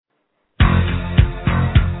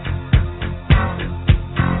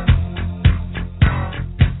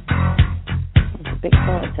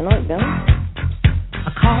Phil. I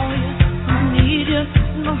call you, I need you,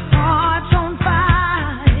 my heart's on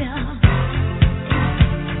fire.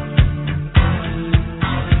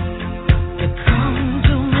 You come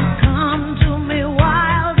to me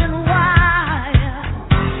wild and wild.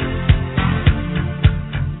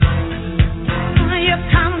 You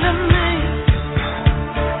come to me,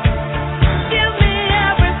 give me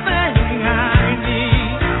everything I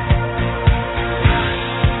need.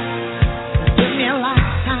 Give me a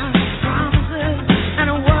lifetime of promises and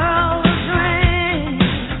a world of dreams.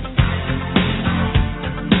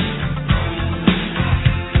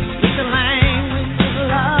 Speak the language of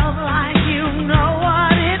love like you know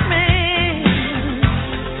what it means.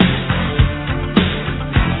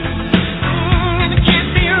 And it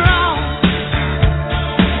can't be wrong.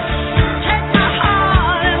 Take my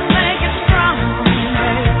heart and make it strong,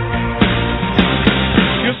 babe.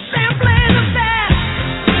 You're simply the best.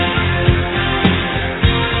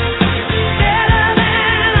 Better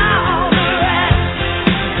than all the rest.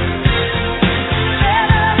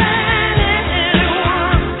 Better than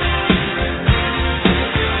anyone.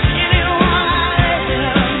 Anyone I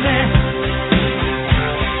ever met.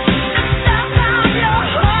 I'm stuck on your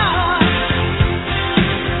heart.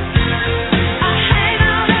 I hang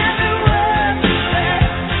on every word you say.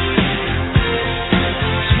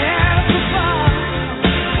 Tear us apart.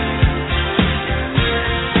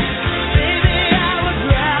 Baby, I would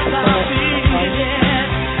rather be dead.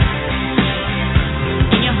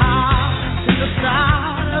 In your heart is the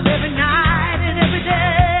start of every night and every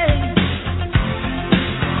day.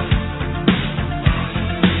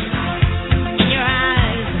 In your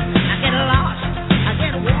eyes, I get lost, I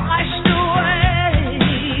get washed away.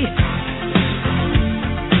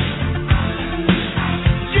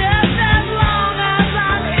 Just as long as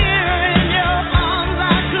I'm here in your arms,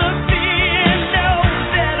 I could be in no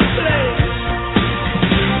better place.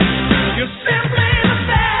 You're simply the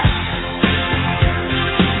best.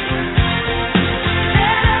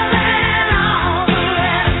 Better than all the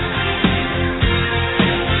rest.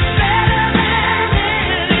 Better than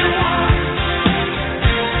anyone.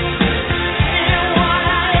 Anyone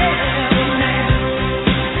I ever met.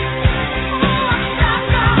 Oh, I'm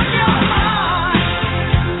stuck on your heart. I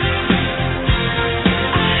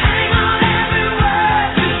hang on every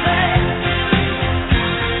word you say.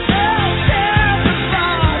 Oh, tear us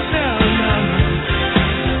apart, no, no.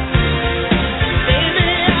 Baby,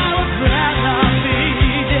 I would rather be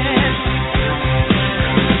dead.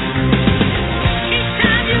 Each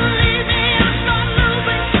time you leave me, I start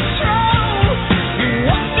losing control. You're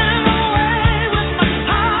walking away with my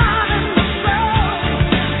heart and my soul.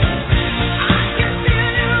 I can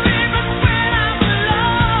feel you even when I'm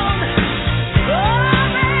alone. Oh,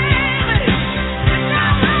 baby,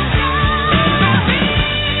 now let go.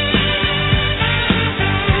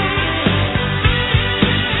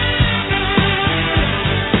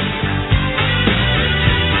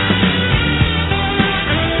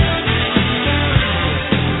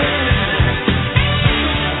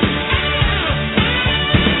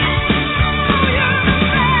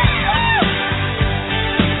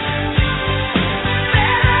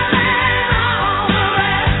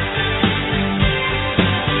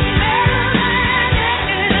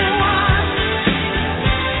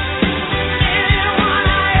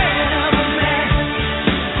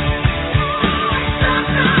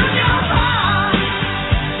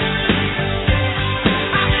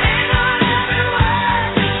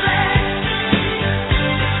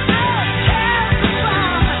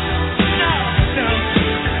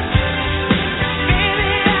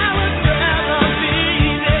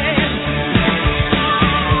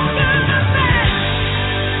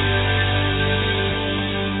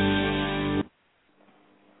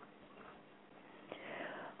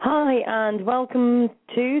 Hi, and welcome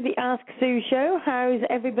to the Ask Sue show. How's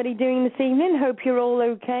everybody doing this evening? Hope you're all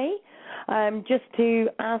okay. Just to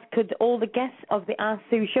ask, could all the guests of the Ask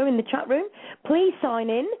Sue show in the chat room please sign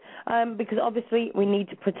in, because obviously we need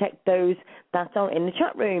to protect those that are in the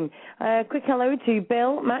chat room. Quick hello to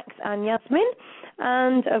Bill, Max, and Yasmin.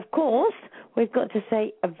 And, of course, we've got to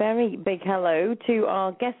say a very big hello to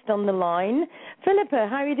our guest on the line, Philippa.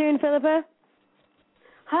 How are you doing, Philippa?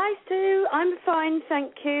 Hi, Sue. I'm fine,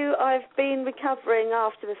 thank you. I've been recovering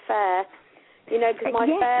after the fair, because my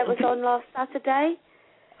fair was on last Saturday.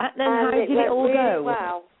 And then how did it all go?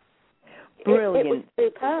 Wow. Brilliant. It was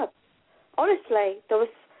superb. Honestly, there was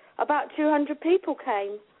about 200 people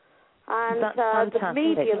came. And That's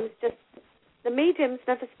fantastic. the mediums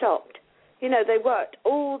never stopped. They worked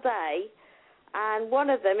all day, and one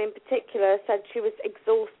of them in particular said she was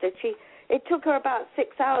exhausted. It took her about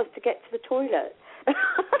 6 hours to get to the toilet.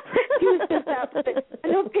 She was just absolutely,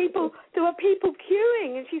 and there were people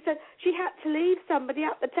queuing, and she said she had to leave somebody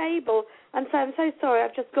at the table and say, I'm so sorry,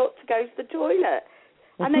 I've just got to go to the toilet.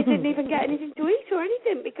 And they didn't even get anything to eat or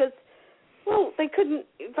anything because, well, they couldn't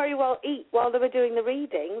very well eat while they were doing the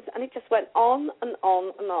readings, and it just went on and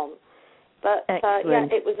on and on. But yeah,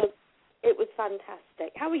 it was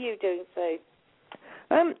fantastic. How are you doing, Sue?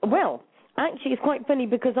 Well, actually, it's quite funny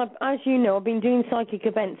because, as you know, I've been doing psychic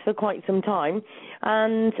events for quite some time,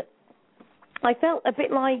 and I felt a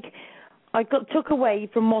bit like I got took away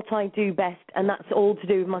from what I do best, and that's all to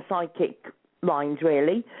do with my psychic lines,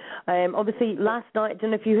 really. Obviously, last night, I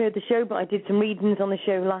don't know if you heard the show, but I did some readings on the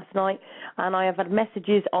show last night, and I have had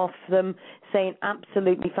messages off them saying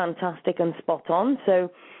absolutely fantastic and spot on.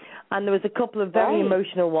 And there was a couple of very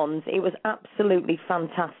emotional ones. It was absolutely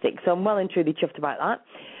fantastic. So I'm well and truly chuffed about that.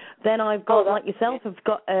 Then I've got, like yourself, I've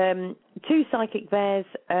got 2 psychic fairs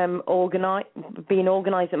being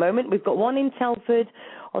organised at the moment. We've got one in Telford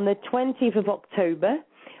on the 20th of October,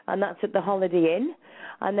 and that's at the Holiday Inn.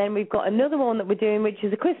 And then we've got another one that we're doing, which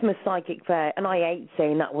is a Christmas psychic fair. And I hate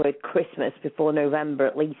saying that word Christmas before November,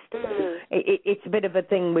 at least. It's a bit of a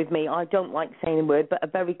thing with me. I don't like saying the word, but a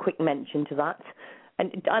very quick mention to that.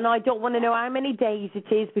 And I don't want to know how many days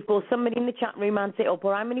it is before somebody in the chat room adds it up,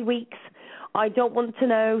 or how many weeks. I don't want to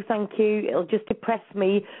know, thank you. It'll just depress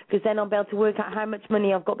me, because then I'll be able to work out how much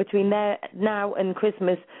money I've got between there now and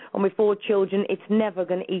Christmas. And with 4 children, it's never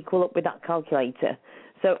going to equal up with that calculator.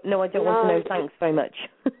 So, no, I don't want to know. Thanks very much.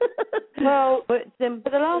 Well, but, for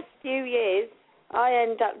the last few years, I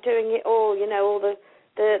end up doing it all, you know, all the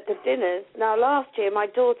dinners. Now, last year, my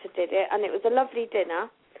daughter did it, and it was a lovely dinner.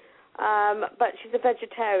 But she's a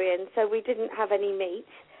vegetarian, so we didn't have any meat.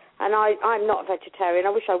 And I'm not a vegetarian.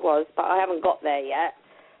 I wish I was, but I haven't got there yet.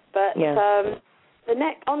 But the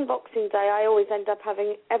next on Boxing Day, I always end up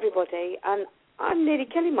having everybody, and I'm nearly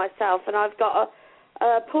killing myself. And I've got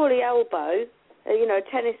a poorly elbow, you know,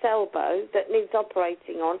 a tennis elbow that needs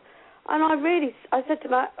operating on. And I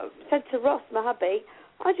said to Ross, my hubby,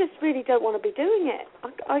 I just really don't want to be doing it.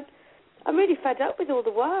 I'm really fed up with all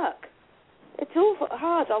the work. It's all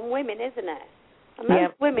hard on women, isn't it? And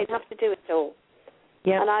most women have to do it all.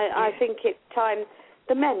 Yeah. And I think it's time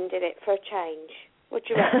the men did it for a change. What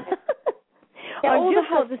do you reckon? I've just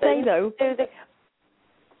got to say, though,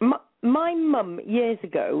 my mum years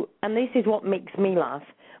ago, and this is what makes me laugh,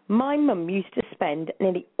 my mum used to spend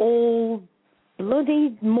nearly all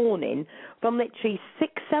bloody morning, from literally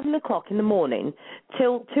 6, 7 o'clock in the morning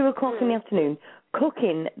till 2 o'clock in the afternoon,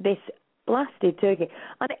 cooking this blasted turkey.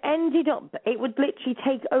 And it ended up, it would literally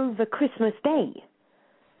take over Christmas Day.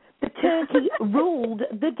 The turkey ruled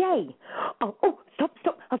the day. Oh, stop.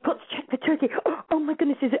 I've got to check the turkey. Oh my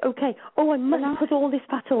goodness, is it okay? Oh, I mustn't put all this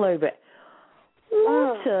fat all over it.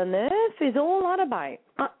 What on earth is all that about?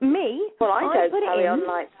 Me? Well, I don't carry on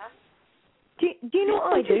like that. Do you know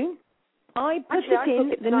what I do? I put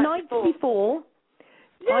it in the night before.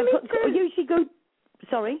 Yeah, me too. I usually go...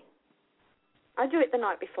 Sorry? I do it the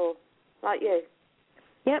night before, like you.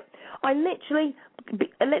 Yep. I literally,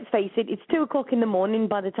 let's face it, it's 2 o'clock in the morning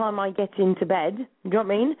by the time I get into bed. Do you know what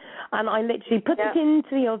I mean? And I literally put it into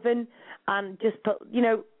the oven and just put,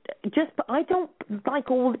 I don't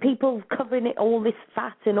like all the people covering it, all this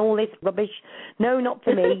fat and all this rubbish. No, not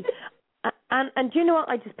for me. And do you know what?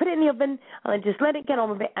 I just put it in the oven and I just let it get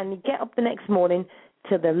on with it, and you get up the next morning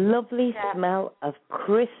to the lovely smell of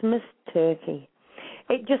Christmas turkey.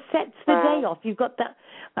 It just sets the day off. You've got that,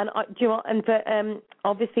 and do you know what? And for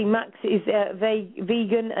obviously Max is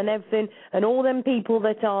vegan and everything, and all them people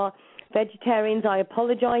that are vegetarians, I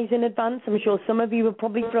apologise in advance. I'm sure some of you are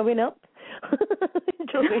probably throwing up.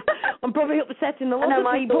 I'm probably upsetting a lot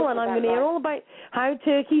of people, and I'm going to hear all about how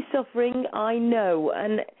turkey's suffering. I know,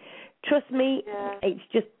 and trust me, it's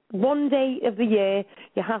just one day of the year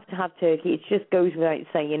you have to have turkey. It just goes without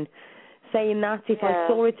saying. Saying that if I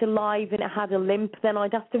saw it alive and it had a limp, then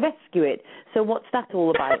I'd have to rescue it. So what's that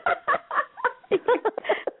all about?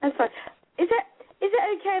 That's fine. Is it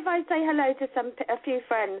okay if I say hello to a few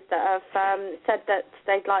friends that have said that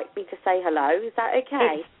they'd like me to say hello? Is that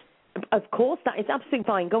okay? Of course, that is absolutely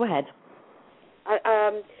fine. Go ahead.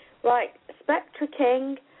 Right, Spectra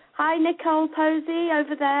King. Hi, Nicole Posey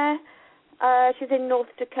over there. She's in North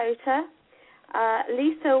Dakota.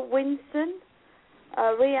 Lisa Winston.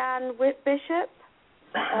 Rianne Bishop,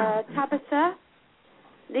 Tabitha,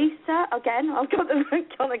 Lisa, again, I've got the rank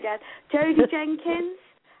on again, Jodie Jenkins,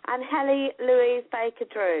 and Helly Louise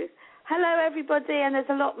Baker-Drew. Hello, everybody, and there's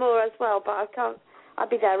a lot more as well, but I'd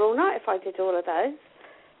be there all night if I did all of those.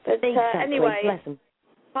 But anyway,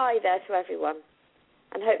 hi there to everyone,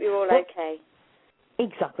 and hope you're all okay.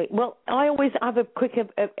 Exactly. Well, I always have a quick,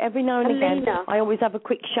 every now and again, I always have a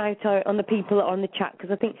quick shout out on the people that are on the chat because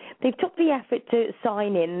I think they've took the effort to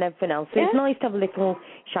sign in and everything else. So it's nice to have a little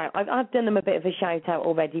shout. I've done them a bit of a shout out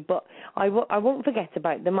already, but I won't forget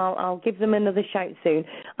about them. I'll give them another shout soon.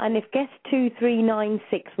 And if guest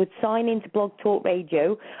 2396 would sign into Blog Talk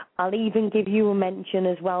Radio, I'll even give you a mention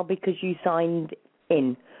as well because you signed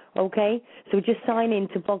in. Okay, so just sign in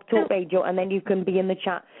to Blog Talk Radio and then you can be in the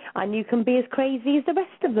chat and you can be as crazy as the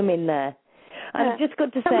rest of them in there. And I've just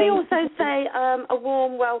got to say... Can we also say a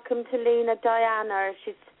warm welcome to Lena Diana?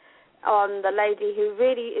 She's on, the lady who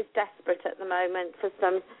really is desperate at the moment for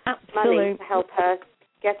some money to help her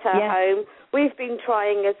get her home. We've been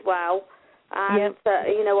trying as well, and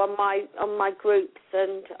on my groups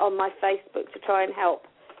and on my Facebook to try and help.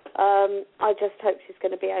 I just hope she's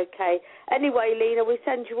going to be okay. Anyway, Lena, we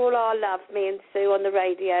send you all our love, me and Sue on the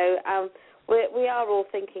radio. We are all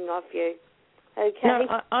thinking of you. Okay.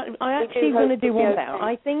 No, I actually want to do one better.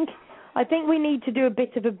 I think we need to do a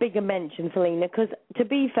bit of a bigger mention for Lena because, to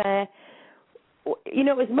be fair,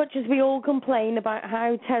 as much as we all complain about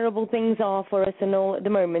how terrible things are for us and all at the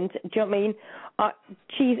moment, do you know what I mean?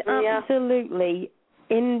 She's absolutely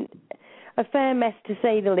in a fair mess, to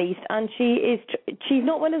say the least, and she's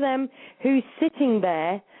not one of them who's sitting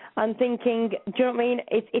there and thinking, do you know what I mean,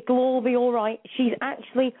 it'll all be all right. She's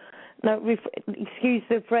actually, excuse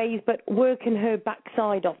the phrase, but working her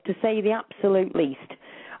backside off, to say the absolute least.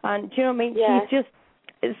 And do you know what I mean? Yes. She's just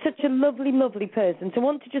such a lovely, lovely person. So I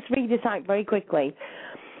want to just read this out very quickly.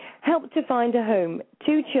 Helped to find a home,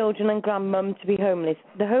 2 children and grandmum to be homeless.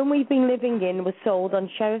 The home we've been living in was sold on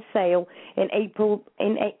show of sale in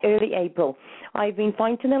early April. I've been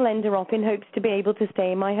fighting a lender off in hopes to be able to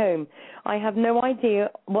stay in my home. I have no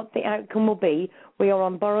idea what the outcome will be. We are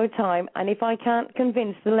on borrowed time, and if I can't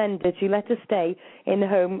convince the lender to let us stay in the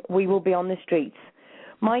home, we will be on the streets.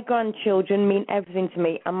 My grandchildren mean everything to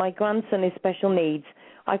me, and my grandson is special needs.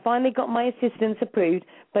 I finally got my assistance approved,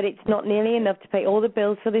 but it's not nearly enough to pay all the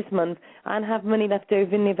bills for this month and have money left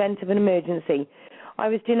over in the event of an emergency. I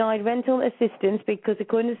was denied rental assistance because,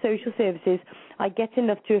 according to social services, I get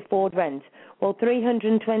enough to afford rent. Well,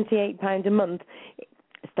 £328 a month,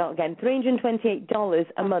 $328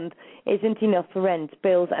 a month isn't enough for rent,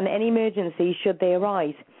 bills and any emergencies should they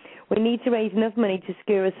arise. We need to raise enough money to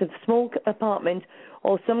secure us a small apartment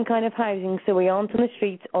or some kind of housing so we aren't on the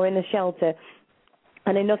streets or in a shelter,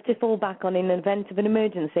 and enough to fall back on in the event of an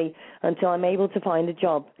emergency until I'm able to find a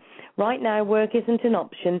job. Right now, work isn't an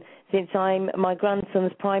option since I'm my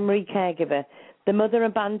grandson's primary caregiver. The mother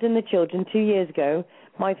abandoned the children 2 years ago.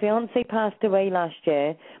 My fiancé passed away last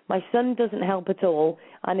year. My son doesn't help at all,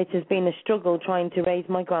 and it has been a struggle trying to raise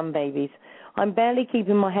my grandbabies. I'm barely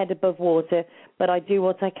keeping my head above water, but I do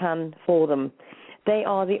what I can for them. They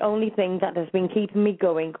are the only thing that has been keeping me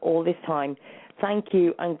going all this time. Thank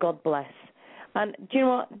you, and God bless. And do you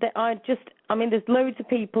know what? There's loads of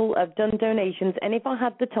people have done donations, and if I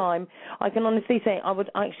had the time, I can honestly say I would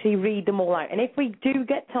actually read them all out. And if we do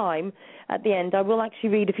get time at the end, I will actually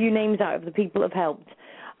read a few names out of the people who have helped.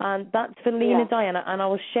 And that's for Lena Diana, and I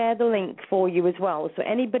will share the link for you as well. So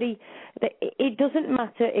anybody, it doesn't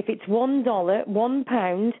matter if it's $1,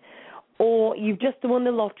 £1, or you've just won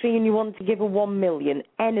the lottery and you want to give a 1 million.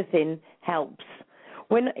 Anything helps.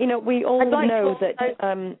 We all know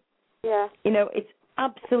that. It's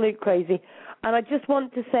absolute crazy. And I just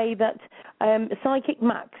want to say that Psychic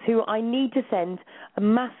Max, who I need to send a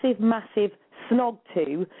massive, massive snog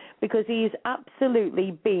to, because he has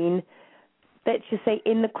absolutely been, let's just say,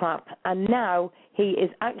 in the crap, and now he is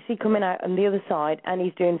actually coming out on the other side, and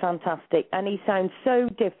he's doing fantastic, and he sounds so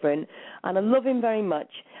different, and I love him very much,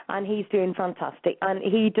 and he's doing fantastic, and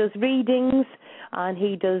he does readings, and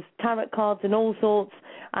he does tarot cards and all sorts,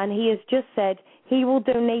 and he has just said he will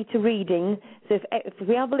donate a reading. So if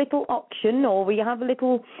we have a little auction, or we have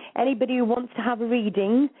anybody who wants to have a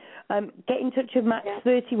reading, get in touch with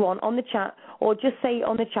Max31 on the chat, or just say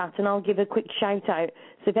on the chat and I'll give a quick shout out.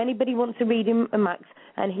 So if anybody wants a reading, Max,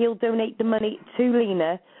 and he'll donate the money to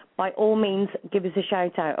Lena, by all means, give us a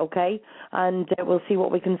shout out, okay? And we'll see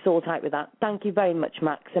what we can sort out with that. Thank you very much,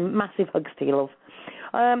 Max, and massive hugs to you, love.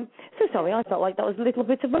 So sorry, I felt like that was a little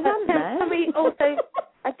bit of a rant there. Sorry, also,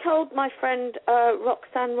 I told my friend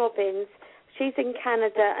Roxanne Robbins, she's in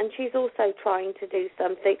Canada, and she's also trying to do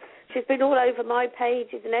something. She's been all over my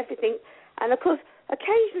pages and everything, and of course,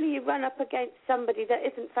 occasionally you run up against somebody that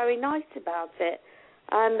isn't very nice about it.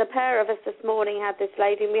 And the pair of us this morning had this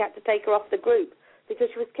lady, and we had to take her off the group because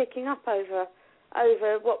she was kicking up over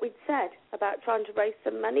what we'd said about trying to raise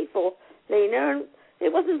some money for Lena, and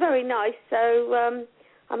it wasn't very nice, so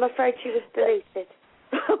I'm afraid she was deleted.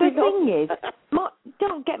 The thing is,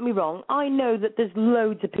 don't get me wrong, I know that there's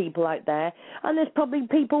loads of people out there, and there's probably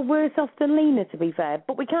people worse off than Lena, to be fair,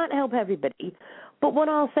 but we can't help everybody. But what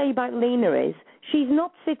I'll say about Lena is, she's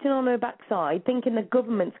not sitting on her backside thinking the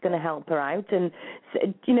government's going to help her out and,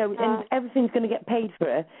 and everything's going to get paid for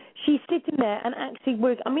her. She's sitting there and actually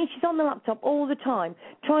working. I mean, she's on the laptop all the time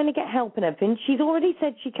trying to get help and everything. She's already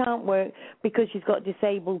said she can't work because she's got a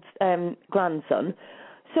disabled grandson.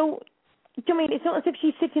 So, do you know what I mean? It's not as if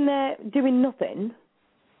she's sitting there doing nothing.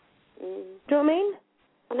 Do you know what I mean?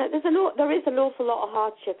 I know there is an awful lot of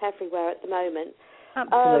hardship everywhere at the moment.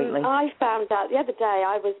 Absolutely. I found out the other day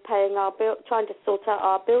I was paying trying to sort out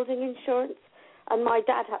our building insurance, and my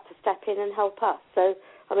dad had to step in and help us. So,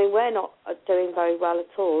 I mean, we're not doing very well at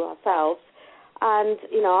all ourselves. And,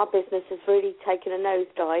 our business has really taken a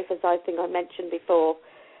nosedive, as I think I mentioned before.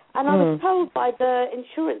 And I was told by the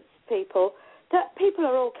insurance people that people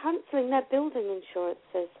are all cancelling their building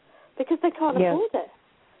insurances because they can't afford it.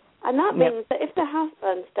 And that means that if their house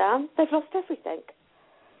burns down, they've lost everything.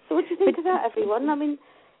 So what do you think of that, everyone? I mean,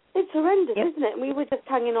 it's horrendous, isn't it? And we were just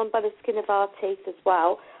hanging on by the skin of our teeth as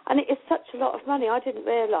well. And it is such a lot of money. I didn't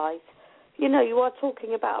realise. You are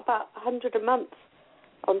talking about $100 a month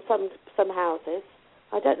on some houses.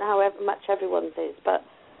 I don't know how much everyone's is, but,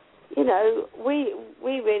 we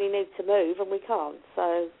really need to move, and we can't.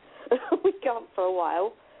 So we can't for a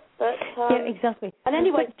while. But yeah, exactly. And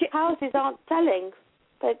anyway, houses aren't selling.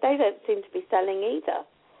 They don't seem to be selling either.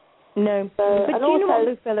 No. But do you know what,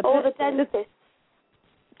 Lou Phillips? All the dentists.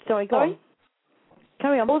 Sorry, go on.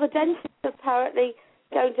 Carry on. All the dentists are apparently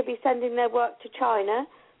going to be sending their work to China.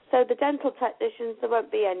 So the dental technicians, there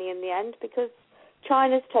won't be any in the end because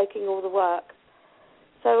China's taking all the work.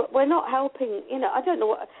 So we're not helping, I don't know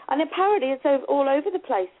what. And apparently it's all over the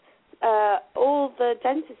place. All the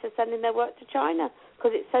dentists are sending their work to China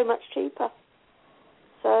because it's so much cheaper.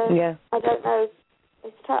 So I don't know.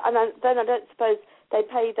 And then I don't suppose they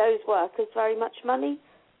pay those workers very much money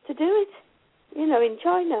to do it, in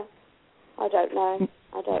China. I don't know.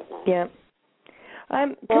 Yeah.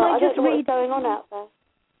 Can I just read what's going on out there?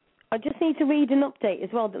 I just need to read an update as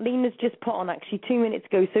well that Lena's just put on actually 2 minutes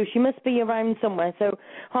ago, so she must be around somewhere. So,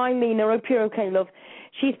 hi Lena, hope you're okay, love.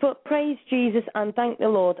 She's put, praise Jesus and thank the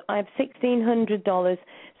Lord. I have $1,600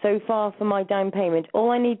 so far for my down payment.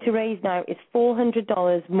 All I need to raise now is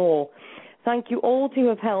 $400 more. Thank you all who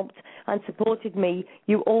have helped and supported me.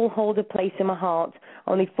 You all hold a place in my heart.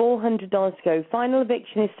 Only $400 to go. Final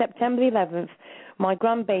eviction is September 11th. My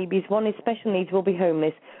grandbabies, one is special needs, will be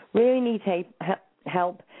homeless. Really need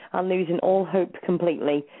help and losing all hope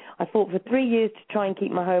completely. I fought for 3 years to try and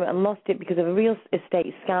keep my home and lost it because of a real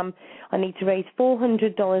estate scam. I need to raise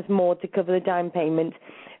 $400 more to cover the down payment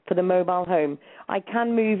for the mobile home. I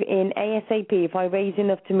can move in ASAP if I raise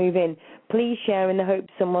enough to move in. Please share in the hope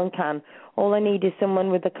someone can. All I need is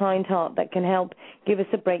someone with a kind heart that can help give us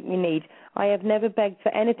a break we need. I have never begged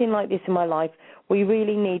for anything like this in my life. We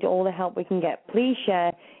really need all the help we can get. Please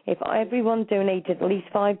share. If everyone donated at least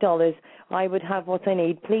 $5, I would have what I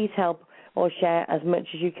need. Please help or share as much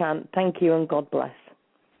as you can. Thank you and God bless.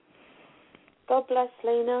 God bless,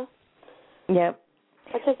 Lena. Yeah.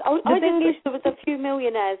 I just wish there was a few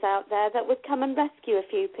millionaires out there that would come and rescue a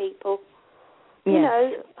few people.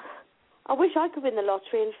 Yeah. I wish I could win the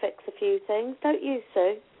lottery and fix a few things. Don't you,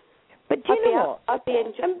 Sue? But do you know what?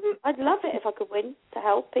 I'd love it if I could win to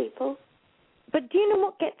help people. But do you know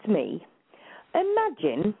what gets me?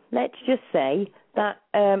 Imagine, let's just say, that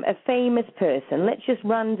a famous person, let's just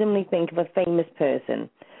randomly think of a famous person,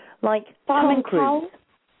 like Tom Cruise.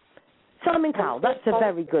 Simon Cowell, that's a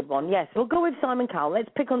very good one. Yes, we'll go with Simon Cowell. Let's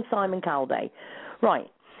pick on Simon Cowell Day. Right.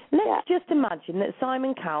 Let's just imagine that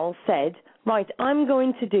Simon Cowell said, right, I'm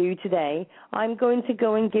going to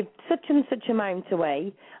go and give such and such amount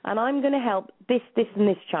away, and I'm going to help this, and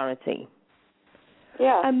this charity.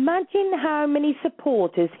 Yeah. Imagine how many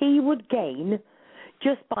supporters he would gain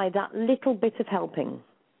just by that little bit of helping.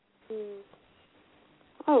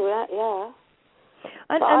 Oh, yeah.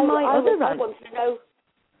 And I want to know.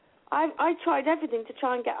 I tried everything to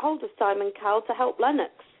try and get hold of Simon Cowell to help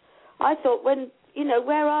Lennox. I thought,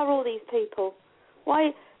 where are all these people? Why,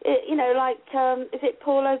 is it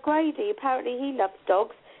Paul O'Grady? Apparently he loves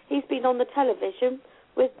dogs. He's been on the television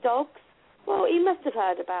with dogs. Well, he must have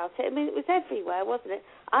heard about it. I mean, it was everywhere, wasn't it?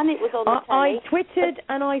 And it was on the telly. I Twittered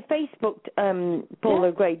and I Facebooked Paul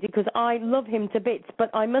O'Grady because I love him to bits, but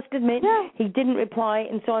I must admit he didn't reply,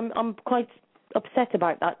 and so I'm quite upset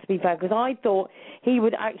about that, to be fair, because I thought he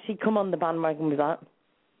would actually come on the bandwagon with that.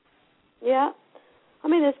 Yeah. I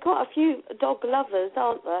mean, there's quite a few dog lovers,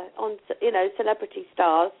 aren't there, on, celebrity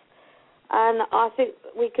stars, and I think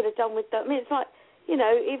we could have done with that. I mean, it's like, you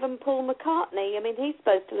know, even Paul McCartney. I mean, he's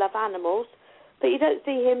supposed to love animals, but you don't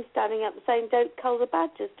see him standing up saying, don't cull the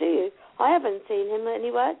badgers, do you? I haven't seen him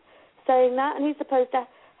anywhere saying that, and he's supposed to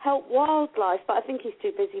help wildlife, but I think he's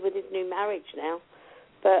too busy with his new marriage now.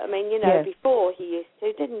 But, I mean, you know, before he used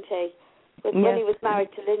to, didn't he? When he was married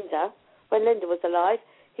to Linda, when Linda was alive,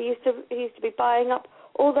 he used to be buying up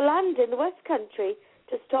all the land in the West Country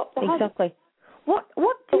to stop the hunt. Exactly. What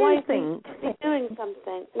do you think? He's doing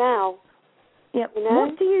something now. Yeah. You know?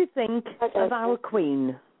 What do you think of our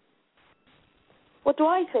Queen? What do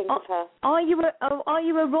I think of her? Are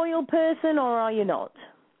you a royal person or are you not?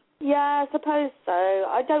 Yeah, I suppose so.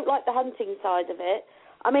 I don't like the hunting side of it.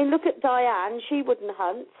 I mean, look at Diane. She wouldn't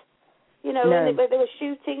hunt. You know, when they were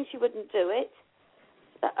shooting, she wouldn't do it.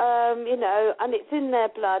 You know, and it's in their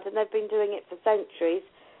blood, and they've been doing it for centuries.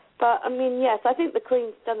 But, I mean, yes, I think the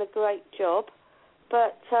Queen's done a great job.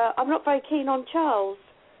 But I'm not very keen on Charles.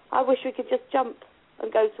 I wish we could just jump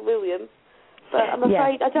and go to William. But I'm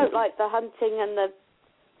afraid I don't like the hunting and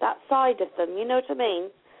that side of them. You know what I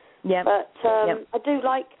mean? Yeah. But I do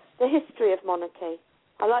like the history of monarchy.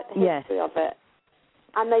 I like the history of it.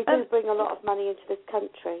 And they do bring a lot of money into this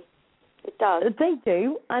country. It does. They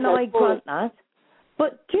do, and I grant that.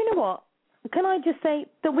 But do you know what? Can I just say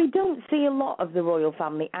that we don't see a lot of the royal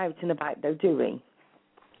family out and about, though, do we?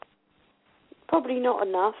 Probably not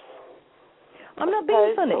enough. I'm not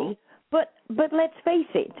being funny, but let's face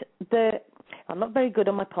it, I'm not very good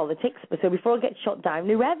on my politics, but so before I get shot down,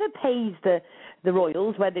 whoever pays the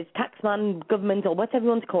royals, whether it's taxman, government, or whatever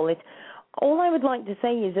you want to call it, all I would like to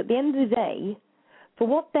say is at the end of the day, for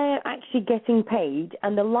what they're actually getting paid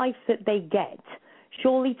and the life that they get,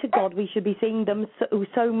 surely to God we should be seeing them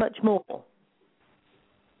so much more.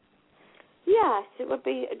 Yes, it would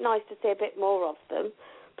be nice to see a bit more of them.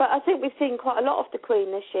 But I think we've seen quite a lot of the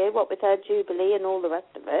Queen this year, what with her Jubilee and all the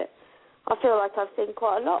rest of it. I feel like I've seen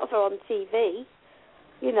quite a lot of her on TV,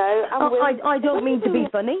 you know. And I don't mean to be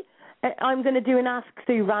funny. I'm going to do an Ask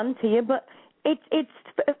Sue rant here, but it's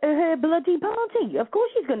her bloody party. Of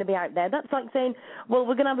course she's going to be out there. That's like saying, well,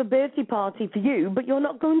 we're going to have a birthday party for you, but you're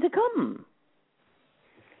not going to come.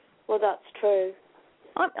 Well, that's true.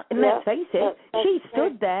 Let's face it, she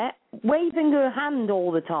stood there waving her hand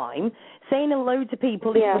all the time, saying hello to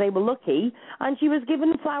people if they were lucky, and she was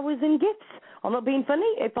given flowers and gifts. I'm not being funny.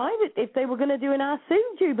 If they were going to do an Ask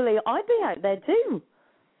Sue Jubilee, I'd be out there too.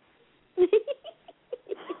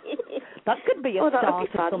 That could be a start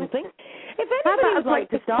of something. If anybody would like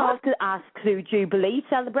to start the Ask Sue Jubilee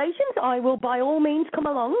celebrations, I will by all means come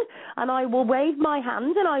along and I will wave my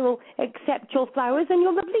hand and I will accept your flowers and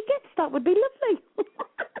your lovely gifts. That would be lovely.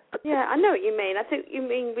 Yeah, I know what you mean. I think you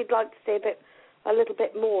mean we'd like to see a little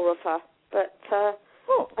bit more of her. But, I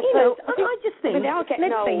just think... I mean, they are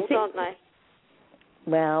getting old, aren't they?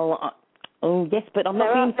 Well, yes, but I'm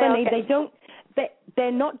not being funny. They don't...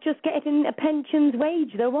 They're not just getting a pension's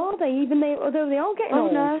wage, though, are they? Although they are getting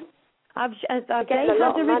old. No. Have they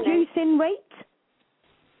had a reducing rate?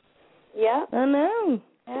 Yeah. I know.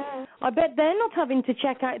 Yeah. I bet they're not having to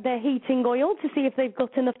check out their heating oil to see if they've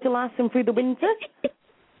got enough to last them through the winter.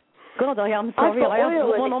 God, I am sorry. I have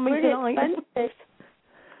got one on me tonight.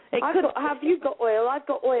 Have you got oil? I've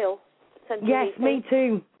got oil. Yes, me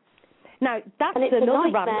too. Now, that's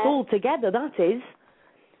another rant altogether, that is.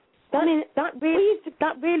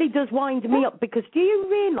 That really does wind me up, because do you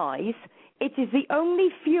realise it is the only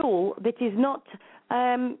fuel that is not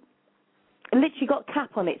literally got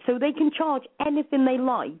cap on it, so they can charge anything they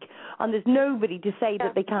like, and there's nobody to say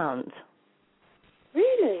that they can't.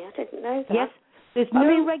 Really? I didn't know that. Yes, there's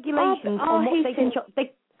no regulations on what they can charge.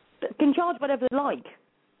 They can charge whatever they like.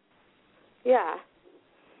 Yeah.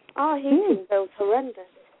 Our heating bill's horrendous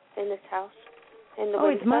in this house. In the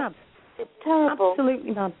winter. It's mad. It's terrible.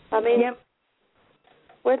 Absolutely mad. I mean,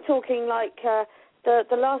 we're talking like the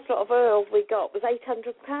last lot of oil we got was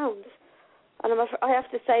 £800, and I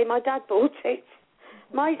have to say my dad bought it.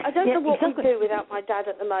 I don't know what we do without my dad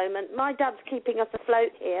at the moment. My dad's keeping us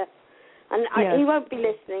afloat here, and he won't be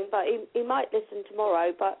listening, but he might listen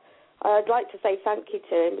tomorrow. But I'd like to say thank you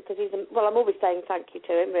to him, because I'm always saying thank you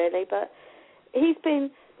to him, really. But he's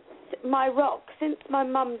been my rock since my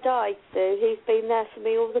mum died, Sue. He's been there for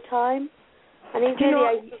me all the time, and he's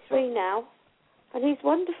nearly 83 now, and he's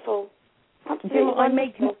wonderful. Absolutely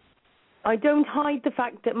wonderful. I don't hide the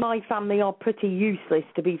fact that my family are pretty useless,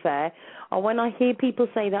 to be fair. Or when I hear people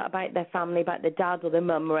say that about their family, about their dad or their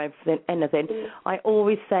mum or anything, I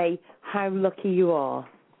always say how lucky you are.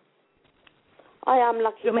 I am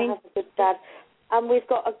lucky to have a good dad, and I've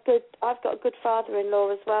got a good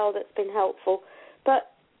father-in-law as well that's been helpful. But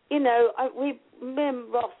you know, me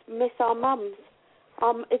and Ross miss our mums.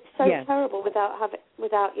 It's so terrible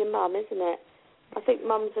without your mum, isn't it? I think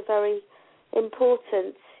mums are very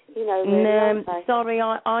important, you know, really, aren't they? Sorry,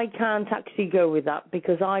 I can't actually go with that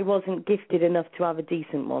because I wasn't gifted enough to have a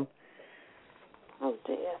decent one. Oh,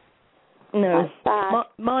 dear. No. That's bad.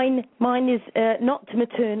 Mine is not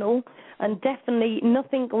maternal and definitely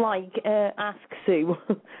nothing like Ask Sue,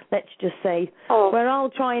 let's just say, where I'll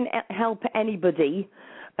try and help anybody.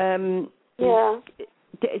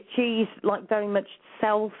 She's like very much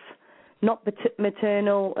self, not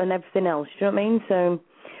maternal and everything else, do you know what I mean? So,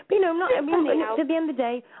 but, you know, at the end of the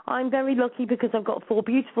day, I'm very lucky because I've got 4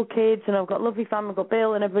 beautiful kids and I've got a lovely family, I've got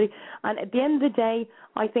Bill and everybody. And at the end of the day,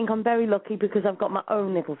 I think I'm very lucky because I've got my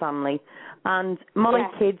own little family. And my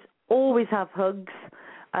kids always have hugs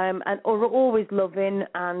and are always loving.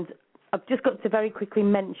 And I've just got to very quickly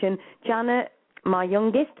mention Janet, my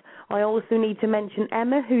youngest. I also need to mention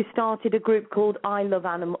Emma, who started a group called I Love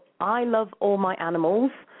All My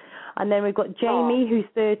Animals. And then we've got Jamie, who's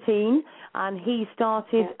 13, and he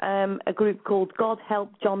started a group called God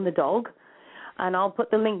Help John the Dog. And I'll put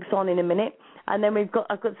the links on in a minute. And then I've got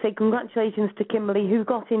to say congratulations to Kimberly, who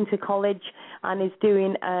got into college and is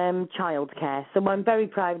doing childcare. So I'm very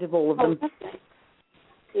proud of all of them. Lovely.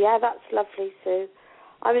 Yeah, that's lovely, Sue.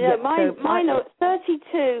 I mean, mine are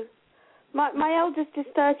 32. My eldest is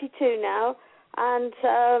 32 now, and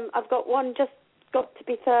I've got one just got to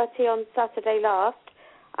be 30 on Saturday last,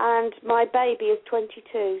 and my baby is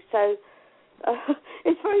 22. So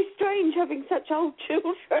it's very strange having such old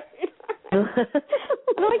children. And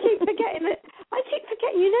I keep forgetting that.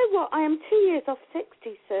 You know what? I am 2 years off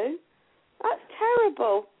 60, Sue. That's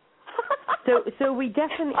terrible. So we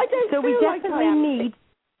definitely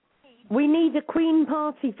need a Queen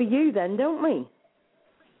party for you then, don't we?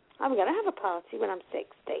 I'm going to have a party when I'm 60.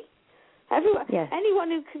 Anyone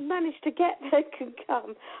who can manage to get there can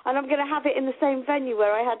come. And I'm going to have it in the same venue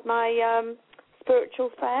where I had my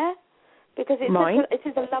spiritual fair, because it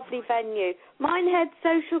is a lovely venue. Minehead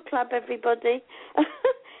Social Club, everybody.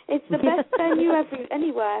 It's the best venue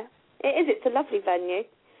anywhere. It is. It's a lovely venue. Is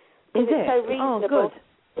it? It's so reasonable. Oh, good.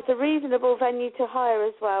 It's a reasonable venue to hire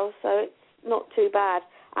as well, so it's not too bad.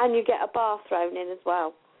 And you get a bar thrown in as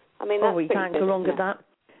well. I mean, that's we can't go wrong with that.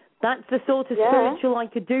 That's the sort of spiritual I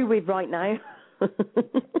could do with right now. I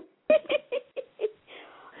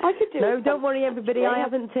could do. No, don't worry, everybody. I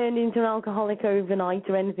haven't turned into an alcoholic overnight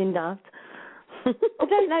or anything daft. I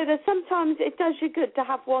don't know. Sometimes it does you good to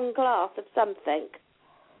have one glass of something,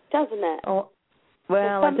 doesn't it? Oh,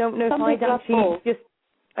 well, I don't know if I'd actually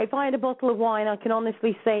if I had a bottle of wine, I can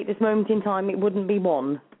honestly say at this moment in time it wouldn't be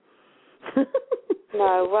one.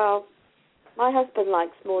 No, well, my husband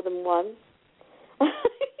likes more than one.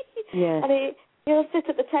 Yeah. And he'll sit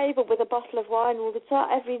at the table with a bottle of wine all the time,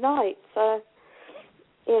 every night. So,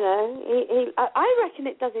 you know, I reckon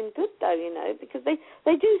it does him good, though, you know, because they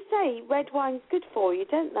do say red wine's good for you,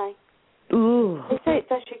 don't they? Ooh. They say it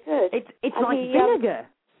does you good. It's like vinegar.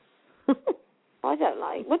 I don't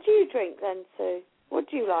like. What do you drink then, Sue? What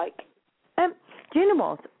do you like? Do you know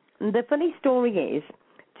what? The funny story is,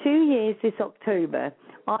 2 years this October,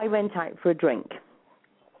 I went out for a drink.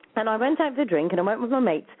 And I went out for a drink, and I went with my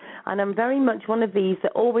mates, and I'm very much one of these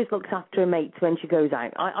that always looks after her mates when she goes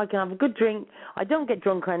out. I can have a good drink. I don't get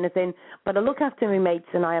drunk or anything, but I look after my mates,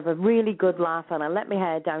 and I have a really good laugh, and I let my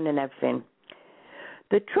hair down and everything.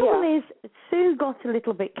 The trouble is, Sue got a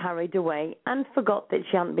little bit carried away and forgot that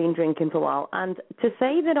she hadn't been drinking for a while. And to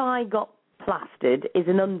say that I got plastered is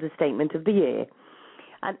an understatement of the year.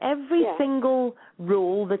 And every single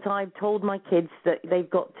rule that I've told my kids that they've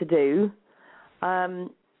got to do,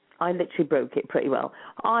 I literally broke it pretty well.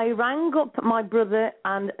 I rang up my brother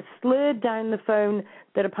and slurred down the phone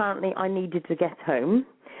that apparently I needed to get home.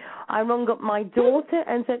 I rang up my daughter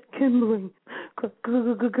and said, Kimberly, could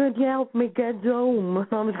you help me get home? And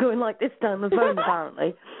I was going like this down the phone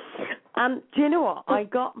apparently. And do you know what? I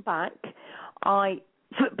got back. I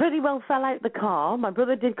pretty well fell out the car. My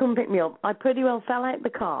brother did come pick me up. I pretty well fell out the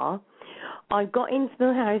car. I got into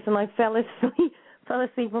the house and I fell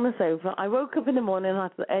asleep on the sofa. I woke up in the morning,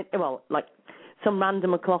 like some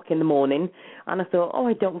random o'clock in the morning, and I thought,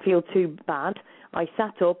 I don't feel too bad. I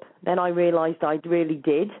sat up, then I realised I really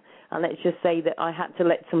did, and let's just say that I had to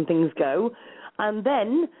let some things go. And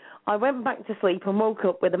then I went back to sleep and woke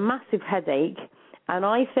up with a massive headache, and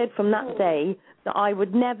I said from that day that I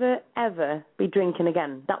would never, ever be drinking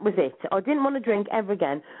again. That was it. I didn't want to drink ever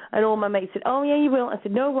again. And all my mates said, oh, yeah, you will. I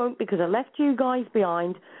said, no, I won't, because I left you guys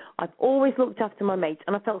behind. I've always looked after my mates,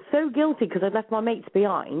 and I felt so guilty because I'd left my mates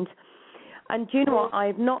behind. And do you know what?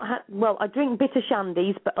 I've not had, I drink bitter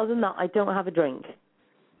shandies, but other than that, I don't have a drink.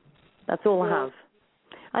 That's all I have.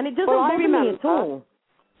 And it doesn't bother me at all.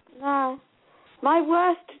 My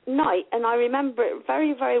worst night, and I remember it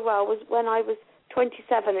very, very well, was when I was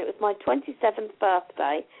 27. It was my 27th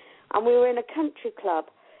birthday, and we were in a country club.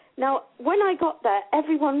 Now, when I got there,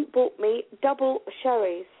 everyone bought me double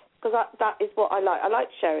sherries, because that is what I like. I like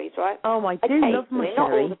sherries, right? Oh, I do love my sherry.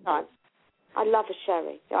 Not all the time. I love a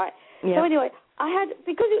sherry, right? Yeah. So anyway,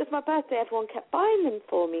 because it was my birthday, everyone kept buying them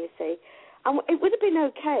for me, you see. And it would have been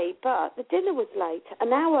okay, but the dinner was late,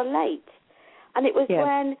 an hour late. And it was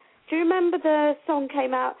when, do you remember the song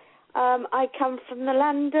came out, I Come From the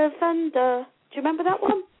Land of Thunder? Do you remember that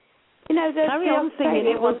one? You know, the carry on singing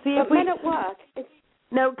it. We'll see if Men at Work.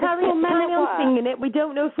 No, carry on singing it. We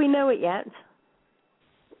don't know if we know it yet.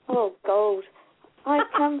 Oh, gold. I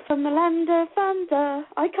come from the land of thunder.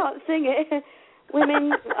 I can't sing it.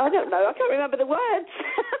 Women, I don't know. I can't remember the words.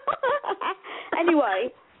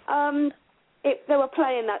 Anyway, they were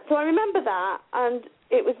playing that. So I remember that, and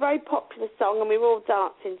it was a very popular song, and we were all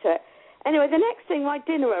dancing to it. Anyway, the next thing, my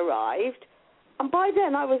dinner arrived, and by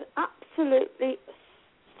then I was absolutely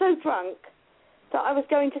so drunk that I was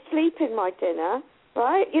going to sleep in my dinner,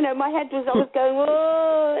 right? You know, I was going,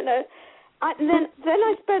 whoa, you know. And then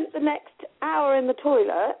I spent the next hour in the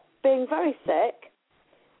toilet being very sick,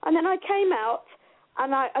 and then I came out,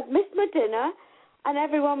 and I'd missed my dinner, and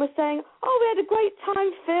everyone was saying, oh, we had a great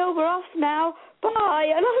time, Phil, we're off now, bye.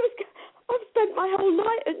 And I've spent my whole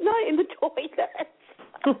night in the toilet.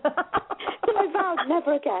 So I vowed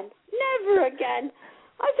never again.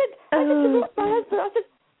 I said to my husband, well,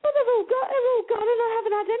 they're all gone, and I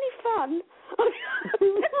haven't had any fun.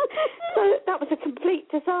 So that was a complete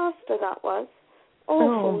disaster, that was.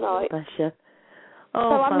 Awful night. Bless you. So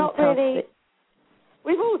I'm not really...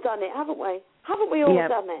 We've all done it, haven't we? Haven't we all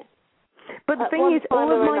done it? But the thing is,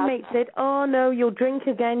 all of my mates said, oh, no, you'll drink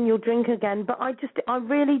again. But I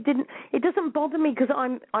really didn't. It doesn't bother me because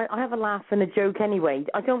I have a laugh and a joke anyway.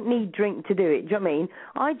 I don't need drink to do it. Do you know what I mean?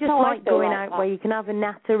 I just like going out where you can have a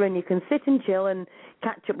natter and you can sit and chill and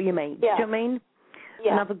catch up with your mates. Yeah. Do you know what I mean?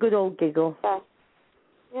 Yeah. And have a good old giggle.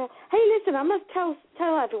 Yeah. Hey, listen, I must tell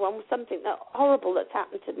everyone something horrible that's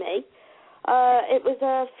happened to me. It was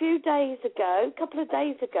a couple of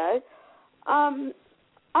days ago.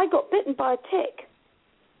 I got bitten by a tick,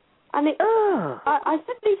 and I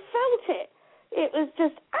suddenly felt it. It was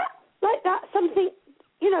just like that. Something,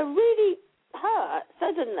 really hurt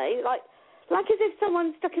suddenly, like as if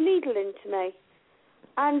someone stuck a needle into me.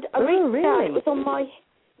 And I reached down. It was on my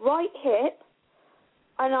right hip,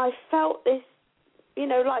 and I felt this,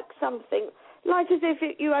 like something, like as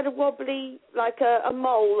if you had a wobbly, like a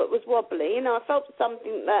mole that was wobbly. I felt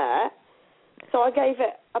something there. So I gave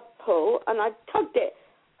it a pull, and I tugged it,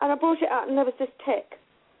 and I brought it out, and there was this tick.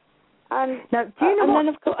 And now, do you know what?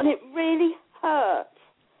 And it really hurt.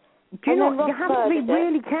 Do you know what? You have to be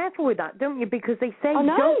really careful with that, don't you? Because they say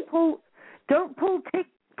don't pull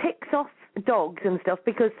ticks off dogs and stuff,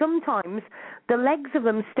 because sometimes the legs of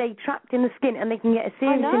them stay trapped in the skin, and they can get a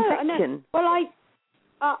serious infection. Well,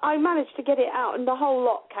 I managed to get it out, and the whole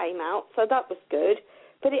lot came out, so that was good.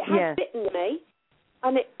 But it had bitten me.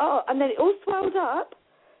 And then it all swelled up.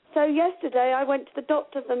 So yesterday I went to the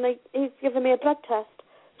doctor's, and he's given me a blood test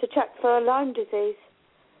to check for Lyme disease,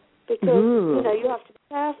 because you have to be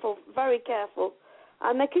careful, very careful,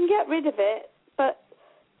 and they can get rid of it, but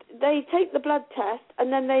they take the blood test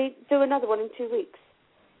and then they do another one in 2 weeks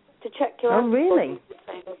to check your antibodies.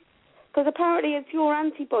 Oh, really? Because apparently it's your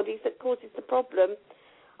antibodies that causes the problem.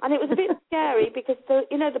 And it was a bit scary because the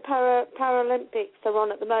Paralympics are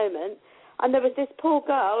on at the moment. And there was this poor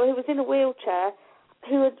girl who was in a wheelchair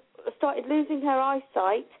who had started losing her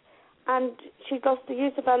eyesight, and she'd lost the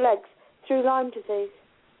use of her legs through Lyme disease.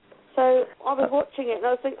 So I was watching it, and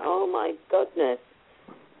I was thinking, oh, my goodness.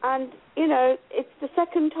 And, it's the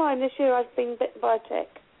second time this year I've been bitten by a tick.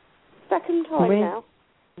 Second time now.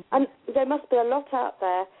 And there must be a lot out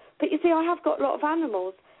there. But, you see, I have got a lot of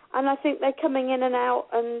animals, and I think they're coming in and out,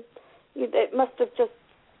 and it must have just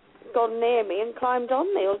gone near me and climbed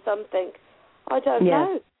on me or something. I don't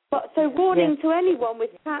know. But so warning to anyone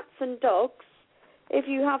with cats and dogs, if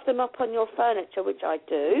you have them up on your furniture, which I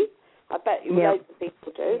do, I bet you loads of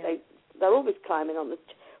people do, they're always climbing on the...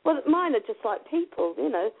 Well, mine are just like people,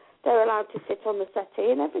 they're allowed to sit on the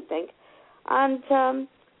settee and everything. And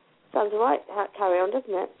sounds all right, carry on,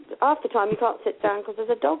 doesn't it? Half the time you can't sit down because there's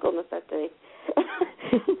a dog on the settee.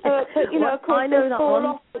 But of course, they fall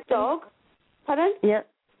off the dog. Pardon? Yeah.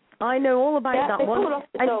 I know all about that one. They fall off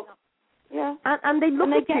the dog. Yeah. And they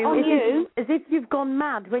look at you as if you've gone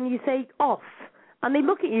mad when you say off. And they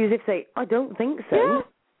look at you as if they, I don't think so. Yeah.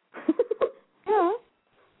 Yeah.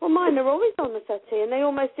 Well, mine are always on the settee, and they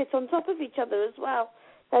almost sit on top of each other as well.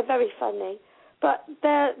 They're very funny. But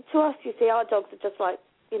to us, you see, our dogs are just like,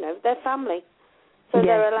 they're family. So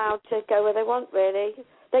they're allowed to go where they want, really.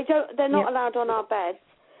 They're not allowed on our beds.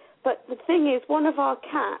 But the thing is, one of our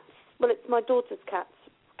cats, well, it's my daughter's cat,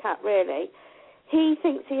 really, he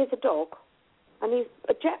thinks he is a dog. And he's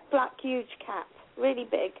a jet black, huge cat, really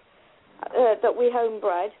big, that we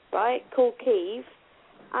homebred, right, called Keeve.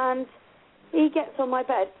 And he gets on my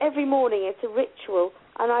bed every morning. It's a ritual.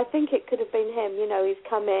 And I think it could have been him. He's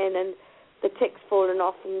come in and the tick's fallen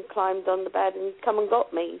off and climbed on the bed and come and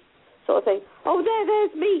got me, sort of thing. Oh,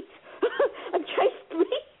 there's meat. And chased me.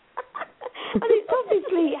 And it's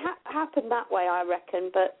obviously happened that way, I reckon.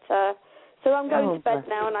 But so I'm going to bed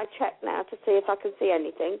now, and I check now to see if I can see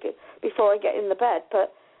anything before I get in the bed.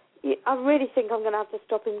 But I really think I'm going to have to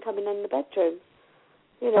stop him coming in the bedroom.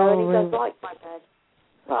 And he does like my bed.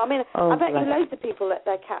 Well, I mean, I bet you loads of people let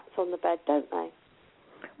their cats on the bed, don't they?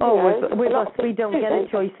 With us, we don't get a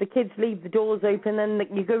choice. The kids leave the doors open, and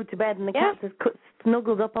you go to bed, and the cats are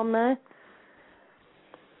snuggled up on there.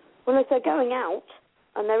 Well, if they're going out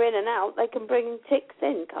and they're in and out, they can bring ticks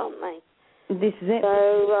in, can't they? This is it.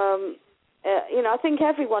 So, I think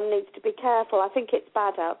everyone needs to be careful. I think it's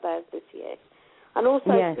bad out there this year. And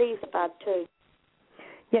also fleas are bad too.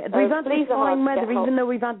 Yeah, we've had this fine weather, even though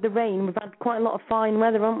we've had the rain. We've had quite a lot of fine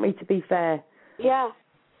weather, haven't we, to be fair? Yeah.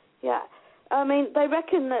 I mean, they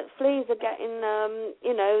reckon that fleas are getting,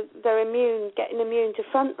 they're getting immune to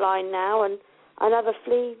frontline now and other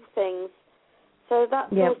flea things. So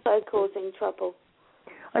that's also causing trouble.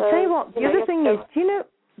 I'll tell you what, the other thing is,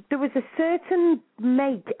 there was a certain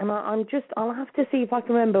make, and I'll have to see if I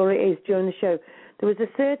can remember what it is during the show. There was a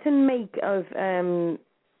certain make of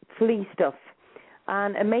flea stuff,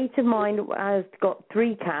 and a mate of mine has got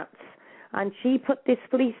 3 cats, and she put this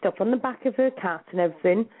flea stuff on the back of her cat and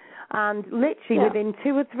everything, and literally within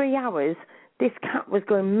 2 or 3 hours, this cat was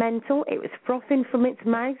going mental. It was frothing from its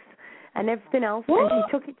mouth and everything else, and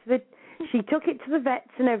she took it to the vets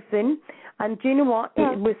and everything, and do you know what?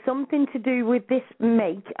 It was something to do with this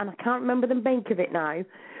make, and I can't remember the make of it now,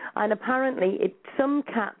 and apparently some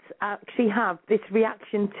cats actually have this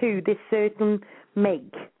reaction to this certain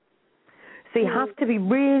make. So you have to be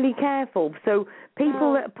really careful. So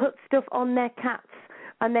people that put stuff on their cats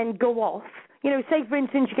and then go off, say for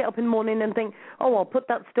instance you get up in the morning and think, oh, I'll put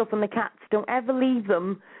that stuff on the cats. Don't ever leave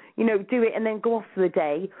them, do it and then go off for the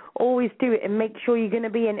day. Always do it and make sure you're going to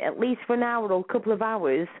be in at least for an hour or a couple of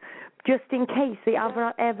hours, just in case they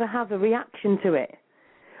ever have a reaction to it.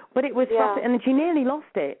 But it was and she nearly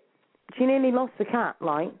lost it. She nearly lost the cat,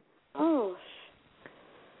 like. Oh.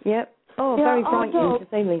 Yep. Oh, very frightening to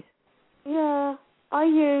say the least. Yeah. I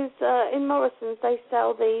use, in Morrison's, they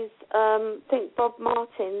sell these, think Bob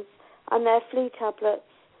Martins, and they're flea tablets.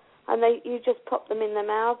 And you just pop them in their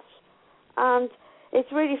mouths. And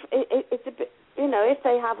it's really, it's a bit, if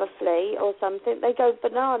they have a flea or something, they go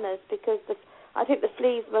bananas because I think the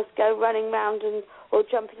fleas must go running round or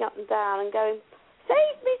jumping up and down and going,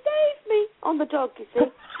 save me, on the dog, you see,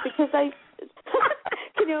 because they,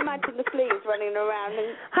 can you imagine the fleas running around?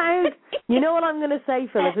 How, you know what I'm going to say,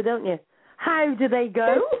 Philippa, don't you? How do they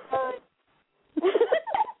go?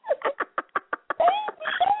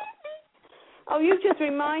 Oh, you've just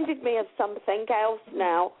reminded me of something else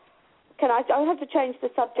now. I'll have to change the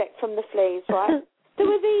subject from the fleas, right? There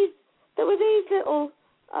were these little,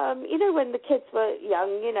 when the kids were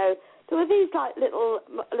young, there were these like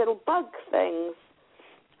little bug things,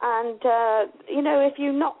 and if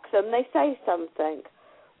you knock them, they say something.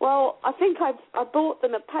 Well, I think I bought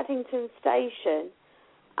them at Paddington Station,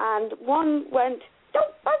 and one went,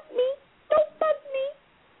 "Don't bug me, don't bug me,"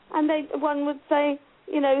 and one would say,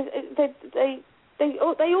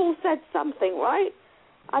 they all said something, right?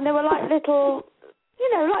 And they were like little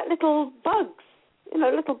bugs,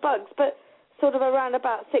 but sort of around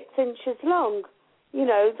about 6 inches long,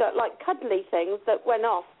 that like cuddly things that went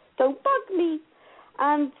off. Don't bug me.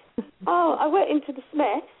 And, I went into the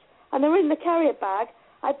Smiths, and they were in the carrier bag.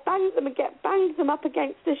 I banged them up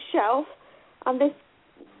against this shelf, and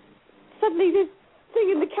suddenly this thing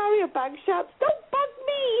in the carrier bag shouts, "Don't bug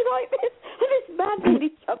me," like this. And this man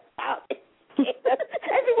really jumped out.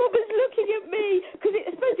 Everyone was looking at me because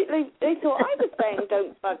they thought I was saying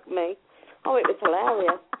 "don't bug me." Oh, it was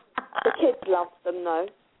hilarious. The kids loved them though.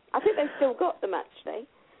 I think they've still got them actually.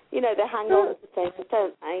 They hang on to things,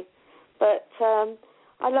 don't they? But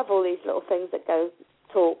I love all these little things that go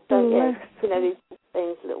talk, don't you? These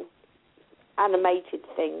things, little animated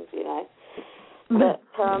things, But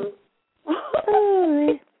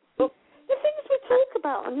the things we talk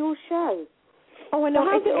about on your show. Oh, I know. So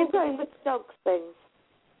how's it all going with dogs things?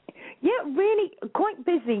 Yeah, really quite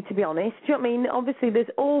busy, to be honest. Do you know what I mean? Obviously, there's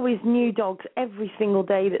always new dogs every single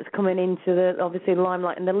day that's coming into the, obviously,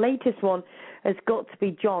 limelight. And the latest one has got to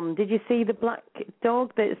be John. Did you see the black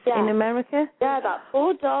dog that's in America? Yeah, that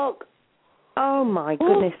poor dog. Oh, my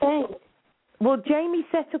goodness. Well, Jamie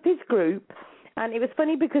set up his group, and it was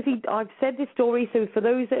funny because I've said this story, so for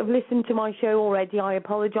those that have listened to my show already, I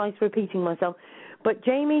apologise for repeating myself. But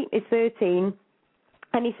Jamie is 13,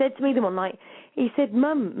 and he said to me the one night, he said,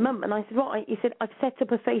 Mum, and I said, what? He said, I've set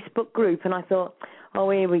up a Facebook group, and I thought, oh,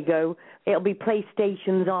 here we go. It'll be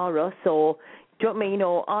PlayStations Are Us, or, do you know what I mean,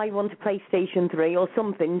 or I want a PlayStation 3 or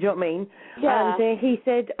something, do you know what I mean? Yeah. And he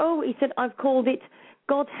said, I've called it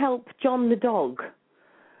God Help John the Dog.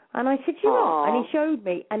 And I said, you know, and he showed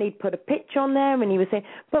me, and he'd put a picture on there, and he was saying,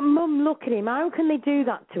 but Mum, look at him, how can they do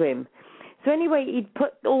that to him? So anyway, he'd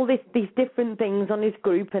put all these different things on his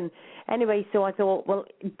group, and anyway, so I thought, well,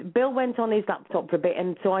 Bill went on his laptop for a bit,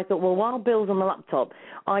 and so I thought, well, while Bill's on the laptop,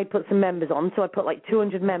 I put some members on, so I put like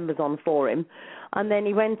 200 members on for him, and then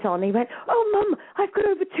he went, oh, Mum, I've got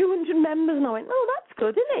over 200 members, and I went, oh, that's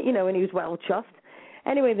good, isn't it? You know, and he was well chuffed.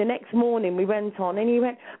 Anyway, the next morning we went on, and he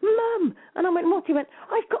went, Mum, and I went, what? He went,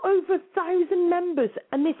 I've got over 1,000 members,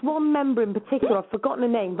 and this one member in particular, I've forgotten her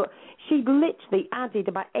name, but she'd literally added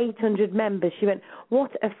about 800 members. She went,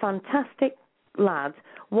 what a fantastic lad,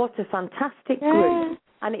 what a fantastic group,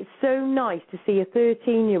 and it's so nice to see a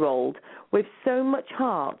 13-year-old with so much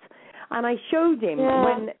heart. And I showed him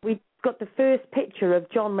when we got the first picture of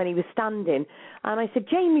John when he was standing, and I said,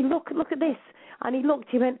 Jamie, look at this, and he looked,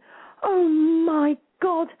 he went, oh my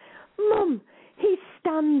God, Mum, he's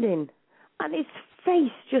standing, and his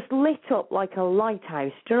face just lit up like a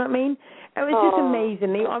lighthouse. Do you know what I mean? It was just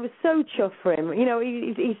amazing. I was so chuffed for him. You know,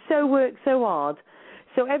 he's so worked so hard.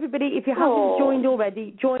 So everybody, if you haven't joined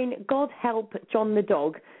already, join God Help John the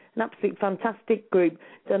Dog, an absolute fantastic group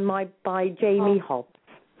done by Jamie Hobbs.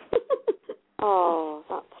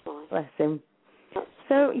 That's nice. Bless him.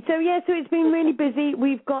 So it's been really busy.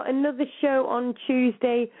 We've got another show on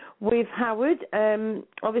Tuesday with Howard,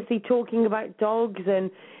 obviously talking about dogs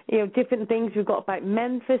and, you know, different things. We've got about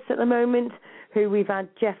Memphis at the moment, who we've had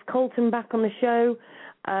Jeff Colton back on the show.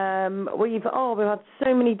 We've had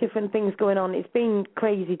so many different things going on. It's been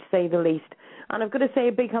crazy, to say the least. And I've got to say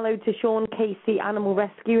a big hello to Sean Casey Animal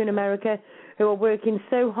Rescue in America, who are working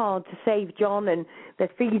so hard to save John, and they're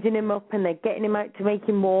feeding him up and they're getting him out to make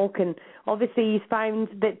him walk. And obviously he's found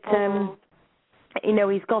that, you know,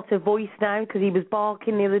 he's got a voice now because he was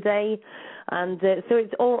barking the other day. And so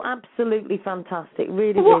it's all absolutely fantastic,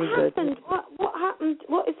 really, really good. What happened?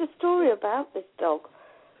 What is the story about this dog?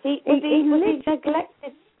 Was he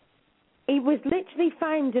neglected? He was literally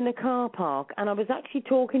found in a car park, and I was actually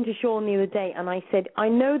talking to Sean the other day, and I said, I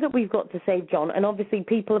know that we've got to save John, and obviously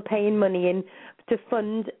people are paying money in to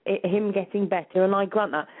fund him getting better, and I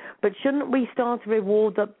grant that, but shouldn't we start a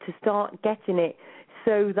reward up to start getting it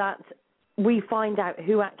so that we find out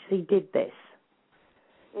who actually did this?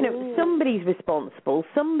 You know, somebody's responsible,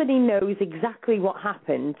 somebody knows exactly what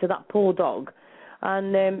happened to that poor dog,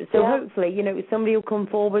 and so hopefully, you know, somebody will come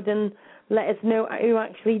forward and let us know who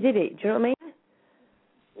actually did it. Do you know what I mean?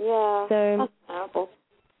 Yeah, so, that's terrible.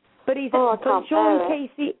 But Sean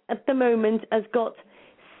Casey at the moment has got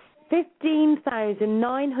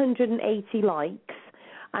 15,980 likes,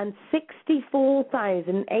 and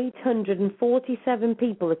 64,847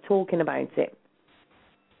 people are talking about it.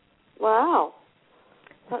 Wow.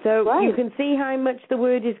 That's so great. You can see how much the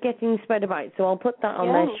word is getting spread about. So I'll put that on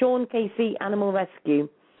there. Sean Casey Animal Rescue.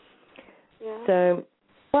 Yeah. So.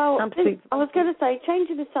 Well, I was going to say,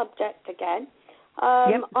 changing the subject again,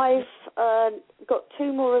 I've got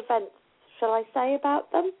 2 more events. Shall I say about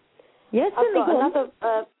them? Yes, I've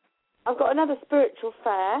got another spiritual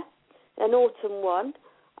fair, an autumn one,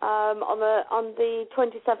 on the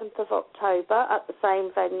 27th of October at the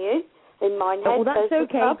same venue in Minehead. Oh, well, that's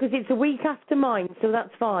okay, because it's a week after mine, so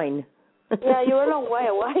that's fine. Yeah, you're a long way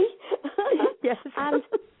away. Yes. And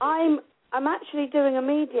I'm actually doing a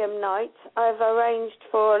medium night. I've arranged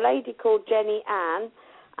for a lady called Jenny Ann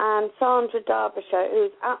and Sandra Derbyshire,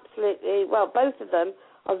 who's absolutely, well, both of them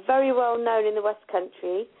are very well known in the West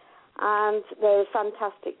Country, and they're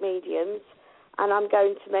fantastic mediums. And I'm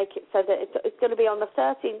going to make it so that it's going to be on the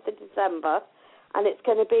 13th of December, and it's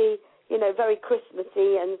going to be, you know, very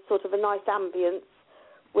Christmassy and sort of a nice ambience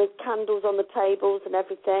with candles on the tables and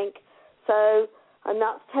everything. So, and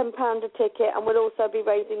that's £10 a ticket, and we'll also be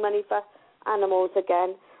raising money for animals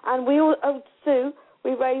again. And they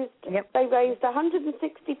raised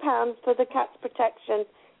 £160 for the Cats Protection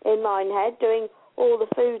in Minehead, doing all the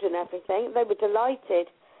food and everything. They were delighted.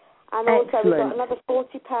 And also we've got another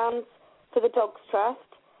 £40 for the Dogs Trust,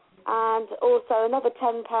 and also another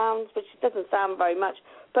 £10, which doesn't sound very much,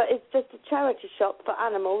 but it's just a charity shop for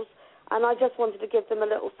animals, and I just wanted to give them a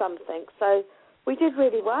little something. So we did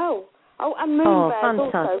really well. Oh, and Moon Bears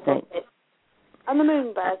also got it. And the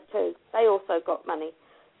Moon Bears too. They also got money.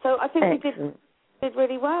 So I think we did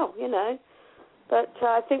really well, you know. But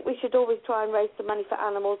I think we should always try and raise some money for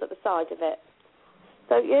animals at the side of it.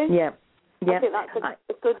 Don't you? Yeah. I think that's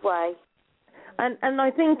a good way. And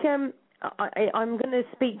I think I'm going to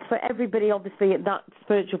speak for everybody, obviously, at that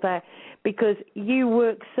spiritual fair, because you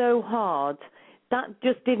work so hard. That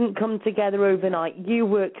just didn't come together overnight. You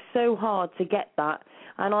worked so hard to get that,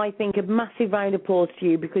 and I think a massive round of applause to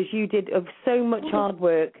you, because you did so much hard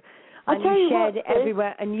work, and you shared it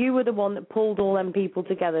everywhere, and you were the one that pulled all them people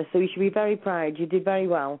together, so you should be very proud. You did very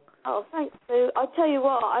well. Oh, thanks, Sue. I tell you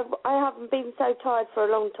what, I haven't been so tired for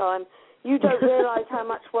a long time. You don't realise how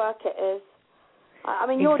much work it is. I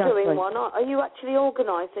mean, you're doing one. Are you actually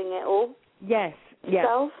organising it all? Yes.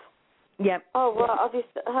 Yourself? Yeah. Oh, well,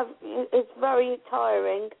 it's very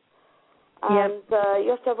tiring. And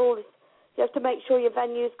you have to have all this. You have to make sure your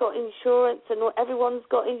venue's got insurance, and everyone's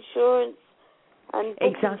got insurance, and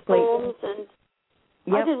booking forms. And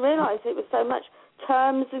I didn't realise it was so much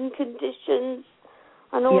terms and conditions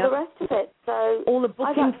and all the rest of it. So all the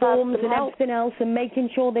booking forms and everything else, and making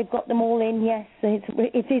sure they've got them all in. Yes,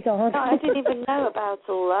 it is hard. No, I didn't even know about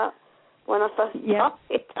all that when I first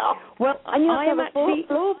started off. Well, and you have a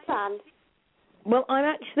floor plan. Well, I'm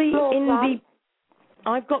actually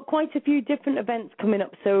I've got quite a few different events coming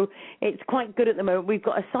up, so it's quite good at the moment. We've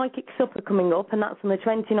got a psychic supper coming up, and that's on the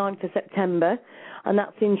 29th of September, and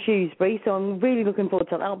that's in Shrewsbury, so I'm really looking forward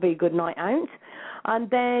to that. That'll be a good night out. And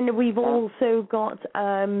then we've also got,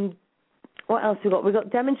 what else we've got? We've got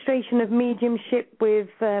demonstration of mediumship with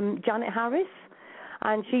Janet Harris,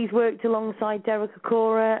 and she's worked alongside Derek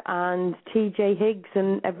Okora and TJ Higgs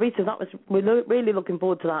and everybody, so we're really looking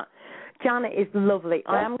forward to that. Janet is lovely.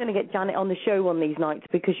 I am going to get Janet on the show on these nights,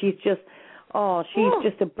 because she's just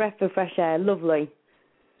a breath of fresh air. Lovely.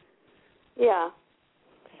 Yeah.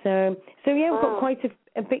 So yeah, we've got quite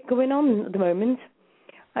a bit going on at the moment.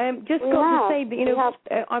 Just got to say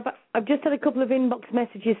that I've just had a couple of inbox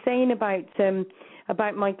messages saying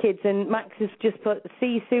about my kids, and Max has just put,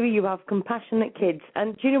 "See, Sue, you have compassionate kids."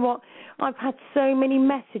 And do you know what? I've had so many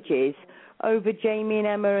messages over Jamie and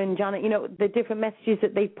Emma and Janet, the different messages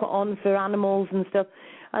that they've put on for animals and stuff,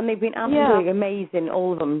 and they've been absolutely amazing,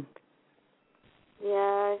 all of them.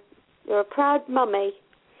 Yeah, you're a proud mummy.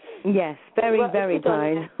 Yes, very, very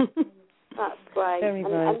proud. That's great. Very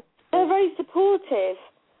proud. And they're very supportive.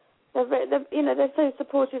 They're so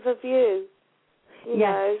supportive of you. You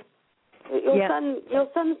know. Your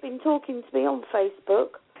son's been talking to me on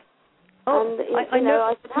Facebook. Oh, and I know.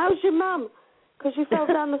 I said, "How's your mum?" Because you fell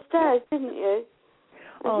down the stairs, didn't you?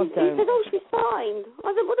 And he said, "Oh, she's fine."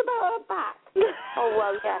 I said, "What about her back?" Oh,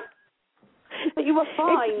 well, yeah. But you were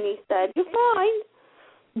fine, he said. You're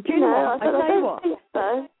fine. Do you know what? I said, I tell you don't think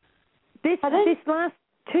so. This last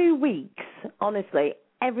 2 weeks, honestly,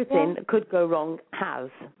 everything that could go wrong has,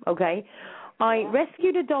 okay? I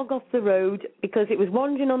rescued a dog off the road because it was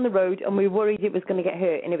wandering on the road, and we were worried it was going to get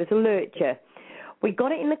hurt, and it was a lurcher. We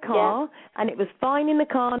got it in the car, and it was fine in the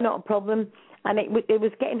car, not a problem, and it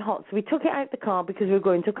was getting hot, so we took it out the car because we were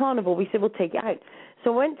going to a carnival. We said, we'll take it out.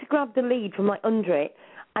 So I went to grab the lead from under it,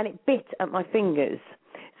 and it bit at my fingers.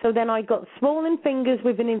 So then I got swollen fingers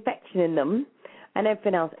with an infection in them and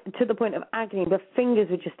everything else, to the point of agony. The fingers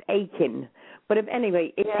were just aching. But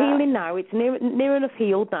anyway, it's healing now. It's near enough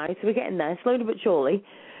healed now, so we're getting there, slowly but surely.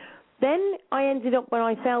 Then I ended up when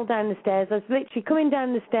I fell down the stairs. I was literally coming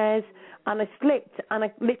down the stairs, and I slipped, and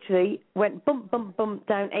I literally went bump, bump, bump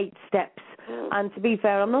down 8 steps. And to be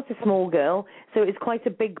fair, I'm not a small girl, so it's quite a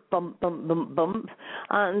big bump, bump, bump, bump.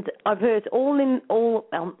 And I've hurt all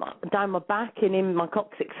down my back and in my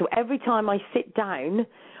coccyx. So every time I sit down,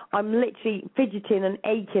 I'm literally fidgeting and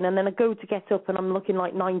aching, and then I go to get up, and I'm looking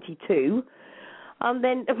like 92. And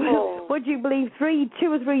then, would you believe,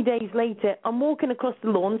 2 or 3 days later, I'm walking across the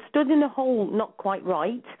lawn, stood in a hole not quite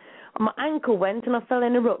right, and my ankle went, and I fell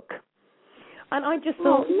in a ruck. And I just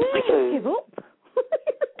thought, I just give up.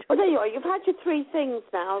 Well, there you are. You've had your 3 things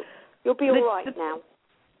now. You'll be all right now.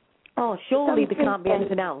 Oh, surely there can't be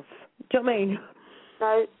anything else. Do you know what I mean?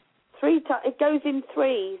 No, 3 times. It goes in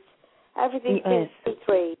 3s. Everything seems to be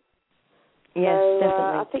 3. Yes, so,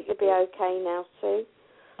 definitely. I think you'll be okay now, Sue.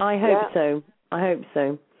 I hope so. I hope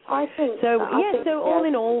so. I think so. So all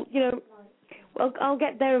in all, well, I'll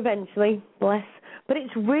get there eventually. Bless. But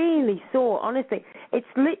it's really sore, honestly. It's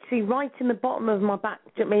literally right in the bottom of my back.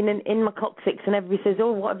 Do you know what I mean? In my coccyx, and everybody says,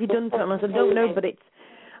 "Oh, what have you done to it?" And I said, "I don't know, but it's."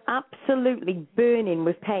 absolutely burning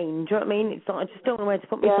with pain. Do you know what I mean? It's like I just don't know where to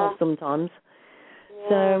put myself sometimes. Yeah.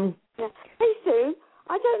 So. Yeah. Hey, Sue,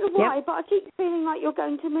 I don't know why, Yep. but I keep feeling like you're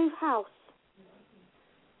going to move house.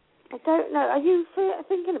 I don't know. Are you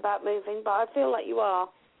thinking about moving? But I feel like you are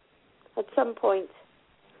at some point.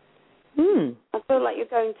 I feel like you're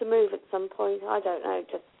going to move at some point. I don't know.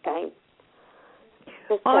 Just came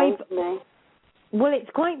to me. Well, it's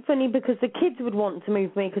quite funny because the kids would want to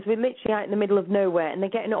move me because we're literally out in the middle of nowhere and they're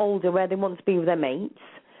getting older where they want to be with their mates.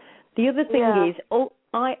 The other thing is,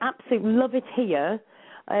 I absolutely love it here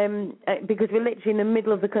because we're literally in the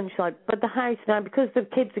middle of the countryside. But the house now, because the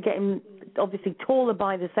kids are getting obviously taller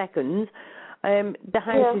by the second, the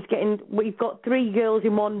house is getting, we've got 3 girls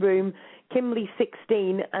in one room, Kimberly's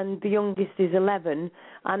 16 and the youngest is 11,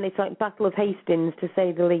 and it's like Battle of Hastings to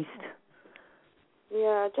say the least.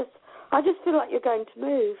 Yeah, I just feel like you're going to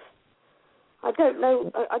move. I don't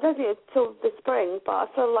know. I don't think it's till the spring, but I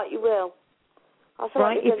feel like you will. I feel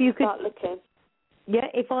like you're going to start looking. Yeah,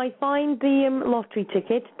 if I find the lottery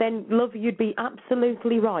ticket, then, love, you'd be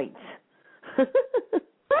absolutely right.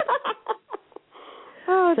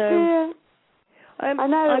 Oh, dear. I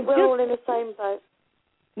know we're all in the same boat.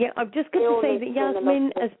 Yeah, I've just got to say that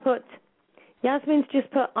Yasmin's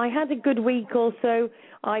just put, I had a good week or so.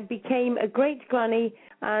 I became a great granny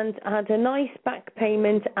and had a nice back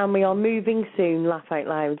payment and we are moving soon, laugh out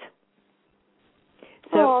loud.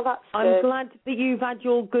 So that's I'm good. glad that you've had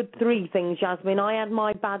your good 3 things, Yasmin. I had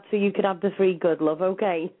my bad so you could have the 3 good, love,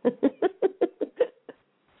 okay?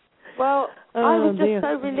 Well, I was just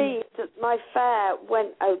so relieved that my fair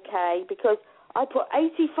went okay because I put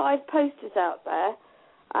 85 posters out there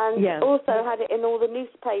and also had it in all the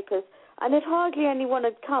newspapers. And if hardly anyone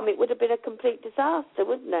had come, it would have been a complete disaster,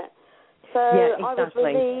 wouldn't it? So I was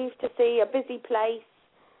relieved to see a busy place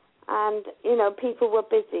and, people were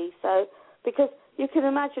busy. So, because you can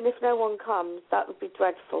imagine if no one comes, that would be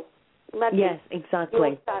dreadful. Imagine yes,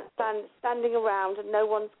 exactly. You're standing around and no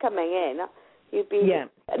one's coming in. You'd be... Yeah.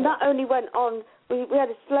 And that only went on... We had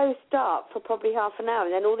a slow start for probably half an hour,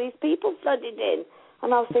 and then all these people flooded in.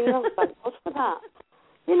 And I was thinking, thank God for that.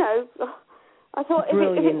 I thought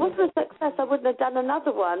if it wasn't a success, I wouldn't have done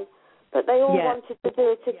another one. But they all wanted to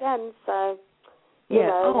do it again, so...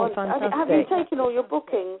 fantastic. Have you taken all your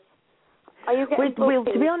bookings? Are you getting bookings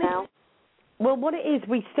to be honest, now? Well, what it is,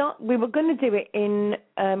 we were going to do it in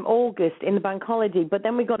August in the bank holiday, but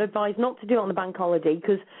then we got advised not to do it on the bank holiday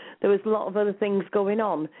because there was a lot of other things going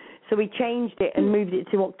on. So we changed it and moved it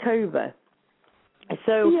to October.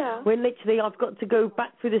 So I've got to go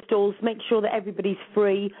back through the stalls, make sure that everybody's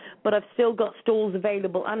free, but I've still got stalls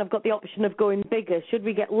available and I've got the option of going bigger. Should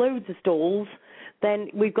we get loads of stalls, then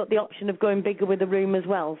we've got the option of going bigger with a room as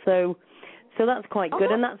well. So that's quite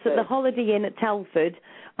good. And that's at the Holiday Inn at Telford.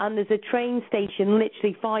 And there's a train station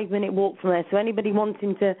literally 5-minute walk from there. So anybody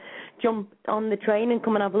wanting to jump on the train and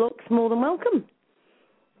come and have a look is more than welcome.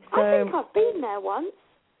 So, I think I've been there once.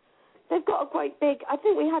 They've got a great big... I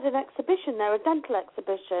think we had an exhibition there, a dental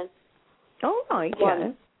exhibition. Oh, right,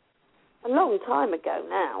 once. A long time ago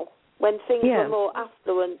now, when things were more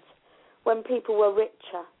affluent, when people were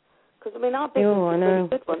richer. Because, our business was a really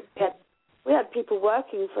good one. We had people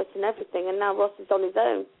working for us and everything, and now Ross is on his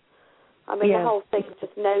own. The whole thing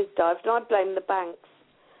just nosedived, and I blame the banks.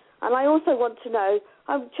 And I also want to know,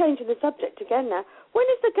 I'm changing the subject again now, when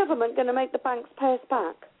is the government going to make the banks pay us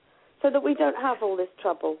back so that we don't have all this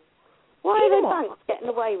trouble? Why are the banks getting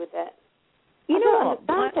away with it? I don't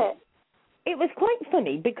understand it. It was quite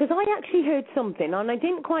funny because I actually heard something, and I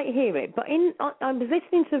didn't quite hear it, but I was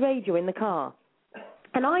listening to the radio in the car,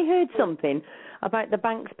 and I heard something about the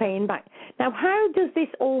banks paying back. Now, how does this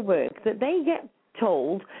all work? That they get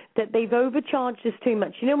told that they've overcharged us too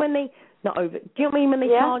much. When they, not over, do you know what I mean? When they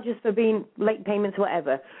charge us for being late payments or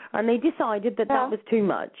whatever, and they decided that that was too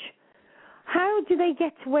much. How do they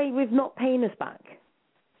get away with not paying us back?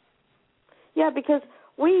 Yeah, because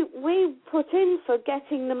we put in for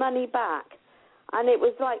getting the money back, and it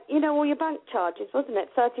was like, all your bank charges, wasn't it?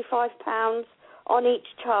 £35 on each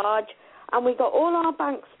charge, and we got all our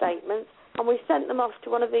bank statements, and we sent them off to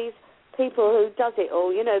one of these people who does it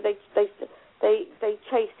all. They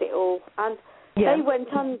chase it all, and they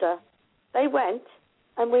went under. They went,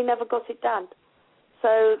 and we never got it done.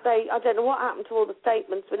 So I don't know what happened to all the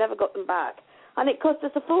statements. We never got them back, and it cost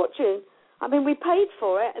us a fortune. We paid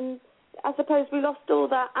for it, and I suppose we lost all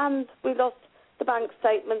that, and we lost the bank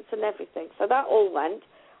statements and everything. So that all went,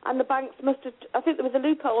 and the banks must have. I think there was a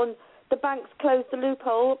loophole, and the banks closed the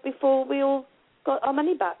loophole before we all got our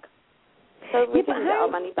money back. So we didn't get our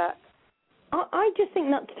money back. I just think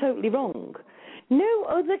that's totally wrong. No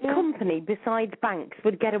other company besides banks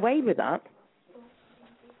would get away with that.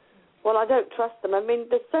 Well, I don't trust them. I mean,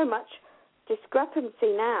 there's so much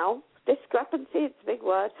discrepancy now. Discrepancy, it's a big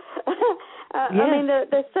word. I mean,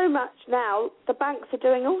 there's so much now. The banks are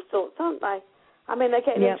doing all sorts, aren't they? I mean, they're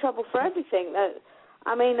getting in trouble for everything.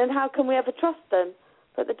 I mean, and how can we ever trust them?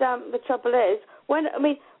 But the trouble is,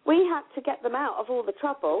 we had to get them out of all the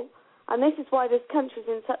trouble, and this is why this country's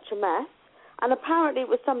in such a mess. And apparently it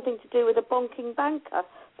was something to do with a bonking banker.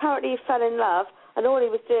 Apparently he fell in love, and all he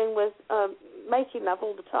was doing was making love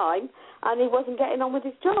all the time, and he wasn't getting on with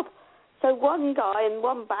his job. So one guy in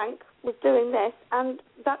one bank was doing this, and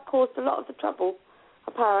that caused a lot of the trouble,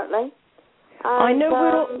 apparently. And, I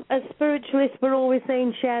know as spiritualists we're always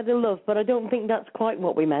saying share the love, but I don't think that's quite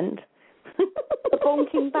what we meant. The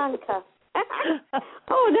bonking banker.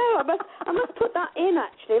 Oh, no, I must put that in,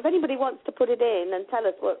 actually. If anybody wants to put it in and tell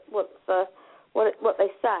us what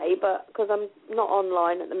they say, but because I'm not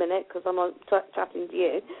online at the minute because I'm chatting to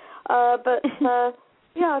you.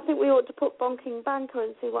 Yeah, I think we ought to put bonking banker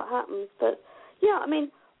and see what happens. But, yeah, I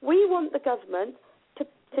mean, we want the government to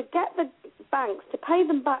get the banks to pay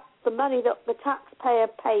them back the money that the taxpayer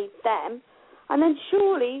paid them, and then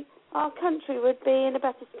surely our country would be in a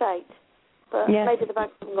better state. But maybe the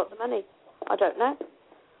banks haven't got the money. I don't know.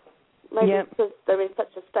 Maybe because they're in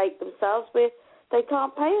such a state themselves, they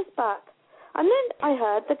can't pay us back. And then I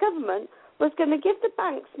heard the government was going to give the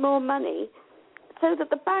banks more money so that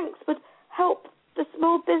the banks would help the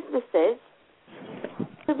small businesses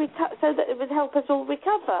so that it would help us all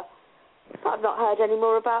recover. But I've not heard any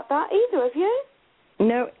more about that either, have you?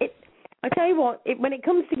 No, I tell you what, when it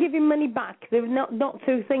comes to giving money back, they're not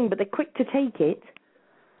so thing, but they're quick to take it.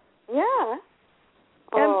 Yeah.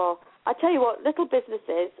 I tell you what, little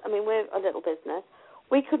businesses, I mean, we're a little business,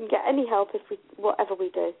 we couldn't get any help whatever we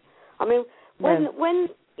do. I mean, when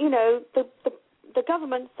you know, the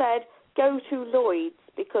government said, go to Lloyd's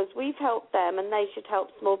because we've helped them and they should help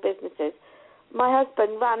small businesses. My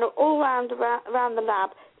husband ran all around the lab,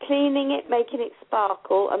 cleaning it, making it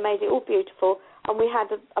sparkle, and made it all beautiful. And we had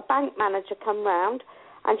a bank manager come round,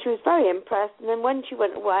 and she was very impressed. And then when she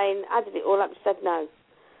went away and added it all up, she said no.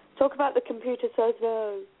 Talk about the computer says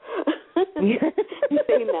no. You've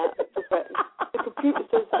seen that? The computer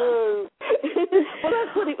says no. Well,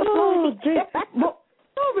 that's what it was like.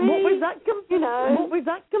 What was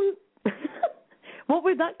that? What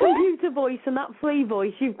was that computer voice and that flea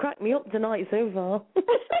voice? You've cracked me up tonight so far.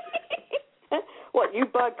 What, you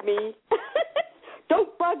bug me?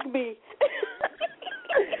 Don't bug me.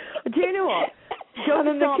 Do you know what?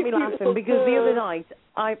 Don't start me laughing because the other night,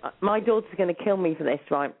 my daughter's going to kill me for this,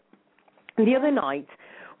 right? The other night,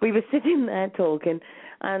 we were sitting there talking,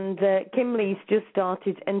 and Kimberly's just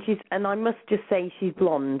started, and I must just say she's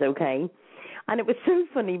blonde, okay? And it was so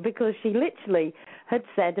funny because she literally had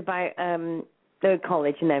said about the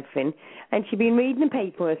college and everything, and she'd been reading the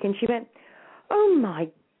paperwork, and she went, oh my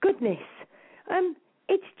goodness,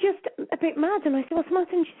 it's just a bit mad. And I said, what's the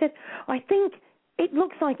matter? And she said, I think it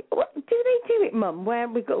looks like, do they do it, Mum, where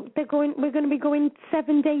we're going to be going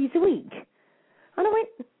 7 days a week? And I went,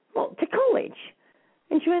 what, to college?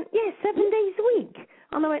 And she went, yeah, 7 days a week.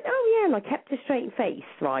 And I went, oh, yeah, and I kept a straight face,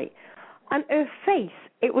 right? And her face,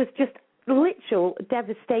 it was just literal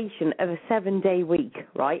devastation of a 7-day week,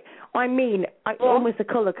 right? I mean, almost the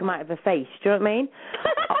colour come out of her face, do you know what I mean?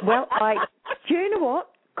 Well, do you know what?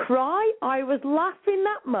 Cry. I was laughing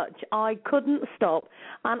that much. I couldn't stop,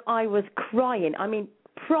 and I was crying. I mean,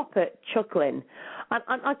 proper chuckling.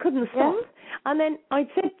 And I couldn't stop. Yeah. And then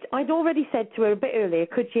I'd already said to her a bit earlier,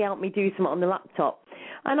 could she help me do something on the laptop?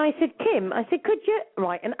 And I said, Kim, could you?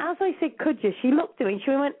 Right. And as I said, could you? She looked at me and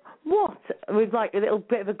she went, what? With like a little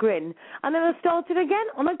bit of a grin. And then I started again,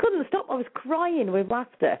 and I couldn't stop. I was crying with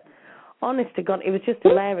laughter. Honest to God, it was just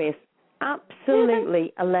hilarious.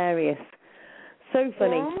 Absolutely hilarious. So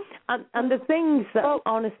funny. Yeah. And the things that,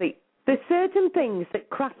 honestly, there's certain things that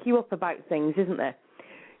crack you up about things, isn't there?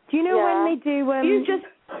 Do you know when they do...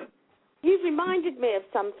 You've reminded me of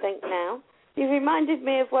something now. You've reminded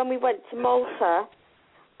me of when we went to Malta.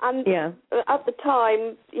 And at the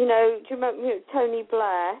time, you know, do you remember Tony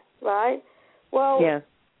Blair, right? Well,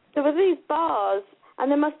 there were these bars,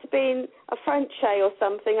 and there must have been a Frenchie or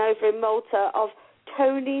something over in Malta of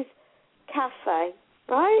Tony's Cafe,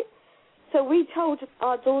 right? So we told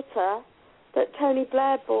our daughter that Tony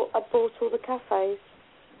Blair had bought all the cafes,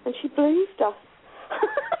 and she believed us.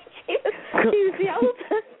 she was the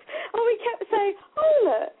oldest. And we kept saying, oh,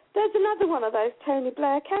 look, there's another one of those Tony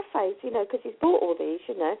Blair cafes, you know, because he's bought all these,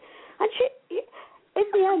 you know. And she, in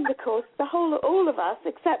the end, of course, all of us,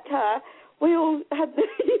 except her, we all had the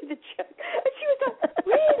joke. And she was like,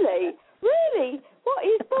 really? Really? What,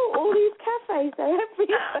 he's bought all these cafes there?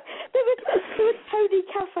 There were Tony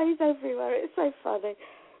cafes over funny.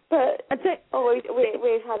 But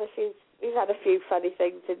we've had a few funny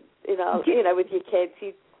things in our, with your kids.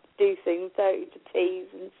 You do things, don't you, to tease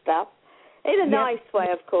and stuff in a nice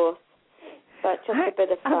way, of course. But just a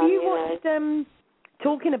bit of fun. Have you watched?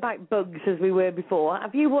 Talking about bugs as we were before.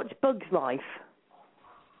 Have you watched Bugs Life?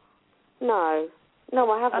 No,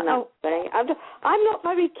 I haven't actually. I'm not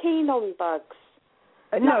very keen on bugs.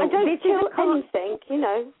 No, I don't feel anything,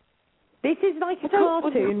 This is like a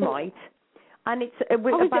cartoon, right? And it's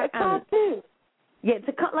about is it a cartoon? Yeah, it's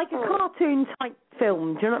a cartoon type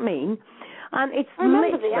film. Do you know what I mean? And it's I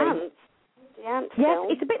remember the ants. The ant film.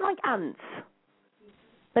 It's a bit like ants,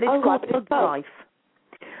 but it's called Bugs Life.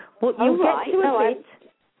 Well,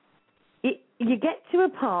 you get to a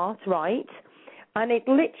part, right? And it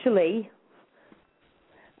literally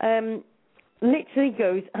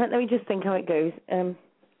goes. Let me just think how it goes.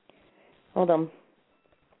 Hold on.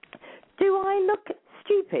 Do I look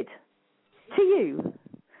stupid to you?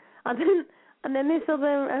 And then this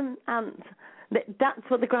other ant. That's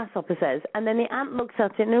what the grasshopper says. And then the ant looks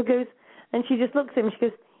at it and it goes, and she just looks at him. And she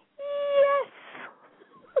goes, yes.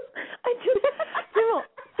 You know what?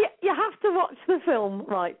 You have to watch the film,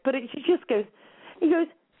 right? But she just goes. He goes,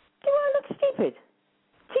 do I look stupid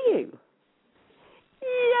to you?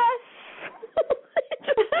 Yes.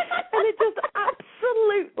 And it just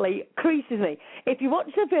absolutely creases me. If you watch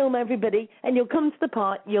the film, everybody, and you'll come to the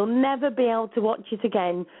part, you'll never be able to watch it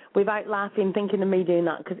again without laughing, thinking of me doing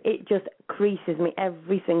that, because it just creases me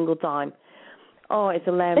every single time. Oh, it's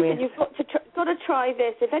hilarious. Listen, you've got to try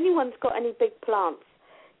this. If anyone's got any big plants,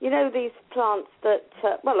 these plants that,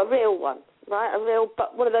 a real one, right?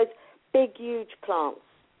 But one of those big, huge plants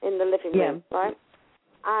in the living room, right?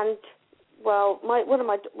 And one of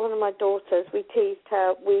my daughters, we teased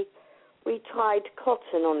her. We tied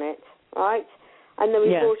cotton on it, right? And then we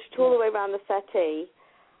brought it all the way around the settee.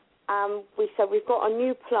 We said we've got a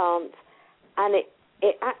new plant, and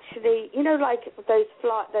it actually, like those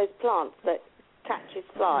plants that catches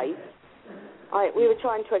flies. We were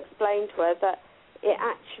trying to explain to her that it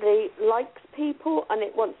actually likes people and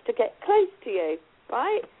it wants to get close to you,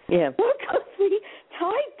 right? Yeah. Well, because we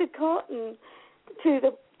tied the cotton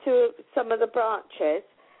to some of the branches,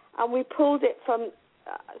 and we pulled it from,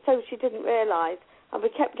 so she didn't realise, and we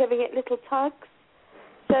kept giving it little tugs,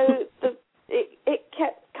 so it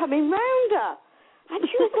kept coming round her, and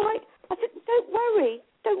she was like, I said, don't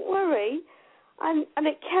worry, and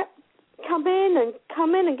it kept coming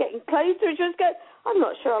and getting closer, and she was going, I'm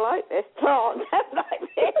not sure I like this plant. Like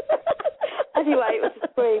this. Anyway, it was a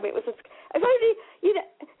scream. If only,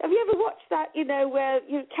 have you ever watched that, where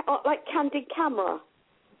like Candid Camera?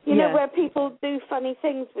 Where people do funny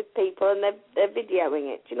things with people and they're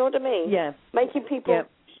videoing it. Do you know what I mean? Yeah. Making people. Yeah.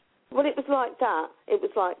 Well, it was like that.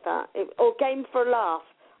 Or Game for a Laugh.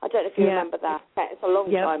 I don't know if you remember that. It's a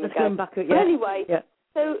long time ago. Back, But anyway,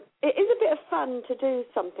 so it is a bit of fun to do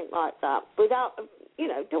something like that without,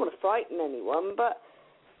 don't want to frighten anyone, but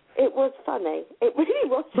it was funny. It really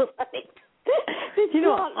was funny.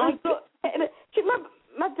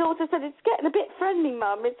 My daughter said, it's getting a bit friendly,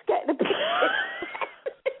 Mum. It's getting a bit...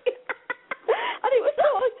 And it was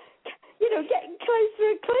sort of, getting closer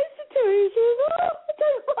and closer to her. She was, I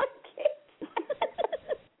don't like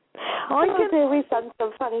it. We've done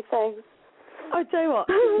some funny things. I tell you what,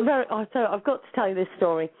 I've got to tell you this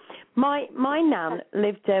story. My nan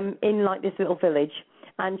lived in like this little village,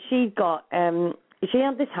 and she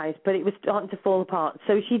had this house, but it was starting to fall apart.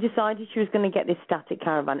 So she decided she was going to get this static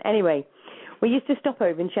caravan. Anyway, we used to stop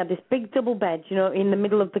over, and she had this big double bed, in the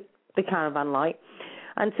middle of the caravan light.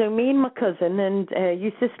 And so me and my cousin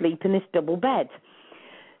used to sleep in this double bed.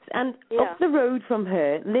 And up the road from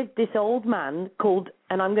her lived this old man called,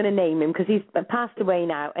 and I'm going to name him because he's passed away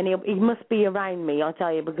now, and he must be around me, I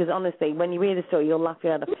tell you, because honestly, when you hear the story, you'll laugh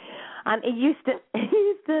your head off. And he used to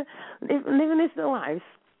live in this little house,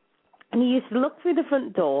 and he used to look through the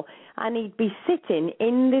front door, and he'd be sitting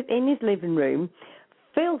in his living room,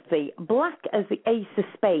 filthy, black as the ace of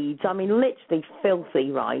spades. I mean, literally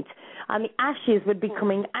filthy, right? And the ashes would be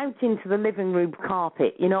coming out into the living room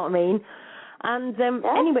carpet, you know what I mean? And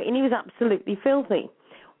anyway, and he was absolutely filthy.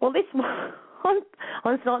 Well, this one,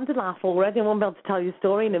 I'm starting to laugh already. I won't be able to tell you the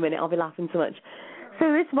story in a minute. I'll be laughing so much.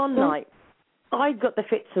 So this one night, I got the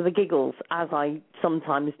fits of the giggles, as I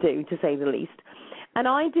sometimes do, to say the least. And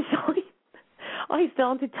I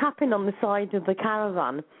started tapping on the side of the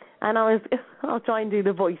caravan, and I'll try and do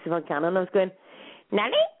the voice if I can, and I was going,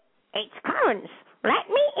 Nanny, it's Clarence. Let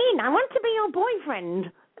me in. I want to be your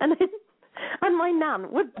boyfriend. And my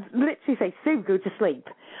nan would literally say, Sue, go to sleep.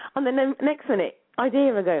 And then the next minute, I'd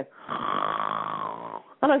hear her go,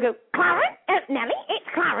 and I go, Clarence, Nellie, it's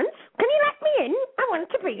Clarence. Can you let me in. I want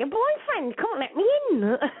to be your boyfriend. Can't let me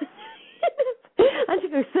in. And she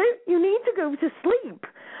goes, so you need to go to sleep.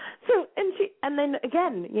 So, and then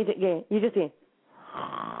again, you just hear,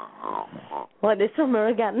 like this from her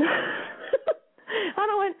again.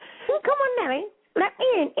 And I went, come on, Nelly, let me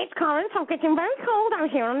in. It's cold. I'm getting very cold out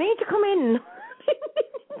here. I need to come in.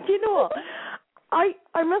 Do you know what?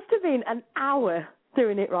 I must have been an hour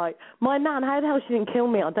doing it right. My nan, how the hell she didn't kill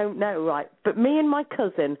me, I don't know, right? But me and my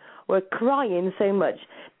cousin were crying so much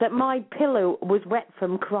that my pillow was wet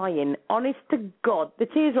from crying. Honest to God, the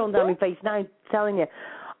tears rolled down my face. Now I'm telling you,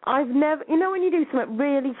 I've never, you know when you do something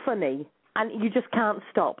really funny and you just can't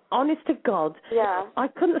stop. Honest to God, yeah. I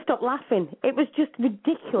couldn't stop laughing. It was just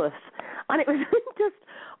ridiculous. And it was just,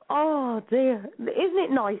 oh dear. Isn't it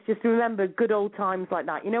nice just to remember good old times like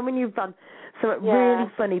that? You know when you've done something really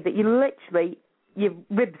funny that you literally, your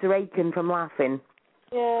ribs are aching from laughing.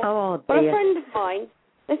 Yeah. Oh dear. Well, a friend of mine,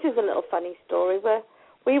 this is a little funny story, where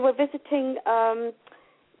we were visiting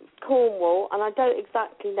Cornwall, and I don't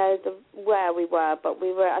exactly know where we were, but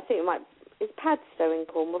we were, I think it's Padstow in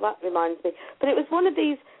Cornwall, that reminds me. But it was one of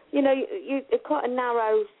these, you know, it's quite a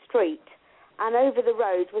narrow street, and over the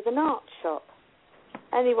road was an art shop.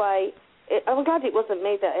 Anyway, I'm glad it wasn't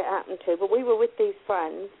me that it happened to, but we were with these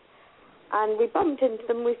friends, and we bumped into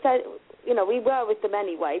them. We said, you know, we were with them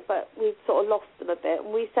anyway, but we sort of lost them a bit,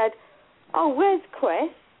 and we said, oh, where's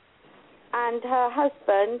Chris? And her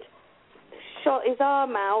husband shot his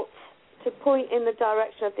arm out to point in the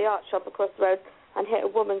direction of the art shop across the road and hit a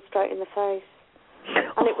woman straight in the face.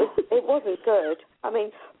 And it wasn't good. I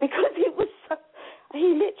mean, because it was so,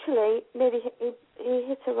 he literally nearly he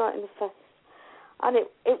hit her right in the face. And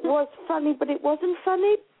it was funny, but it wasn't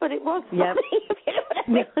funny, but it was funny. Yep. You know what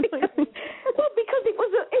I mean? Well, because it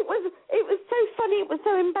was so funny, it was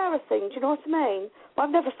so embarrassing. Do you know what I mean? But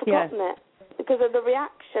I've never forgotten it because of the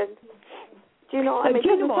reaction. Do you know what I mean? It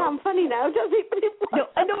doesn't sound funny now, does it? But it was. No,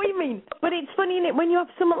 I know what you mean. But it's funny, isn't it, when you have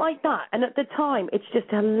something like that, and at the time, it's just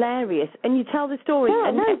hilarious. And you tell the story,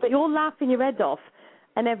 you're laughing your head off,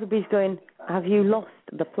 and everybody's going, have you lost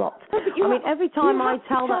the plot? No, I mean, every time I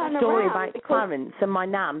tell that story about Clarence and my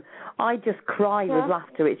nan, I just cry with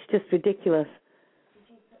laughter. It's just ridiculous.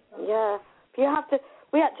 Yeah. We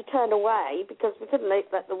had to turn away because we couldn't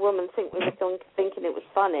let the woman think we were thinking it was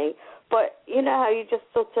funny. But you know how you just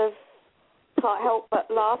sort of can't help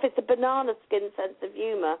but laugh. It's a banana skin sense of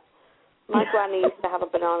humour. My granny used to have a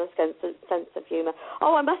banana skin sense of humour.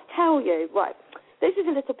 Oh, I must tell you, right, this is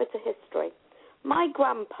a little bit of history. My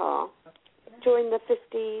grandpa, during the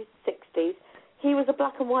 50s, 60s, he was a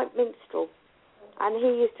black and white minstrel, and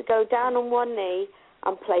he used to go down on one knee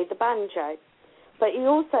and play the banjo. But he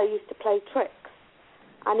also used to play tricks,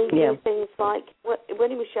 and he did things like, when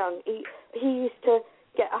he was young, he used to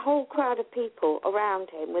get a whole crowd of people around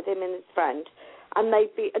him, with him and his friend, and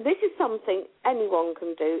this is something anyone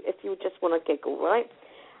can do if you just want to giggle, right?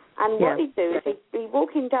 And what he'd do is he'd be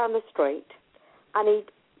walking down the street, and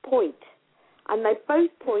he'd point, and they'd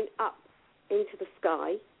both point up into the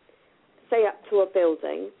sky, say up to a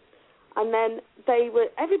building, and then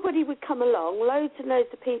everybody would come along, loads and loads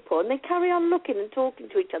of people, and they'd carry on looking and talking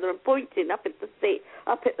to each other and pointing up at the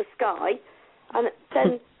sky, and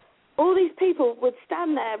then all these people would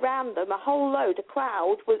stand there around them, a whole load, a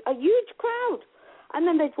crowd, a huge crowd. And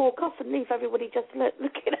then they'd walk off and leave everybody just looking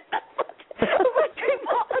at them. Wondering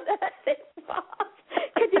what on earth it was.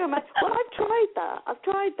 Can you imagine? Well, I've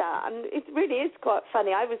tried that. And it really is quite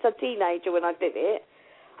funny. I was a teenager when I did it.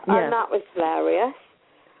 And that was hilarious.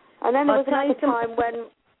 And then there was another time when...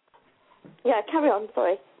 Yeah, carry on,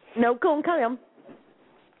 sorry. No, go on, carry on.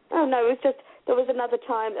 Oh, no, it was just... There was another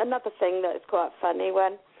thing that's quite funny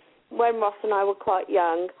when Ross and I were quite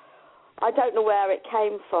young. I don't know where it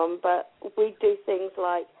came from, but we'd do things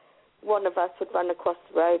like one of us would run across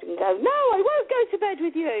the road and go, no, I won't go to bed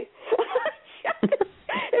with you.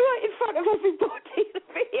 Right in front of everybody. It's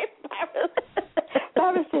really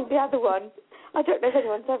embarrassing, the other one. I don't know if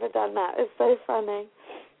anyone's ever done that. It's so funny.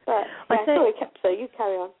 But, sorry, Captain, you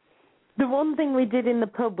carry on. The one thing we did in the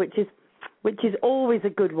pub, which is always a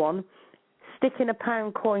good one, sticking a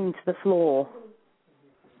pound coin to the floor.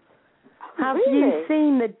 Have you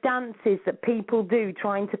seen the dances that people do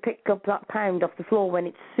trying to pick up that pound off the floor when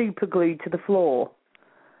it's super glued to the floor?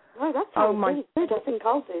 Oh, that sounds really good. I think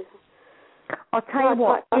I'll do. I'll tell you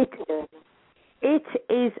what, it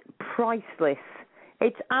is priceless.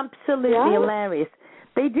 It's absolutely hilarious.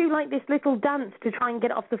 They do like this little dance to try and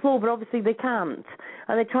get it off the floor, but obviously they can't.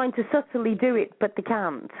 And they're trying to subtly do it, but they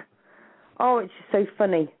can't. Oh, it's just so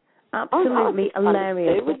funny. Absolutely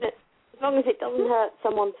hilarious. Wouldn't it? As long as it doesn't hurt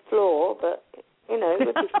someone's floor, but, you know, it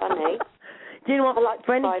would be funny. Do you know what? I like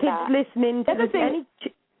For any kids listening to this,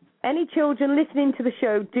 any children listening to the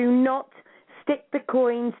show, do not stick the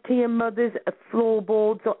coins to your mother's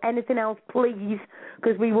floorboards or anything else, please,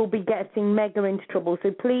 because we will be getting mega into trouble.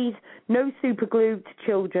 So please, no super glue to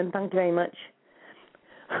children. Thank you very much.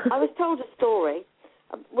 I was told a story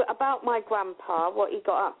about my grandpa, what he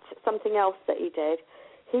got up to, something else that he did.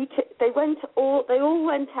 They all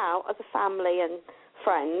went out as a family and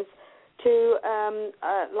friends to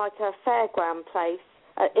like a fairground place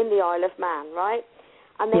in the Isle of Man, right?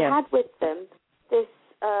 And they had with them this,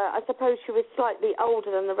 I suppose she was slightly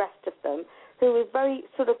older than the rest of them, who was very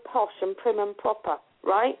sort of posh and prim and proper,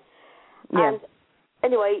 right? Yeah. And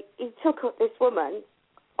anyway, he took this woman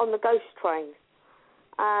on the ghost train.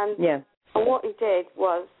 And what he did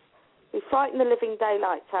was he frightened the living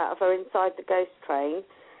daylights out of her inside the ghost train,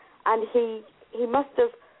 and he must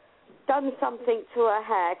have done something to her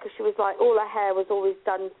hair, because she was like, all her hair was always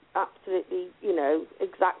done absolutely,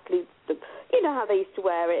 exactly, you know how they used to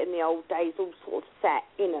wear it in the old days, all sort of set,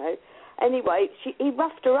 Anyway, he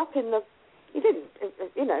roughed her up he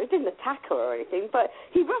didn't attack her or anything, but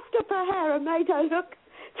he roughed up her hair and made her look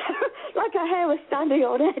like her hair was standing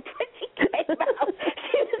on end when she came out.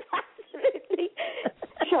 She was absolutely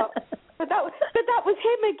shocked. But that was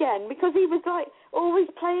him again, because he was like always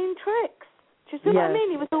playing tricks. Do you see what I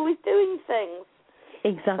mean? He was always doing things.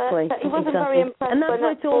 Exactly. But he wasn't very impressed when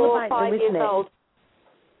I was 4 or 5 years old.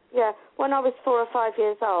 Yeah, when I was 4 or 5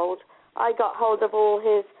 years old, I got hold of all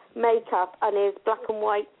his makeup and his black and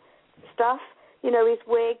white stuff, his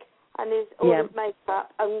wig and all his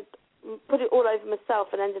makeup, and put it all over myself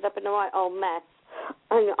and ended up in a right old mess.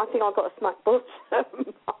 And I think I got a smack bottom.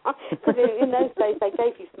 Because in those days they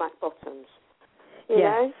gave you smack bottoms. You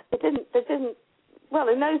know? They didn't. Well,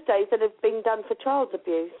 in those days it had been done for child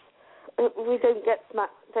abuse. We don't get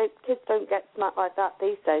smacked. Kids don't get smacked like that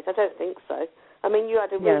these days. I don't think so. I mean, you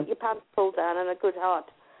had your pants pulled down and a good hard,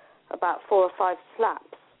 about 4 or 5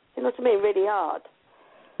 slaps. You know what I mean? Really hard.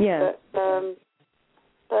 Yeah.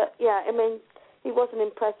 But yeah, I mean, he wasn't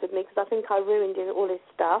impressed with me because I think I ruined all his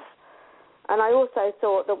stuff. And I also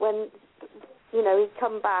thought that when, he'd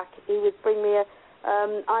come back, he would bring me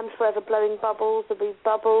I'm Forever Blowing Bubbles, there'd be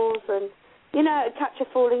bubbles, and, Catch a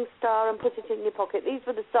Falling Star and Put It in Your Pocket. These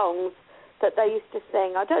were the songs that they used to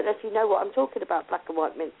sing. I don't know if you know what I'm talking about, Black and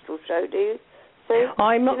White Minstrel Show, do you? See?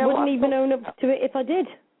 I wouldn't even own up to it if I did.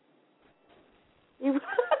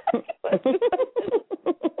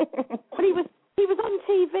 But he was on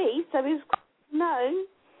TV, so he was known,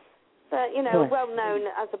 but well known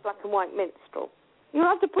as a black and white minstrel. You'll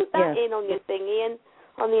have to put that in on your thingy and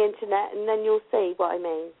on the internet, and then you'll see what I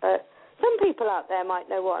mean. But some people out there might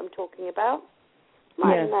know what I'm talking about,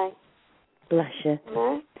 mightn't they? Bless you.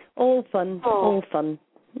 No? All fun. All fun.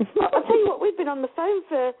 I'll tell you what, we've been on the phone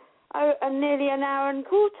for nearly an hour and a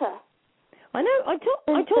quarter. I know. I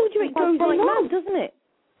told you it goes like mad, doesn't it?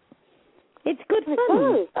 It's good fun.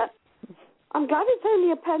 It does. I'm glad it's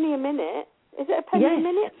only a penny a minute. Is it a penny a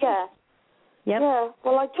minute? Yeah. Yep. Yeah.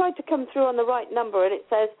 Well, I tried to come through on the right number, and it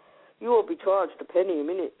says you will be charged a penny a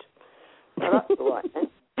minute. Well, that's all right then.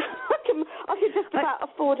 I can just about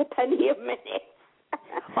afford a penny a minute.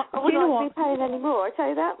 I wouldn't like to be paying any more. I tell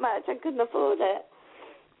you that much. I couldn't afford it.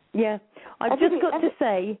 Yeah. I've just got to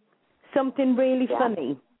say something really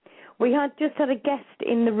funny. We just had a guest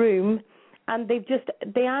in the room, and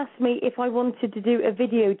they asked me if I wanted to do a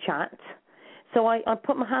video chat. So I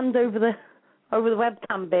put my hand over the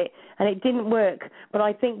webcam bit, and it didn't work. But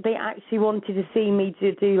I think they actually wanted to see me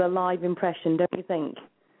to do a live impression, don't you think?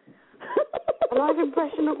 A live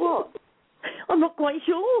impression of what? I'm not quite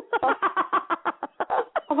sure.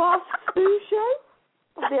 Of Ask Sue Show?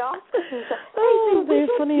 Of the Ask Sue Show? Oh, they're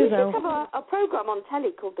funny as hell. We should have a program on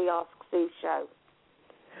telly called the Ask Sue Show.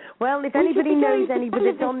 Well, if anybody knows anybody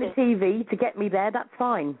that's on the TV to get me there, that's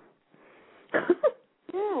fine.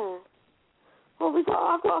 Yeah. Well,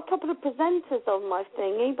 I've got a couple of presenters on my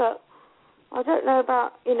thingy, but I don't know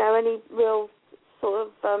about, any real sort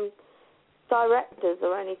of directors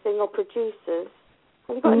or anything, or producers.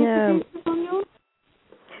 Have you got any producers on yours?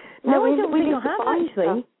 No, I don't think I have,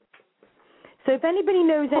 actually. So if anybody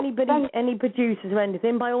knows any producers or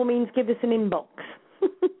anything, by all means, give us an inbox.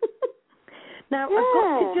 Now,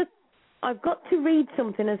 I've got to read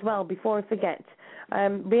something as well before I forget.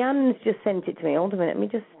 Rhiannon's just sent it to me. Hold on a minute. Let me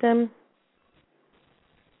just...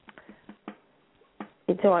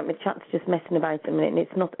 It's all right. My chat's just messing about a minute, and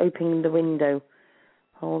it's not opening the window.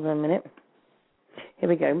 Hold on a minute. Here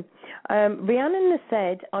we go. Rhiannon has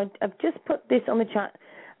said, I've just put this on the chat,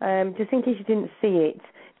 just in case you didn't see it.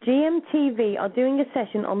 GMTV are doing a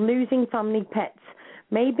session on losing family pets.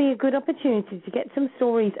 may be a good opportunity to get some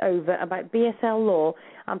stories over about BSL law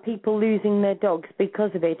and people losing their dogs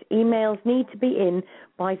because of it. Emails need to be in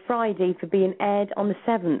by Friday for being aired on the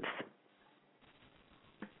 7th.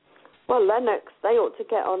 Well, Lennox, they ought to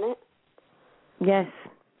get on it. Yes.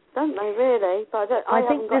 Don't they, really? But I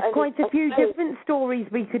think there's quite a few different stories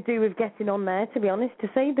we could do with getting on there, to be honest, to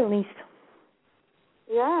say the least.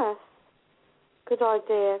 Yes. Good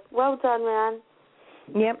idea. Well done, Rhiannon.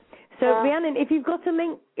 Yep. So, Rhiannon, if you've got a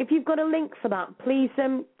link for that, please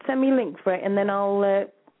send me a link for it, and then I'll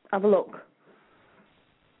have a look.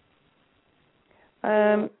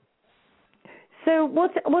 So,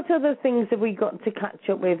 what other things have we got to catch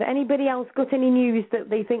up with? Anybody else got any news that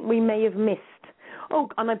they think we may have missed? Oh,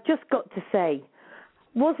 and I've just got to say,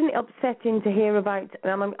 wasn't it upsetting to hear about?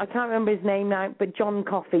 I can't remember his name now, but John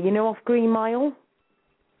Coffey, off Green Mile.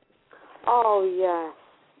 Oh yes.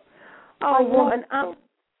 Oh, what an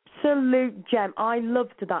absolute gem! I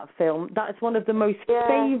loved that film. That's one of the most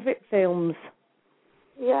favourite films.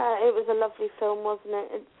 Yeah, it was a lovely film, wasn't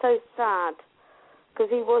it? It's so sad because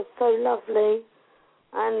he was so lovely,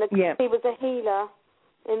 and he was a healer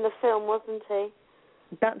in the film, wasn't he?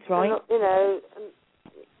 That's right. And,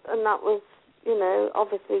 and that was,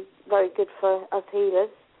 obviously very good for us healers.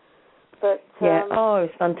 But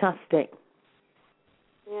it's fantastic.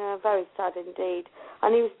 Yeah, very sad indeed.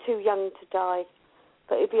 And he was too young to die.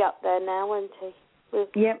 But he'll be up there now, won't he?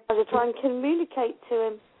 Yep. I have to try and communicate to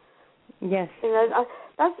him. Yes. My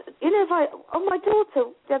daughter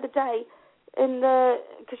the other day,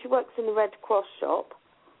 because she works in the Red Cross shop,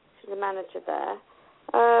 she's a manager there,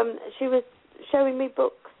 she was showing me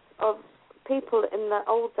books of people in the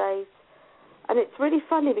old days. And it's really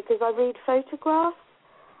funny because I read photographs,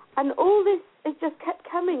 and all this, it just kept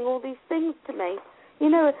coming, all these things to me.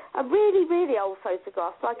 A really, really old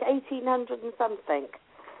photograph, like 1800 and something.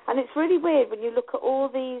 And it's really weird when you look at all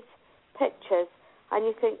these pictures and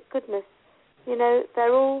you think, goodness,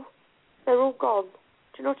 they're all gone. Do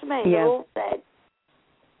you know what I mean? Yeah. They're all dead.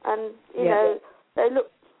 And, they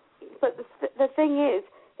look, but the thing is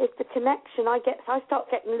the connection I get, I start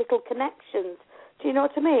getting little connections. Do you know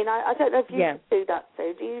what I mean? I don't know if you do that,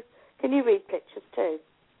 Sue. Can you read pictures too?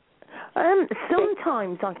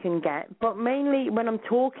 Sometimes I can get, but mainly when I'm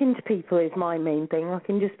talking to people is my main thing. I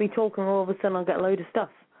can just be talking, and all of a sudden I'll get a load of stuff.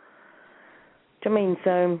 Do you know what I mean?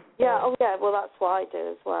 So yeah, well that's what I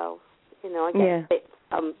do as well. I get bits,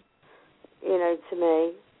 to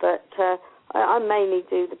me, but I mainly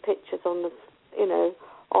do the pictures on the,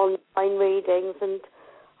 online readings, and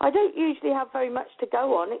I don't usually have very much to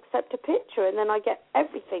go on except a picture, and then I get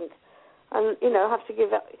everything, and you have to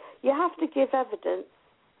give evidence.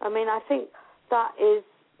 I mean, I think that is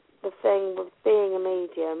the thing with being a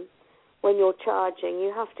medium. When you're charging,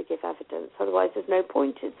 you have to give evidence. Otherwise, there's no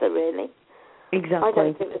point, is there really? Exactly. I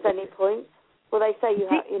don't think there's any point. Well, they say you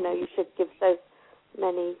should give so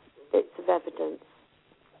many bits of evidence.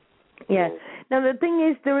 Yeah. Now the thing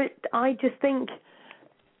is, I just think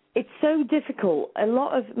it's so difficult. A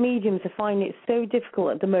lot of mediums are finding it so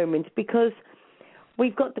difficult at the moment because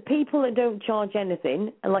we've got the people that don't charge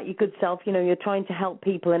anything, and like your good self, you're trying to help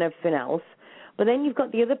people and everything else. But then you've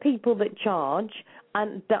got the other people that charge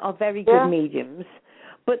and that are very good mediums.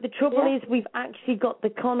 But the trouble is we've actually got the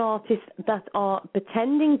con artists that are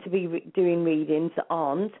pretending to be doing readings that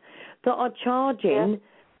aren't, that are charging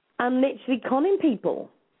and literally conning people.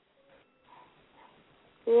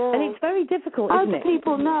 Yeah. And it's very difficult, isn't it? How do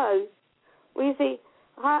people know? Well, you see,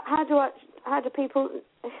 how do people...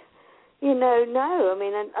 know. I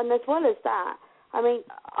mean, and as well as that, I mean,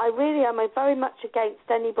 I really am very much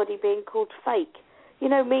against anybody being called fake.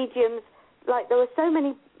 Mediums, like there are so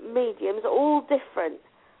many mediums, all different,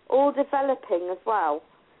 all developing as well.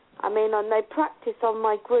 I mean, and they practice on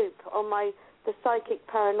my group, the Psychic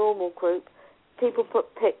Paranormal group. People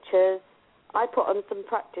put pictures. I put on some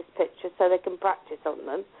practice pictures so they can practice on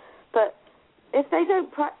them. But if they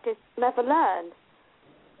don't practice, never learn.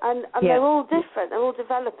 And they're all different. They're all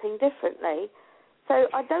developing differently. So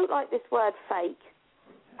I don't like this word fake.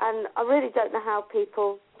 And I really don't know how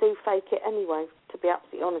people do fake it anyway, to be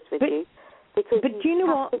absolutely honest with you. But do you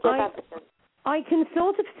know what? I can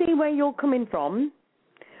sort of see where you're coming from.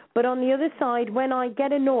 But on the other side, when I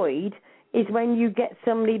get annoyed is when you get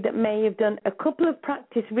somebody that may have done a couple of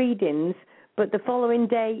practice readings, but the following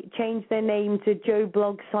day changed their name to Joe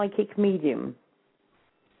Blog Psychic Medium.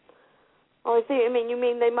 Oh, I see what you mean. You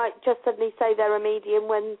mean they might just suddenly say they're a medium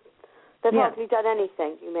when they've hardly done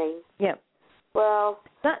anything, you mean? Yeah. Well,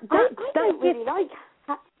 I don't really like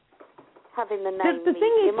having the name the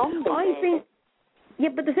medium on me.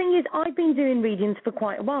 But the thing is, I've been doing readings for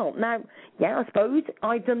quite a while. Now, I suppose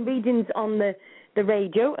I've done readings on the the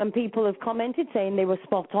radio, and people have commented saying they were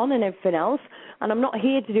spot on and everything else. And I'm not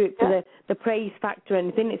here to do it for the praise factor or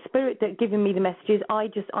anything. It's Spirit that giving me the messages. I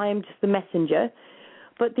am just the messenger.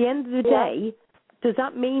 But at the end of the day, does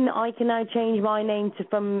that mean that I can now change my name to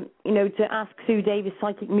Ask Sue Davis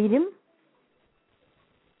Psychic Medium?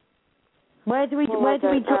 Where is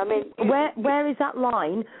that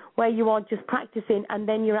line where you are just practicing and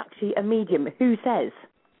then you're actually a medium? Who says?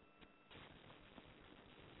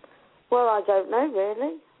 Well, I don't know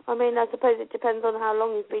really. I mean, I suppose it depends on how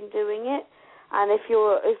long you've been doing it, and if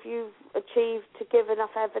you've achieved to give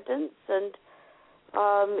enough evidence, and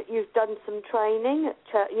you've done some training at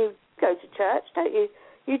church. You go to church, don't you?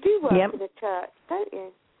 You do work in a church, don't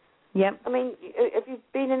you? Yep. I mean, have you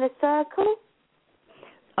been in a circle?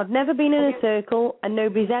 I've never been in a circle, and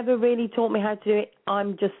nobody's ever really taught me how to do it.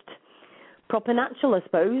 I'm just proper natural, I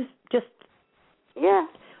suppose.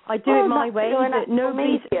 I do it my way.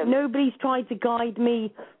 Nobody's tried to guide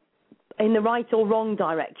me in the right or wrong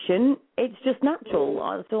direction. It's just natural.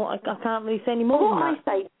 I can't really say any more than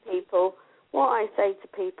that. What I say to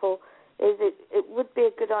people is it would be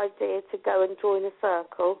a good idea to go and join a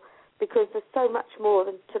circle, because there's so much more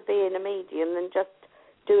than to being a medium than just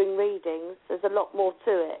doing readings. There's a lot more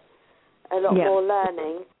to it, a lot more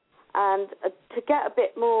learning, and to get a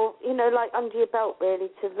bit more, like under your belt really,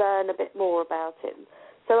 to learn a bit more about it.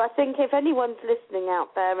 So I think if anyone's listening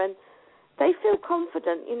out there and they feel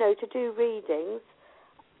confident, to do readings,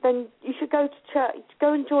 then you should go to church,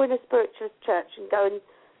 go and join a spiritualist church and go and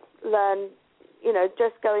learn,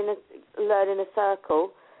 just go and learn in a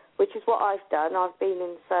circle, which is what I've done. I've been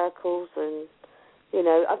in circles and,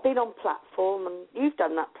 I've been on platform, and you've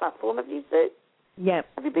done that platform, have you, Sue? Yeah.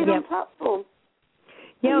 Have you been on platform?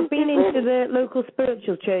 Yeah, I've been into the local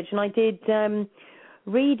spiritual church, and I did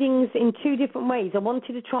readings in 2 different ways. I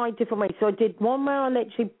wanted to try different ways. So I did one where I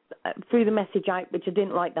literally threw the message out, which I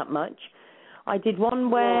didn't like that much. I did one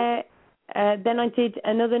where then I did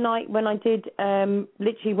another night when I did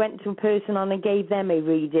literally went to a person and I gave them a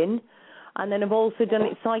reading. And then I've also done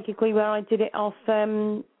it psychically where I did it off,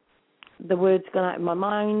 the words gone out of my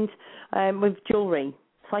mind, with jewellery,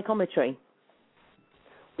 psychometry.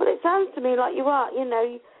 Well, it sounds to me like you are,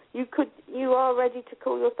 you are ready to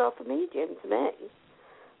call yourself a medium to me.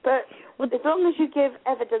 But as long as you give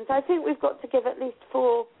evidence, I think we've got to give at least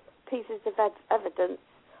 4 pieces of evidence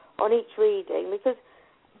on each reading, because,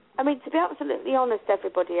 I mean, to be absolutely honest,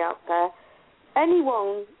 everybody out there,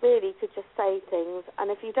 anyone really could just say things, and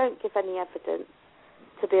if you don't give any evidence,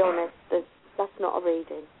 to be honest, that's not a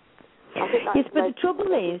reading. I think that's but the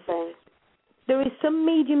trouble is, there is some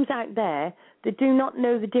mediums out there that do not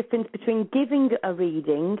know the difference between giving a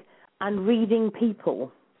reading and reading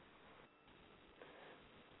people.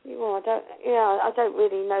 Well, I don't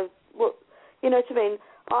really know what, what I mean.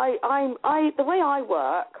 The way I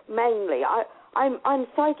work mainly, I'm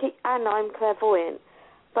psychic and I'm clairvoyant,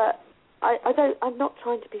 but I'm not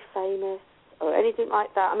trying to be famous or anything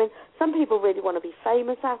like that. I mean, some people really want to be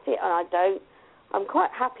famous at it, and I don't. I'm quite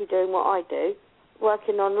happy doing what I do,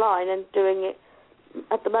 working online and doing it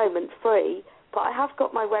at the moment free. But I have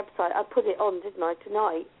got my website. I put it on, didn't I,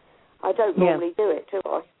 tonight? I don't normally do it, do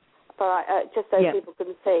I? But just so people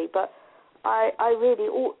can see. But I really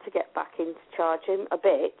ought to get back into charging a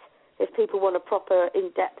bit if people want a proper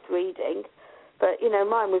in-depth reading. But,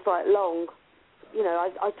 mine was like long.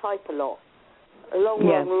 I type a lot.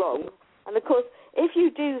 Long. And, of course, if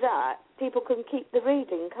you do that, people can keep the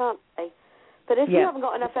reading, can't they? But if you haven't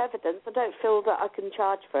got enough evidence, I don't feel that I can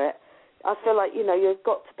charge for it. I feel like, you've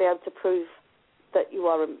got to be able to prove that you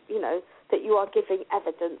are, that you are giving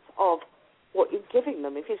evidence of what you're giving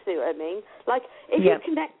them, if you see what I mean. Like, if you're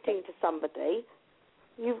connecting to somebody,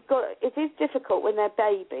 it is difficult when they're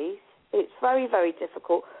babies. It's very, very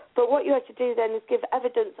difficult. But what you have to do then is give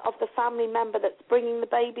evidence of the family member that's bringing the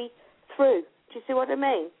baby through. Do you see what I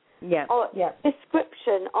mean? Yeah. Or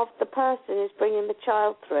description of the person who's bringing the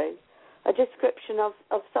child through. A description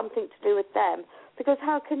of something to do with them. Because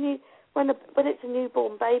how can you, when it's a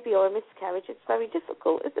newborn baby or a miscarriage, it's very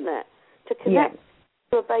difficult, isn't it, to connect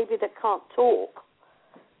to a baby that can't talk.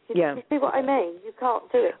 You see what I mean? You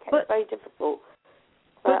can't do it. It's very difficult.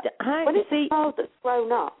 But when it's a child that's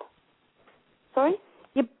grown up. Sorry?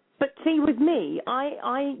 Yeah, but see, with me,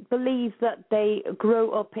 I believe that they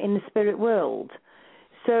grow up in the spirit world.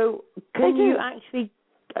 So can you actually,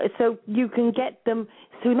 so you can get them,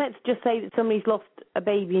 so let's just say that somebody's lost a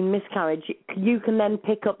baby in miscarriage, you can then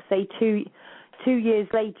pick up, say, two years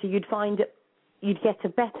later, you'd get a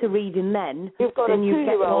better reading then. You've got than a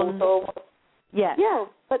 2-year-old or... Yeah. Yeah,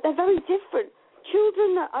 but they're very different.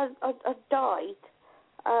 Children that have died,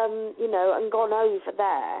 and gone over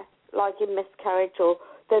there, like in miscarriage, or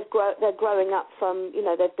they're growing up from,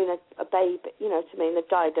 they've been a baby, they've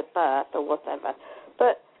died at birth or whatever.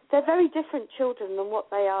 But they're very different children than what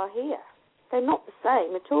they are here. They're not the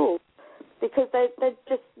same at all, because they're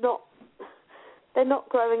just not. They're not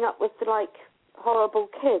growing up with like horrible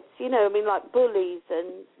kids, like bullies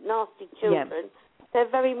and nasty children. Yeah. They're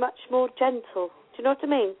very much more gentle. Do you know what I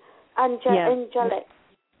mean? Angelic.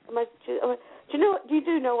 Do you know what? You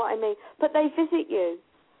do know what I mean. But they visit you.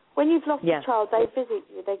 When you've lost a child, they visit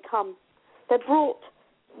you. They come. They're brought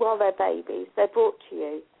while they're babies. They're brought to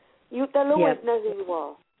you. They'll always know who you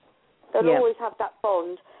are. They'll always have that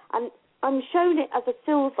bond. And I'm shown it as a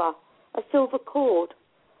silver cord,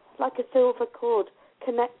 like a silver cord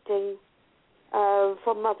connecting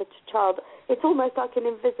from mother to child. It's almost like an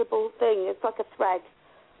invisible thing. It's like a thread.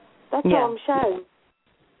 That's how I'm shown.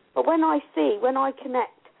 But when I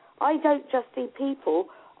connect, I don't just see people.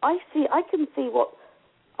 I can see what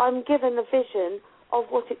I'm given a vision of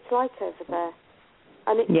what it's like over there,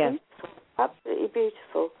 and it's beautiful, absolutely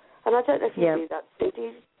beautiful. And I don't know if you do that.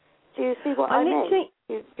 Do you see what I mean?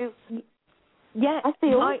 Yeah,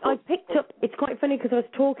 I picked up. It's quite funny because I was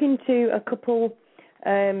talking to a couple.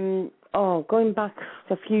 Going back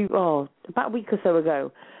about a week or so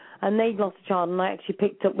ago, and they'd lost a child, and I actually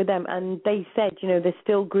picked up with them, and they said, they're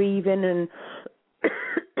still grieving, and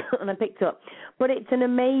and I picked up. But it's an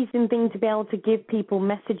amazing thing to be able to give people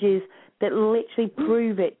messages that literally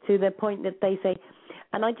prove it to the point that they say,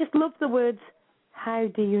 and I just love the words, "How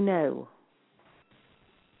do you know?"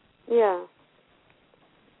 Yeah.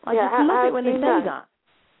 I just love it when they say that.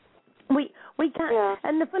 We can't,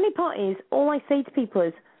 and the funny part is, all I say to people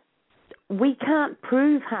is, we can't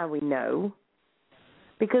prove how we know,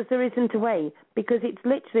 because there isn't a way. Because it's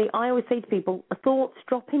literally, I always say to people, thoughts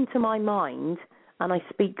drop into my mind, and I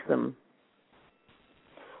speak them.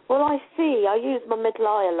 Well, I use my middle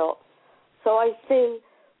eye a lot. So I see,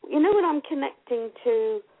 when I'm connecting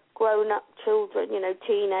to grown-up children,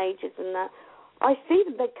 teenagers and that, I see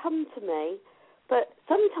them, they come to me, but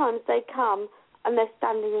sometimes they come and they're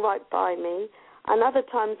standing right by me, and other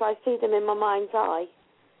times I see them in my mind's eye.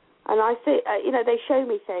 And I see, they show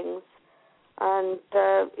me things, and,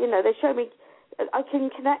 they show me, I can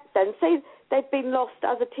connect them. Say they've been lost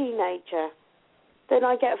as a teenager, then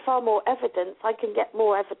I get far more evidence. I can get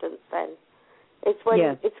more evidence then. It's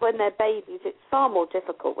when they're babies. It's far more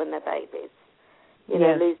difficult when they're babies.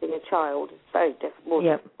 Losing a child is very more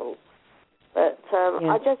difficult. But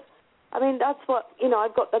that's what,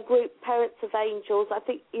 I've got the group Parents of Angels. I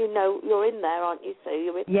think you're in there, aren't you, Sue?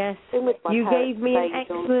 You're in with my you Parents gave me of an Angels.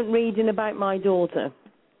 excellent reading about my daughter.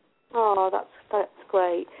 Oh, that's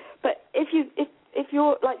great. But if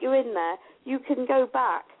you're like you're in there, you can go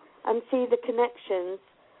back and see the connections.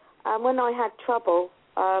 And when I had trouble,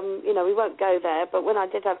 we won't go there, but when I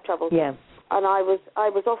did have trouble, and I was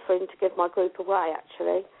offering to give my group away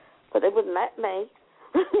actually, but they wouldn't let me.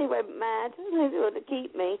 They went mad. They didn't want to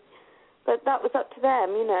keep me. But that was up to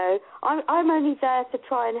them, I'm only there to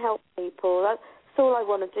try and help people. That's all I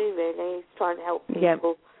want to do, really, is try and help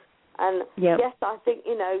people. And, yes, I think,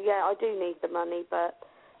 I do need the money, but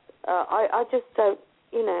I just don't,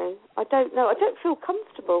 I don't know. I don't feel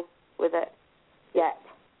comfortable with it yet.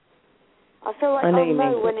 I feel like I'll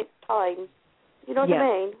know when it's time. You know what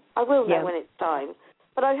I mean? I will know when it's time.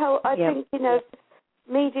 But I think,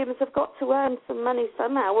 mediums have got to earn some money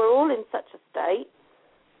somehow. We're all in such a state.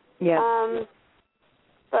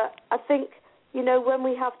 But I think, when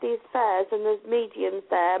we have these fairs and there's mediums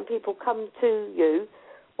there and people come to you,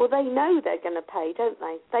 well, they know they're going to pay, don't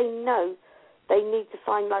they? They know they need to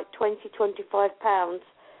find like £20, £25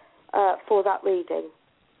 for that reading.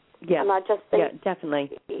 Yeah, and I just think,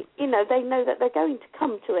 definitely. They know that they're going to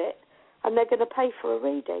come to it and they're going to pay for a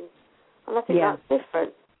reading. And I think that's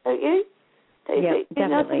different, don't you? Do you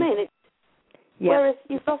know what I mean? Whereas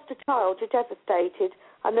you've lost a child, you're devastated,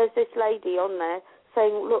 and there's this lady on there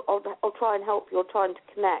saying, look, I'll try and help you, or trying to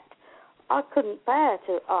connect. I couldn't bear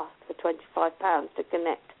to ask for £25 to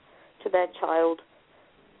connect to their child.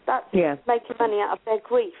 That's making money out of their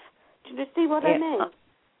grief. Do you see what I mean?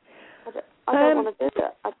 I don't want to do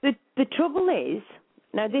that. The trouble is,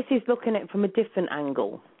 now this is looking at it from a different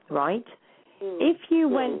angle, right? If you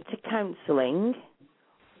went to counselling,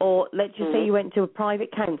 or let's just say you went to a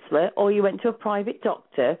private counsellor, or you went to a private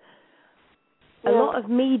doctor, a lot of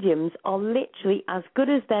mediums are literally as good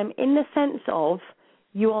as them in the sense of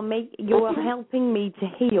you are helping me to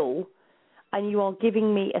heal, and you are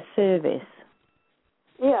giving me a service.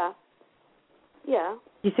 Yeah.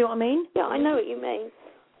 You see what I mean? Yeah, I know what you mean.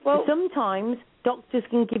 Well, sometimes doctors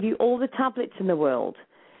can give you all the tablets in the world.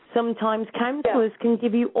 Sometimes counsellors can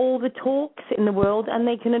give you all the talks in the world and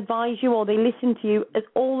they can advise you or they listen to you as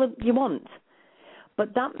all that you want.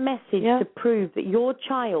 But that message to prove that your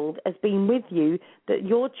child has been with you, that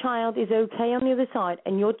your child is okay on the other side,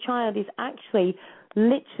 and your child is actually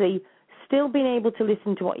literally still being able to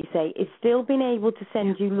listen to what you say, is still being able to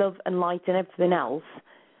send you love and light and everything else,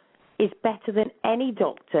 is better than any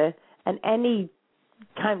doctor and any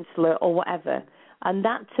counsellor or whatever. And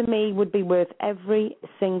that, to me, would be worth every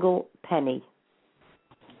single penny.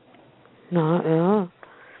 No, yeah.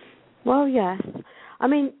 Well, yes. I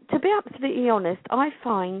mean, to be absolutely honest, I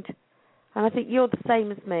find, and I think you're the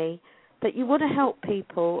same as me, that you want to help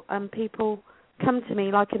people, and people come to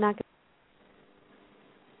me like an agony.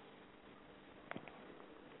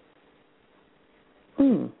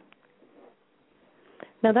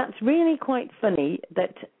 Now, that's really quite funny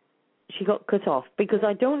that she got cut off, because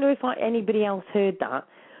I don't know if anybody else heard that,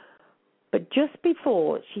 but just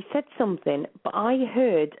before she said something, but I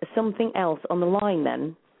heard something else on the line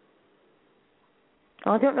then.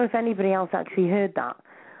 I don't know if anybody else actually heard that,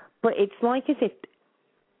 but it's like as if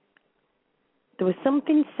there was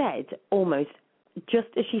something said almost just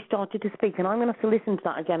as she started to speak, and I'm going to have to listen to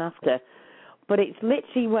that again after, but it's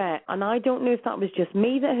literally where, and I don't know if that was just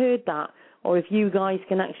me that heard that or if you guys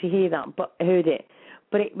can actually hear that, but heard it,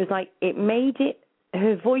 but it was like it made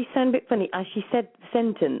her voice sound a bit funny as she said the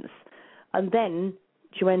sentence, and then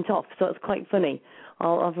she went off, so it's quite funny.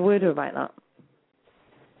 I'll have a word with her about that.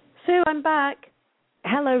 Sue, I'm back.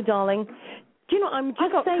 Hello, darling. Do you know, I'm just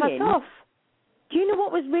saying. Cut off. Do you know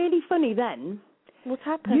what was really funny then? What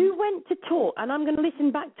happened? You went to talk, and I'm going to listen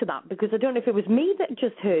back to that because I don't know if it was me that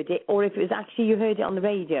just heard it or if it was actually you heard it on the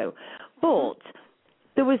radio. But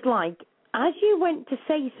there was like, as you went to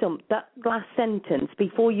say that last sentence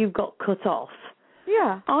before you got cut off,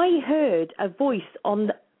 I heard a voice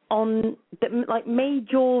that like made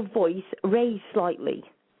your voice raise slightly.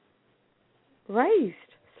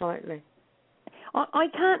 Raised slightly? I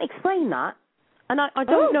can't explain that, and I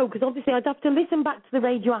don't know, because obviously I'd have to listen back to the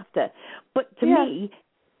radio after. But to me,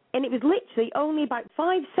 and it was literally only about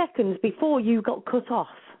 5 seconds before you got cut off.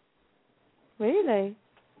 Really?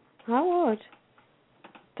 How odd.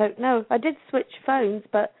 Don't know. I did switch phones,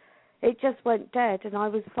 but it just went dead, and I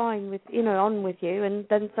was fine with, on with you, and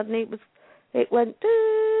then suddenly it went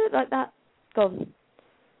like that, gone.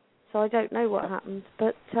 So I don't know what happened,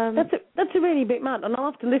 but that's a really bit mad, and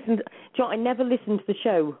I'll have to listen. I never listened to the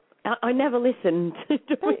show. I never listened. So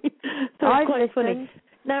it's quite funny.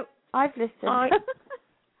 Now I've listened. I've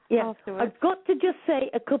got to just say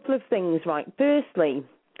a couple of things. Right. Firstly,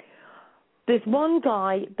 there's one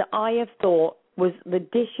guy that I have thought was the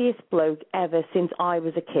dishiest bloke ever since I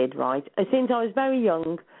was a kid. Right, since I was very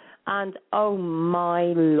young, and oh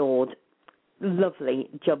my lord, lovely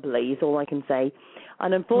jubbly is all I can say.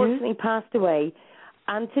 And unfortunately passed away.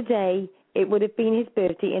 And today, it would have been his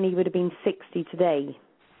birthday, and he would have been 60 today.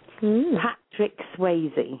 Patrick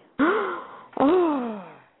Swayze.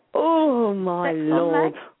 Oh, my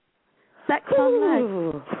Lord. Sex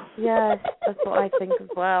on legs. Yes, that's what I think as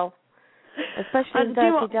well. Especially in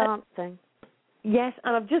Dirty Dancing. Yes,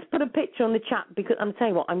 and I've just put a picture on the chat, because I'm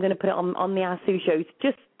telling you what, I'm going to put it on the Ask Sue show,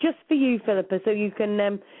 just for you, Philippa, so you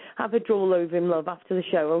can have a drawl over him, love, after the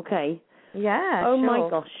show, okay? Yeah, oh, sure. My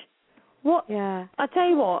gosh. What? Yeah. I tell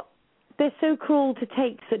you what, they're so cruel to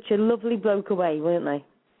take such a lovely bloke away, weren't they?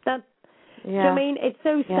 Do you know what I mean? It's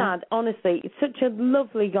so sad, honestly. It's such a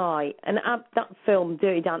lovely guy. And that film,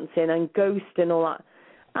 Dirty Dancing and Ghost and all that,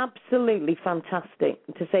 absolutely fantastic,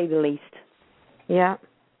 to say the least. Yeah,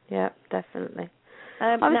 definitely.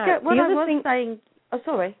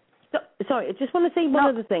 Sorry. Sorry, I just want to say one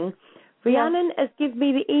other thing. Rhiannon has given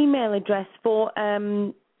me the email address for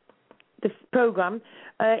the program.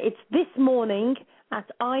 It's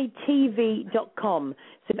thismorning@itv.com.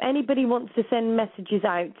 So if anybody wants to send messages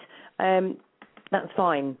out, that's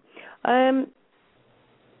fine.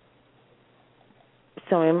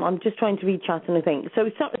 Sorry, I'm just trying to read chat and I think.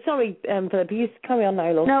 Sorry, Philippa, you carry on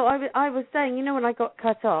now, love. No, I was saying, when I got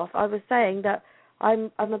cut off, I was saying that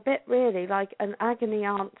I'm a bit really like an agony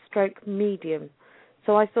aunt stroke medium.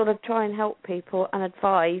 So I sort of try and help people and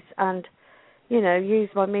advise and, use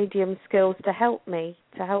my medium skills to help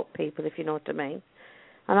people, if you know what I mean.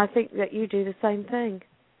 And I think that you do the same thing.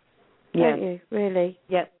 Yeah. Don't you, really?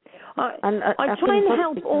 Yeah. I try and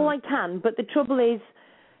help all I can, but the trouble is,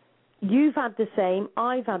 you've had the same,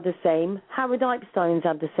 I've had the same, Howard Epstein's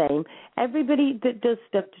had the same. Everybody that does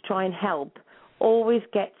stuff to try and help always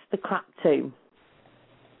gets the crap too.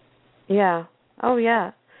 Yeah. Oh,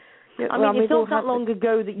 yeah. I mean, it's not that long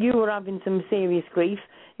ago that you were having some serious grief.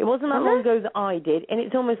 It wasn't that long ago that I did, and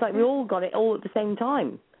it's almost like we all got it all at the same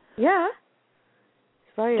time. Yeah.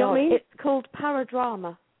 It's very Do you know odd. what I mean? It's called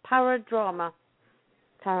paradrama. Paradrama,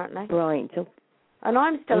 apparently. Right. And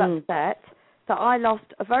I'm still upset that I lost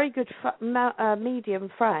a very good medium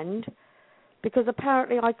friend because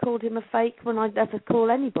apparently I called him a fake when I never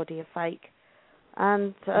call anybody a fake.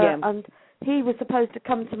 And he was supposed to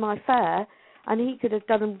come to my fair, and he could have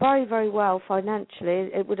done very, very well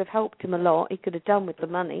financially. It would have helped him a lot. He could have done with the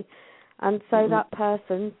money. And so that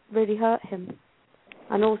person really hurt him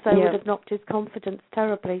and also would have knocked his confidence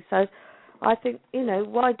terribly. So I think,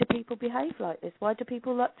 why do people behave like this? Why do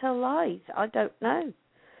people tell lies? I don't know.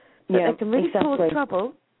 But they can really cause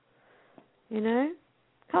trouble,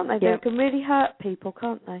 can't they? Yeah. They can really hurt people,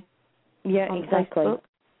 can't they? Yeah, on exactly. Facebook.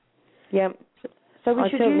 Yeah. So we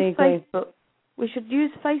should totally use agree. Facebook. We should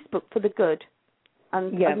use Facebook for the good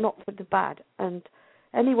and not for the bad. And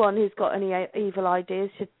anyone who's got any evil ideas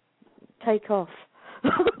should take off. We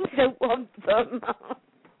don't want them.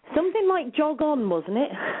 Something like jog on, wasn't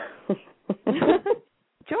it?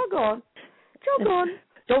 Jog on. Jog on.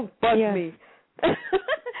 Don't bug me.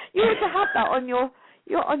 You ought to have that on your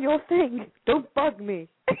thing. Don't bug me.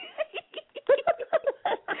 Can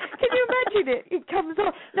you imagine it? It comes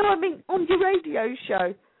on. No, I mean on your radio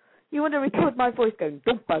show. You want to record my voice going,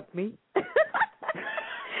 don't bug me. I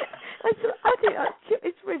think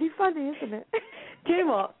it's really funny, isn't it? Do you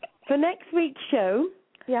know what? For next week's show,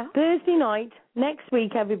 Thursday night, next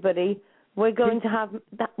week, everybody, we're going to have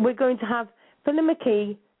Philippa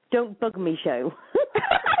McKee, Don't Bug Me show.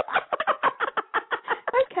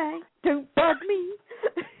 Okay, don't bug me.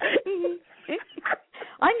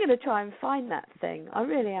 I'm going to try and find that thing. I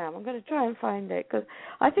really am. I'm going to try and find it because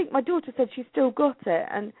I think my daughter said she still got it,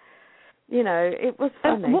 and it was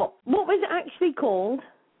funny. What was it actually called?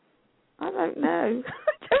 I don't know. I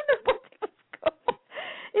don't know what it was called.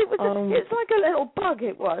 It was. It's like a little bug.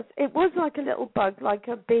 It was like a little bug, like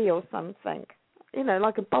a bee or something.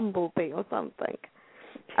 Like a bumblebee or something.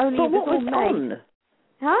 Only but it what was all on? made.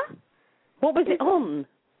 Huh? What was it on?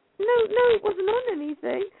 No, it wasn't on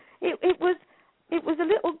anything. It was a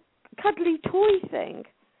little cuddly toy thing,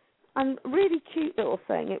 and really cute little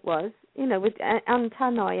thing it was, with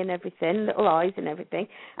antennae and everything, little eyes and everything.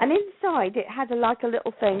 And inside it had a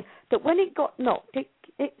little thing that when it got knocked, it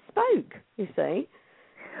spoke. You see.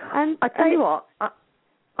 And I tell you what,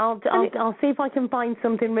 I'll see if I can find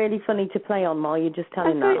something really funny to play on while you're just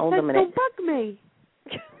telling that. Hold on a minute. Don't bug me.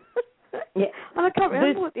 Yeah. And I can't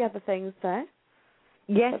remember what the other things said.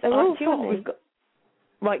 Yes, they're all funny.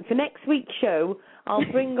 Right, for next week's show, I'll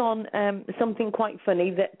bring on something quite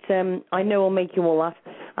funny that I know will make you all laugh,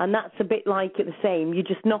 and that's a bit like it the same. You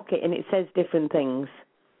just knock it and it says different things.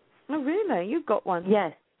 Oh, really? You've got one?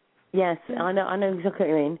 Yes, I know exactly what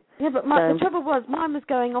you mean. Yeah, but the trouble was mine was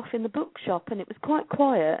going off in the bookshop and it was quite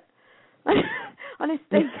quiet. And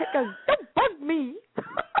they kept going, don't bug me.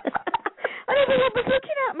 And everyone was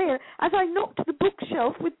looking at me as I knocked the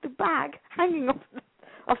bookshelf with the bag hanging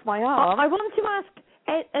off my arm. I want to ask,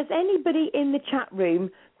 has anybody in the chat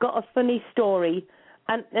room got a funny story?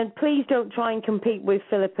 And please don't try and compete with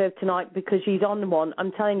Philippa tonight because she's on one.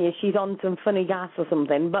 I'm telling you, she's on some funny gas or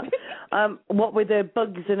something. But what with her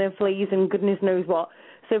bugs and her fleas and goodness knows what.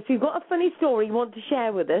 So if you've got a funny story you want to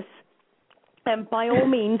share with us, by all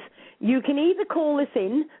means, you can either call us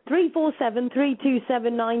in,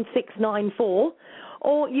 347-327-9694,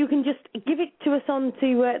 or you can just give it to us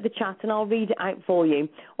onto the chat and I'll read it out for you.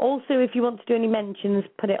 Also, if you want to do any mentions,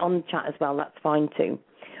 put it on the chat as well. That's fine too.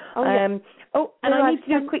 Oh, yeah. And I need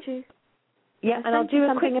to do a quick... Yeah, and I'll do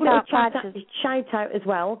a quick little shout out as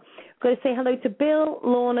well. I'm going to say hello to Bill,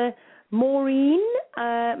 Lorna, Maureen,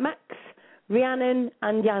 Max, Rhiannon,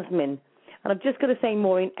 and Yasmin. And I've just got to say,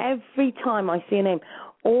 Maureen, every time I see a name,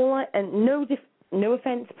 no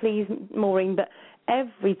offence, please, Maureen, but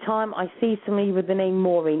every time I see somebody with the name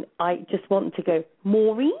Maureen, I just want to go,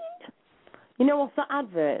 Maureen? You know, off the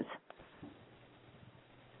advert.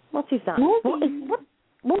 What is that?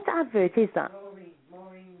 What advert is that?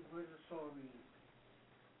 Maureen with a sorry.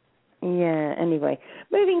 Yeah, anyway.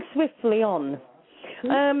 Moving swiftly on.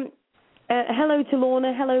 Hello to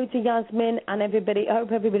Lorna, hello to Yasmin and everybody. I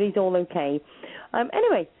hope everybody's all okay.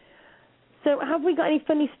 Anyway, so have we got any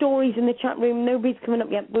funny stories in the chat room? Nobody's coming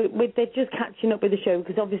up yet. They're just catching up with the show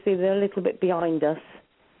because obviously they're a little bit behind us.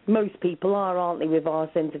 Most people are, aren't they, with our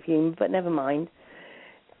sense of humour, but never mind.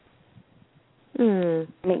 I'm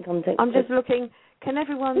just looking. Can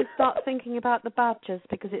everyone start thinking about the badgers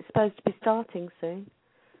because it's supposed to be starting soon?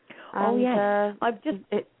 And, yes.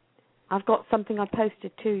 I've got something I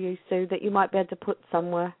posted to you, Sue, that you might be able to put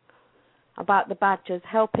somewhere about the badgers.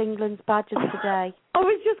 Help England's badgers today. I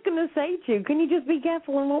was just going to say to you, can you just be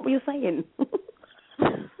careful on what you're saying?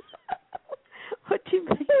 What do you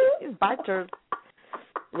mean? Badger.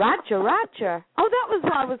 Roger. Oh, that was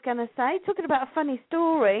what I was going to say. Talking about a funny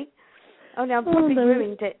story. Oh, no, I've probably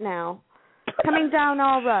ruined it now. Coming down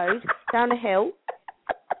our road, down a hill.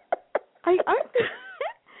 We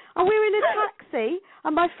were in a taxi,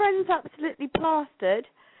 and my friend's absolutely plastered,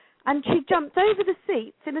 and she jumped over the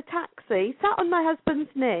seats in a taxi, sat on my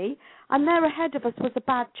husband's knee, and there ahead of us was a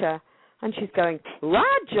badger. And she's going,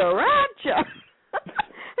 Roger. And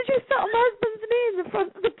she sat on my husband's knee in the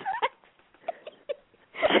front of the taxi,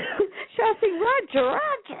 shouting, Roger.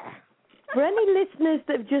 For any listeners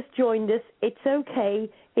that have just joined us, it's okay.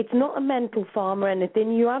 It's not a mental farm or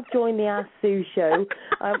anything. You have joined the Ask Sue show.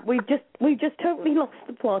 We've just totally lost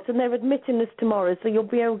the plot, and they're admitting us tomorrow, so you'll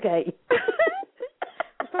be okay.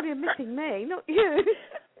 They're probably admitting me, not you.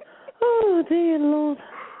 Oh, dear Lord.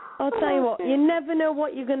 I'll tell you what, you never know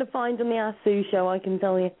what you're going to find on the Ask Sue show, I can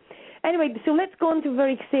tell you. Anyway, so let's go on to a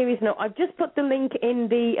very serious note. I've just put the link in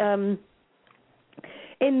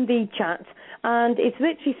the chat, and it's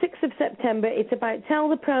literally 6th of September. It's about Tell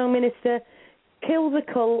the Prime Minister, Kill the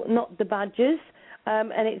Cull, Not the Badgers.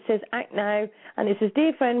 And it says, act now. And it says,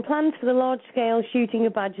 dear friend, plans for the large-scale shooting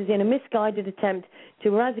of badgers in a misguided attempt to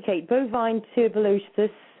eradicate bovine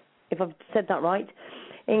tuberculosis, if I've said that right,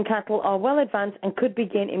 in cattle are well advanced and could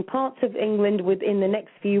begin in parts of England within the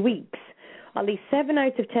next few weeks. At least 7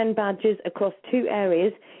 out of 10 badgers across 2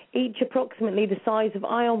 areas, each approximately the size of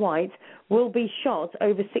Isle of Wight, will be shot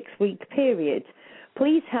over a 6-week period.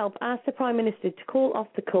 Please help ask the Prime Minister to call off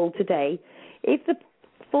the cull today. If the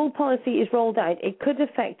full policy is rolled out, it could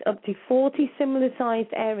affect up to 40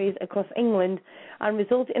 similar-sized areas across England and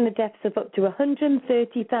result in the deaths of up to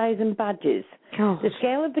 130,000 badgers. Gosh. The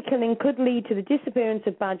scale of the killing could lead to the disappearance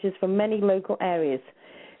of badgers from many local areas.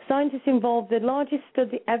 Scientists involved the largest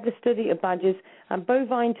study of badgers and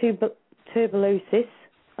bovine tuberculosis,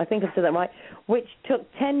 I think I've said that right, which took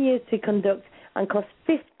 10 years to conduct and cost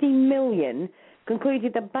 $50 million,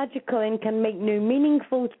 concluded that badger culling can make no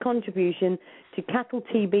meaningful contribution to cattle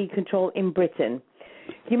TB control in Britain.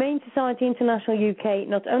 Humane Society International UK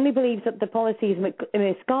not only believes that the policy is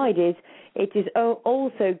misguided, it is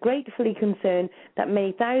also gratefully concerned that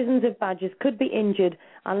many thousands of badgers could be injured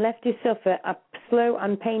and left to suffer a slow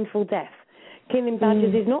and painful death. Killing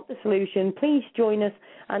badgers is not the solution. Please join us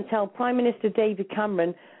and tell Prime Minister David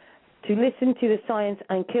Cameron to listen to the science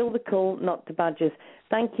and kill the cull, not the badgers.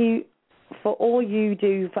 Thank you for all you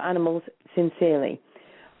do for animals, sincerely.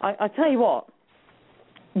 I tell you what,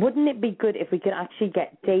 wouldn't it be good if we could actually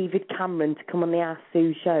get David Cameron to come on the Ask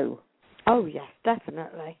Sue show? Oh, yes,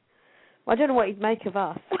 definitely. Well, I don't know what he'd make of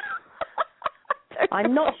us.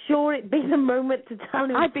 I'm not sure it'd be the moment to tell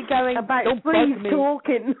him I'd be going, about don't free bug me.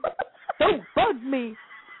 talking. Don't bug me.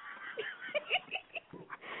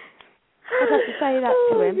 I'd have to say that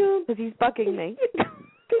to him because he's bugging me. Can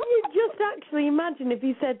you just actually imagine if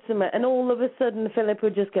he said something and all of a sudden Philip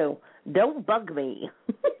would just go, don't bug me.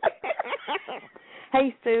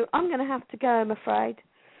 Hey, Sue, I'm going to have to go, I'm afraid,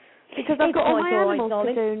 because I've got all my animals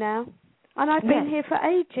to do now. And I've been here for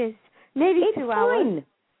ages, nearly 2 hours. Fine.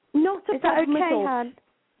 Not a problem at all. Han?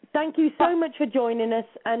 Thank you so much for joining us.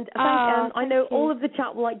 And I know all of the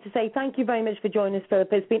chat would like to say thank you very much for joining us, Philip.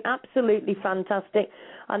 It's been absolutely fantastic.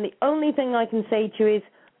 And the only thing I can say to you is,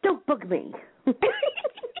 don't bug me.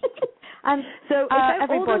 And so if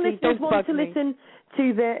all the listeners want to listen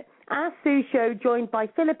to the Ask Sue show joined by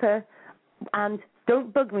Philippa and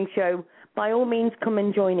Don't Bug Me show, by all means come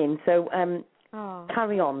and join in. So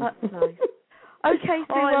carry on. That's nice. Okay,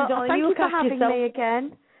 Sue, thank you for having me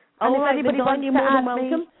again. And if anybody wants to add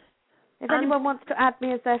me, if anyone wants to add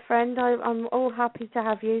me as their friend, I'm all happy to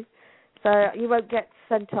have you. So you won't get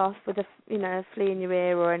sent off with a flea in your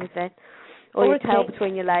ear or anything, or your tail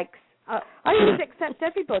between your legs. I just accept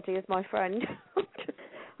everybody as my friend.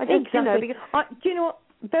 I think, exactly. Do you know what?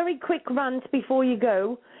 Very quick rant before you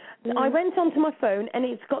go. I went onto my phone and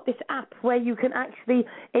it's got this app where you can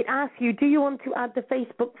it asks you, do you want to add the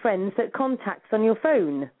Facebook friends that contacts on your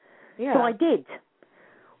phone? Yeah. So I did.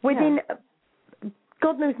 Within,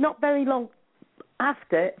 God knows, not very long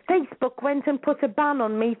after, Facebook went and put a ban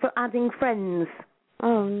on me for adding friends.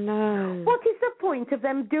 Oh, no. What is the point of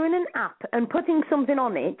them doing an app and putting something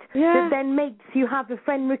on it that then makes you have a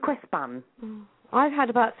friend request ban? I've had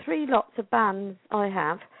about 3 lots of bans, I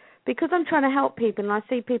have. Because I'm trying to help people and I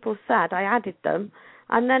see people sad, I added them.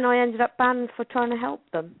 And then I ended up banned for trying to help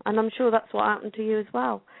them. And I'm sure that's what happened to you as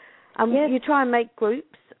well. And you try and make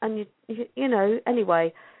groups and,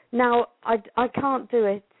 anyway. Now, I can't do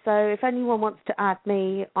it. So if anyone wants to add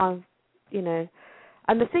me, And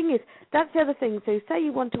the thing is, that's the other thing. So say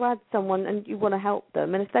you want to add someone and you want to help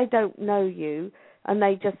them. And if they don't know you, and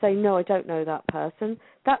they just say, no, I don't know that person,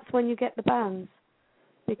 that's when you get the bans.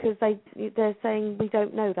 Because they're saying we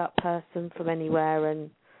don't know that person from anywhere,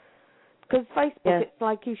 and because Facebook, it's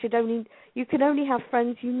like you can only have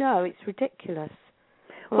friends you know. It's ridiculous.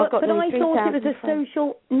 Well, but I thought it was a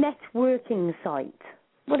social networking site.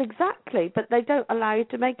 Well, exactly, but they don't allow you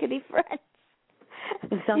to make any friends.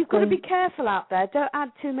 Exactly. You've got to be careful out there. Don't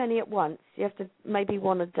add too many at once. You have to maybe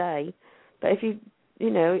one a day. But if you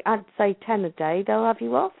add say 10 a day, they'll have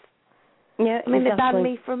you off. Yeah, I mean, exactly. they banned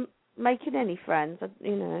me from making any friends. I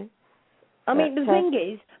mean, the thing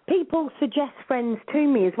is, people suggest friends to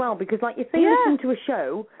me as well, because, like, if they listen to a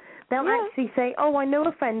show, they'll actually say, oh, I know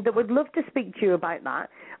a friend that would love to speak to you about that.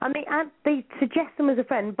 And they suggest them as a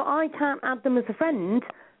friend, but I can't add them as a friend,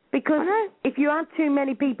 because if you add too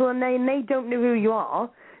many people and they don't know who you are,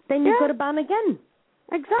 then you've got to ban again.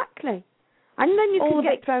 Exactly. And then you can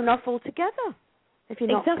get thrown off altogether if you're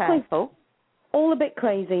not careful. All a bit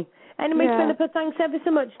crazy. Anyway, Philippa, thanks ever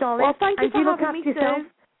so much, darling. Well, thank you for having me, yourself.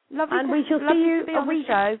 Lovely and we shall see you a week.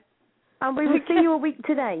 Show. And we will see you a week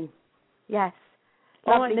today. Yes.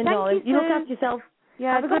 All right then, darling. You look after yourself.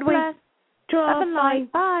 Yeah. Have a good week. Have a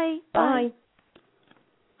night. Bye. Bye.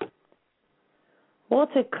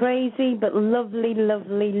 What a crazy but lovely,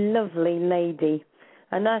 lovely, lovely lady.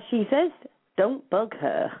 And as she says, don't bug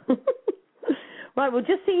her. Right, we'll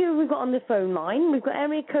just see who we've got on the phone line. We've got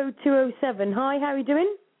area code 207. Hi, how are you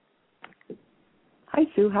doing? Hi,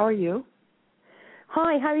 Sue. How are you?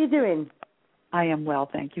 Hi, how are you doing? I am well,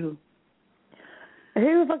 thank you.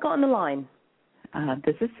 Who have I got on the line?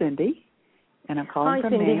 This is Cindy, and I'm calling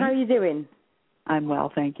from Maine. Hi, Cindy. Maine. How are you doing? I'm well,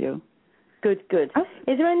 thank you. Good, good. Oh.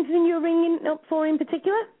 Is there anything you're ringing up for in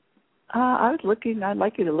particular? I'd like you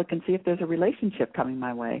to look and see if there's a relationship coming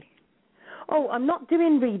my way. Oh, I'm not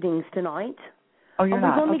doing readings tonight. Oh, you're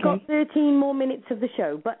not? We've only got 13 more minutes of the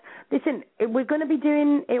show. But listen, we're going to be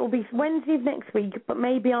doing, it will be Wednesday of next week, but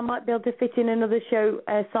maybe I might be able to fit in another show,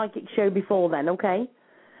 a psychic show before then, okay?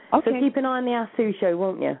 Okay. So keep an eye on the Ask Sue show,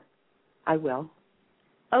 won't you? I will.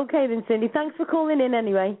 Okay then, Cindy. Thanks for calling in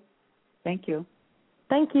anyway. Thank you.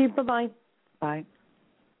 Thank you. Bye-bye. Bye.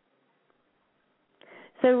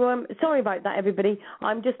 So, sorry about that, everybody.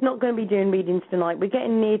 I'm just not going to be doing readings tonight. We're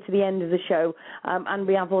getting near to the end of the show, and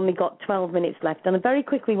we have only got 12 minutes left. And I very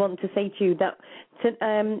quickly want to say to you that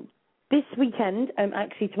this weekend,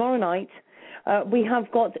 actually tomorrow night, we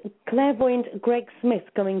have got clairvoyant Greg Smith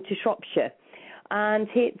coming to Shropshire. And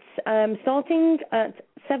it's starting at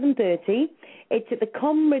 7:30. It's at the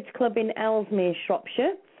Comrades Club in Ellesmere,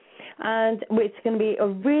 Shropshire. And it's going to be a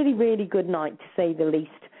really, really good night, to say the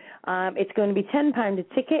least. It's going to be £10 a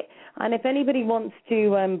ticket, and if anybody wants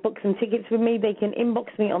to book some tickets with me, they can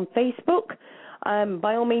inbox me on Facebook.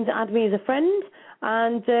 By all means, add me as a friend,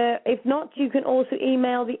 and if not, you can also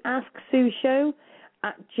email the Ask Sue Show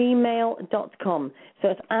at gmail.com. So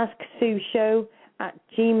it's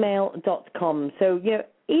asksueshow@gmail.com. So,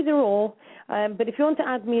 either or, but if you want to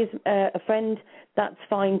add me as a friend, that's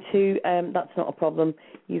fine too. That's not a problem.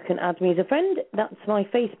 You can add me as a friend. That's my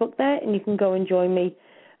Facebook there, and you can go and join me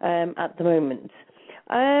at the moment.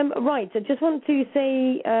 Right, I just want to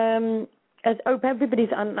say, I hope everybody's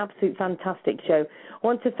had an absolute fantastic show. I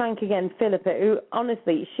want to thank again Philippa, who,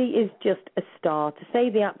 honestly, she is just a star, to say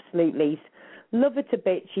the absolute least. Love her to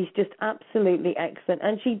bits. She's just absolutely excellent,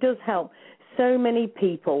 and she does help so many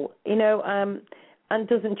people, and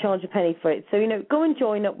doesn't charge a penny for it. So, go and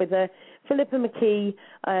join up with her. Philippa McKee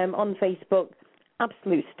on Facebook.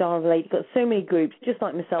 Absolute star of the lady. Got so many groups, just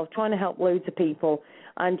like myself, trying to help loads of people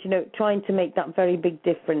and, trying to make that very big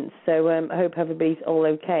difference. So I hope everybody's all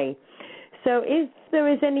okay. So if there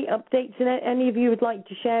is any updates and any of you would like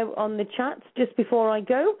to share on the chats just before I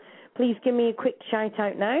go, please give me a quick shout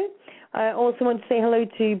out now. I also want to say hello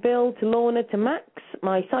to Bill, to Lorna, to Max,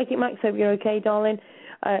 my psychic Max. Hope you're okay, darling.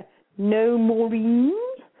 No Maureen,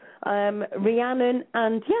 Rhiannon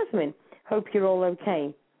and Yasmin. Hope you're all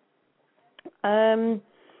okay.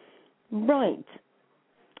 Right.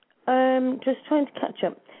 Just trying to catch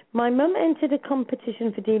up. My mum entered a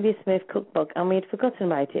competition for Delia Smith cookbook and we had forgotten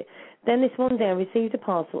about it. Then this one day I received a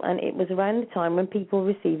parcel and it was around the time when people were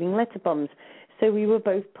receiving letter bombs. So we were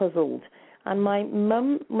both puzzled. And my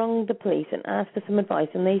mum rang the police and asked for some advice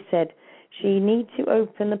and they said she need to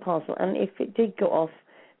open the parcel and if it did go off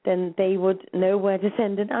then they would know where to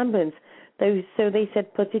send an ambulance. So they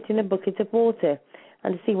said put it in a bucket of water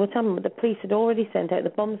and to see what happened. But the police had already sent out the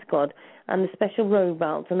bomb squad and the special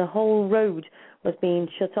roadouts and the whole road was being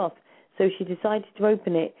shut off. So she decided to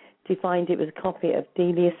open it to find it was a copy of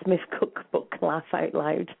Delia Smith cookbook. Laugh out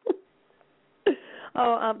loud.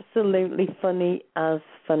 Oh, absolutely funny as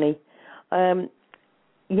funny.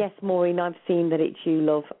 Yes, Maureen, I've seen that it's you,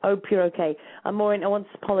 love. Hope you're okay. And Maureen, I want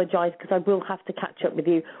to apologise because I will have to catch up with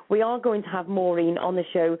you. We are going to have Maureen on the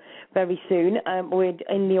show very soon. We're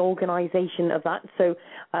in the organisation of that, so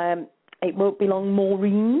it won't be long,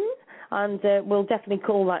 Maureen. And we'll definitely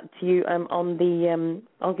call that to you on the...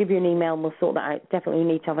 I'll give you an email and we'll sort that out. Definitely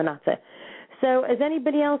need to have an natter. So has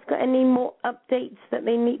anybody else got any more updates that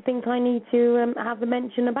they think I need to have a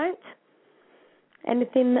mention about?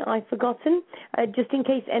 Anything that I've forgotten? Just in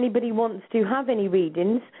case anybody wants to have any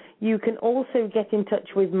readings, you can also get in touch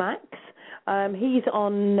with Max. He's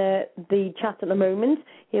on the chat at the moment.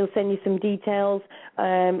 He'll send you some details.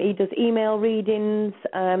 He does email readings,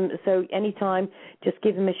 so anytime, just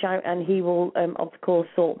give him a shout and he will, of course,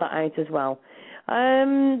 sort that out as well.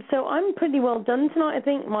 So I'm pretty well done tonight. I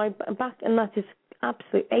think my back and that is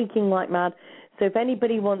absolutely aching like mad. So if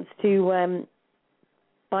anybody wants to,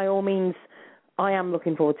 by all means, I am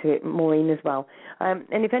looking forward to it, Maureen, as well. And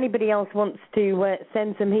if anybody else wants to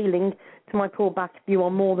send some healing to my poor back, you are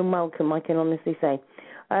more than welcome, I can honestly say.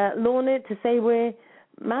 Lorna, to say we're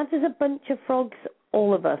mad as a bunch of frogs,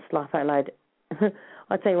 all of us, laugh out loud.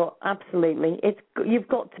 I tell you what, absolutely. You've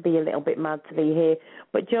got to be a little bit mad to be here.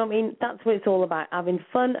 But do you know what I mean? That's what it's all about, having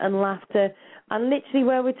fun and laughter. And literally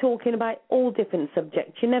where we're talking about all different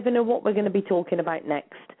subjects. You never know what we're going to be talking about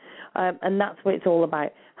next. And that's what it's all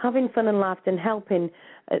about, having fun and laughter and helping,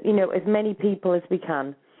 as many people as we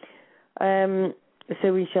can.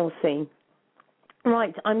 So we shall see.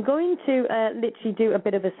 Right, I'm going to literally do a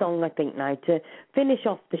bit of a song, I think, now to finish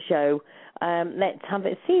off the show. Let's have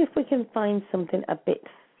it. See if we can find something a bit.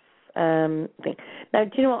 Now,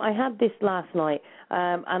 do you know what? I had this last night,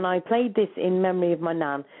 and I played this in memory of my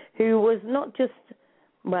nan, who was not just,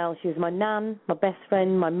 well, she was my nan, my best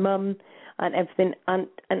friend, my mum, and everything, and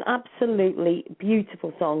an absolutely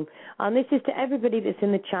beautiful song. And this is to everybody that's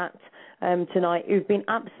in the chat tonight who've been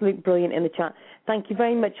absolutely brilliant in the chat. Thank you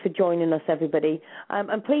very much for joining us, everybody.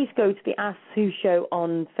 And please go to the Ask Sue Show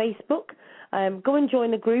on Facebook. Go and join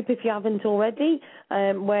the group if you haven't already,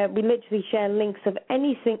 where we literally share links of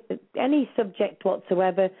any subject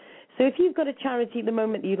whatsoever. So if you've got a charity at the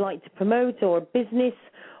moment that you'd like to promote, or a business,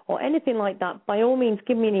 or anything like that, by all means,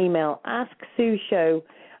 give me an email,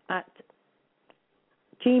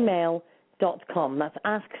 asksueshow@gmail.com. That's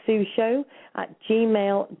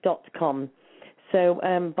asksueshow@gmail.com. So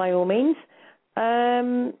by all means.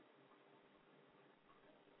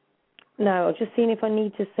 Now, I'm just seeing if I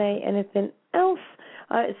need to say anything else.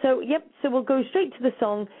 So we'll go straight to the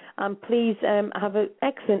song. And please have an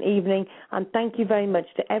excellent evening. And thank you very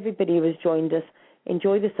much to everybody who has joined us.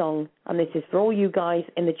 Enjoy the song. And this is for all you guys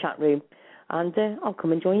in the chat room. And I'll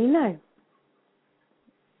come and join you now.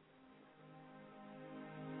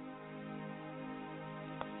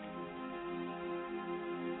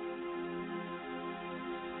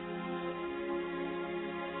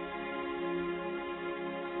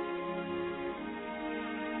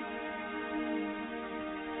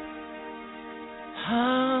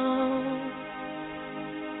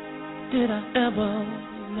 Did I ever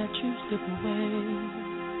let you slip away?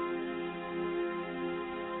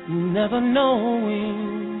 Never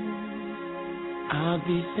knowing I'll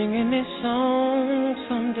be singing this song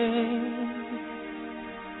someday.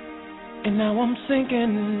 And now I'm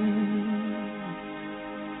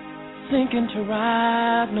sinking to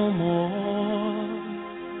ride no more.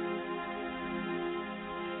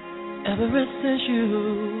 Ever since you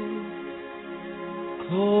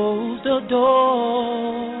closed the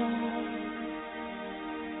door,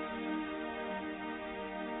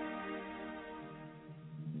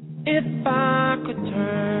 if I could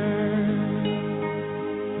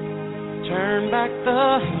turn back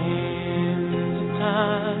the hands of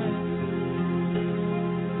time,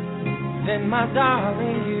 then my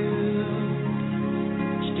darling,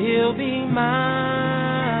 you'd still be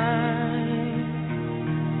mine.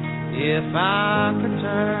 If I could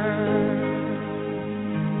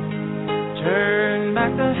turn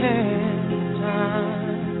back the hands of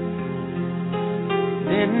time,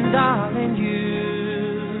 then darling, you'd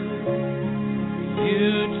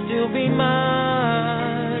still be mine.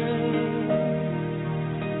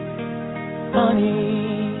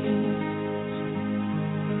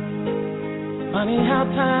 Funny how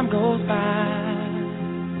time goes by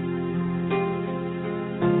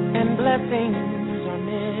and blessings are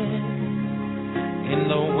meant in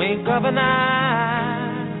the wink of an eye.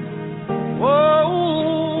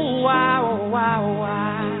 Whoa, why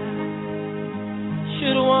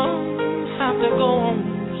should one have to go on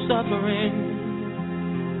suffering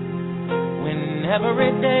when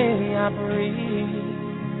every day I breathe?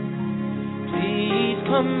 Please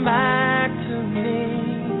come back to me.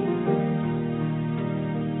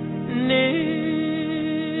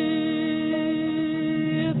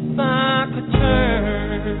 if I could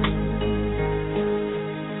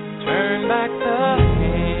turn back the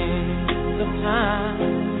hands of time,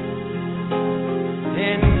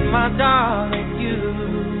 then my darling, you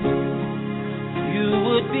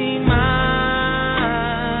would be mine.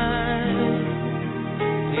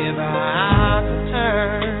 If I could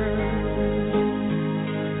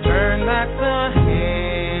turn back the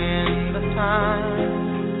hands of time,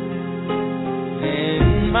 then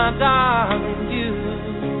my darling, you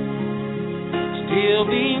still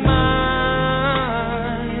be mine.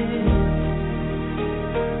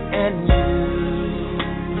 And you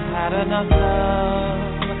had enough love,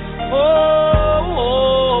 for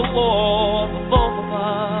both of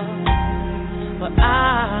us, but I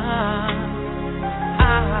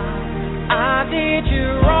did you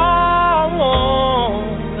wrong.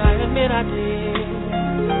 I admit I did,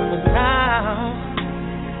 but now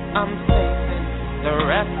I'm facing the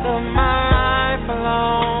rest of my life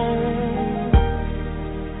alone.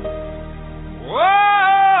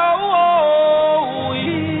 Whoa,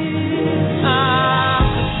 if I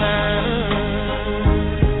could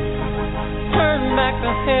turn back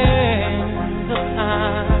the hands of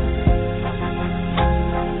time,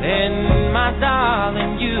 then my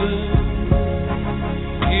darling, you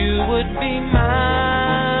would be mine.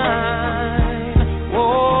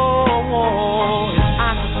 Whoa, if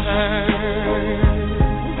I could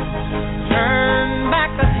turn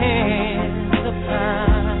back the hands of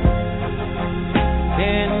time,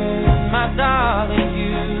 then my darling,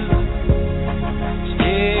 you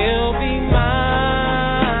still be mine.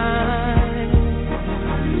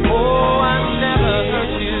 Oh, I never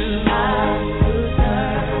hurt you,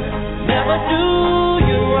 never do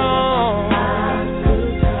you wrong,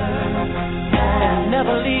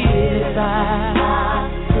 never leave this side.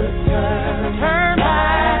 Turn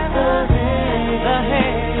back the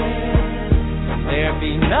hands. There'd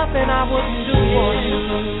be nothing I wouldn't do for you.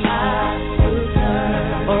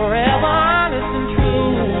 Forever honest and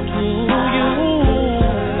true to you.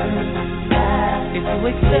 If you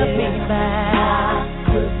accept me back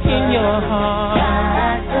in your heart,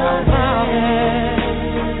 I'm proud.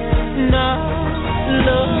 No,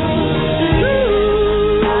 look.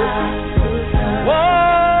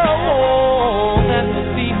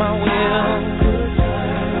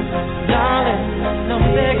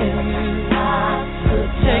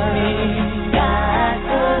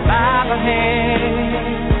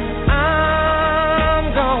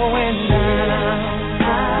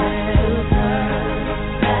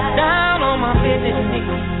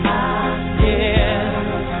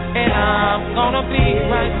 Gonna be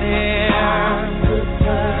right there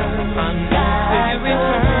until you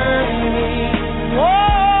return me. Whoa,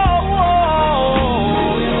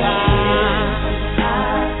 if I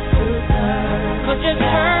could just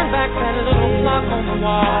turn back that little clock on the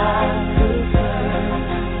wall,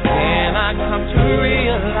 and I come to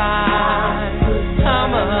realize how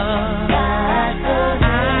much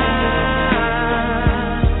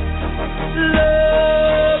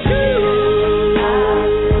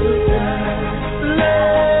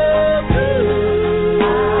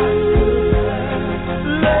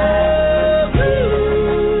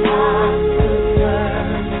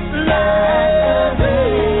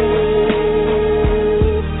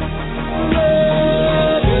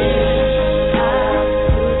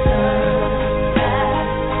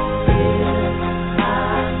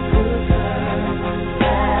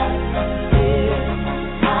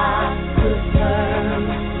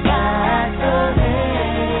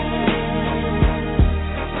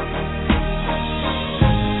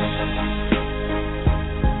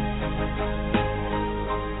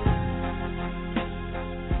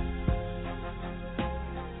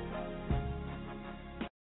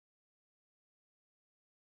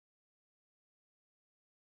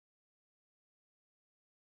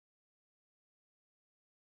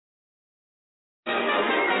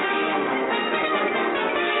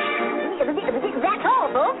That's all,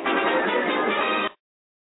 folks.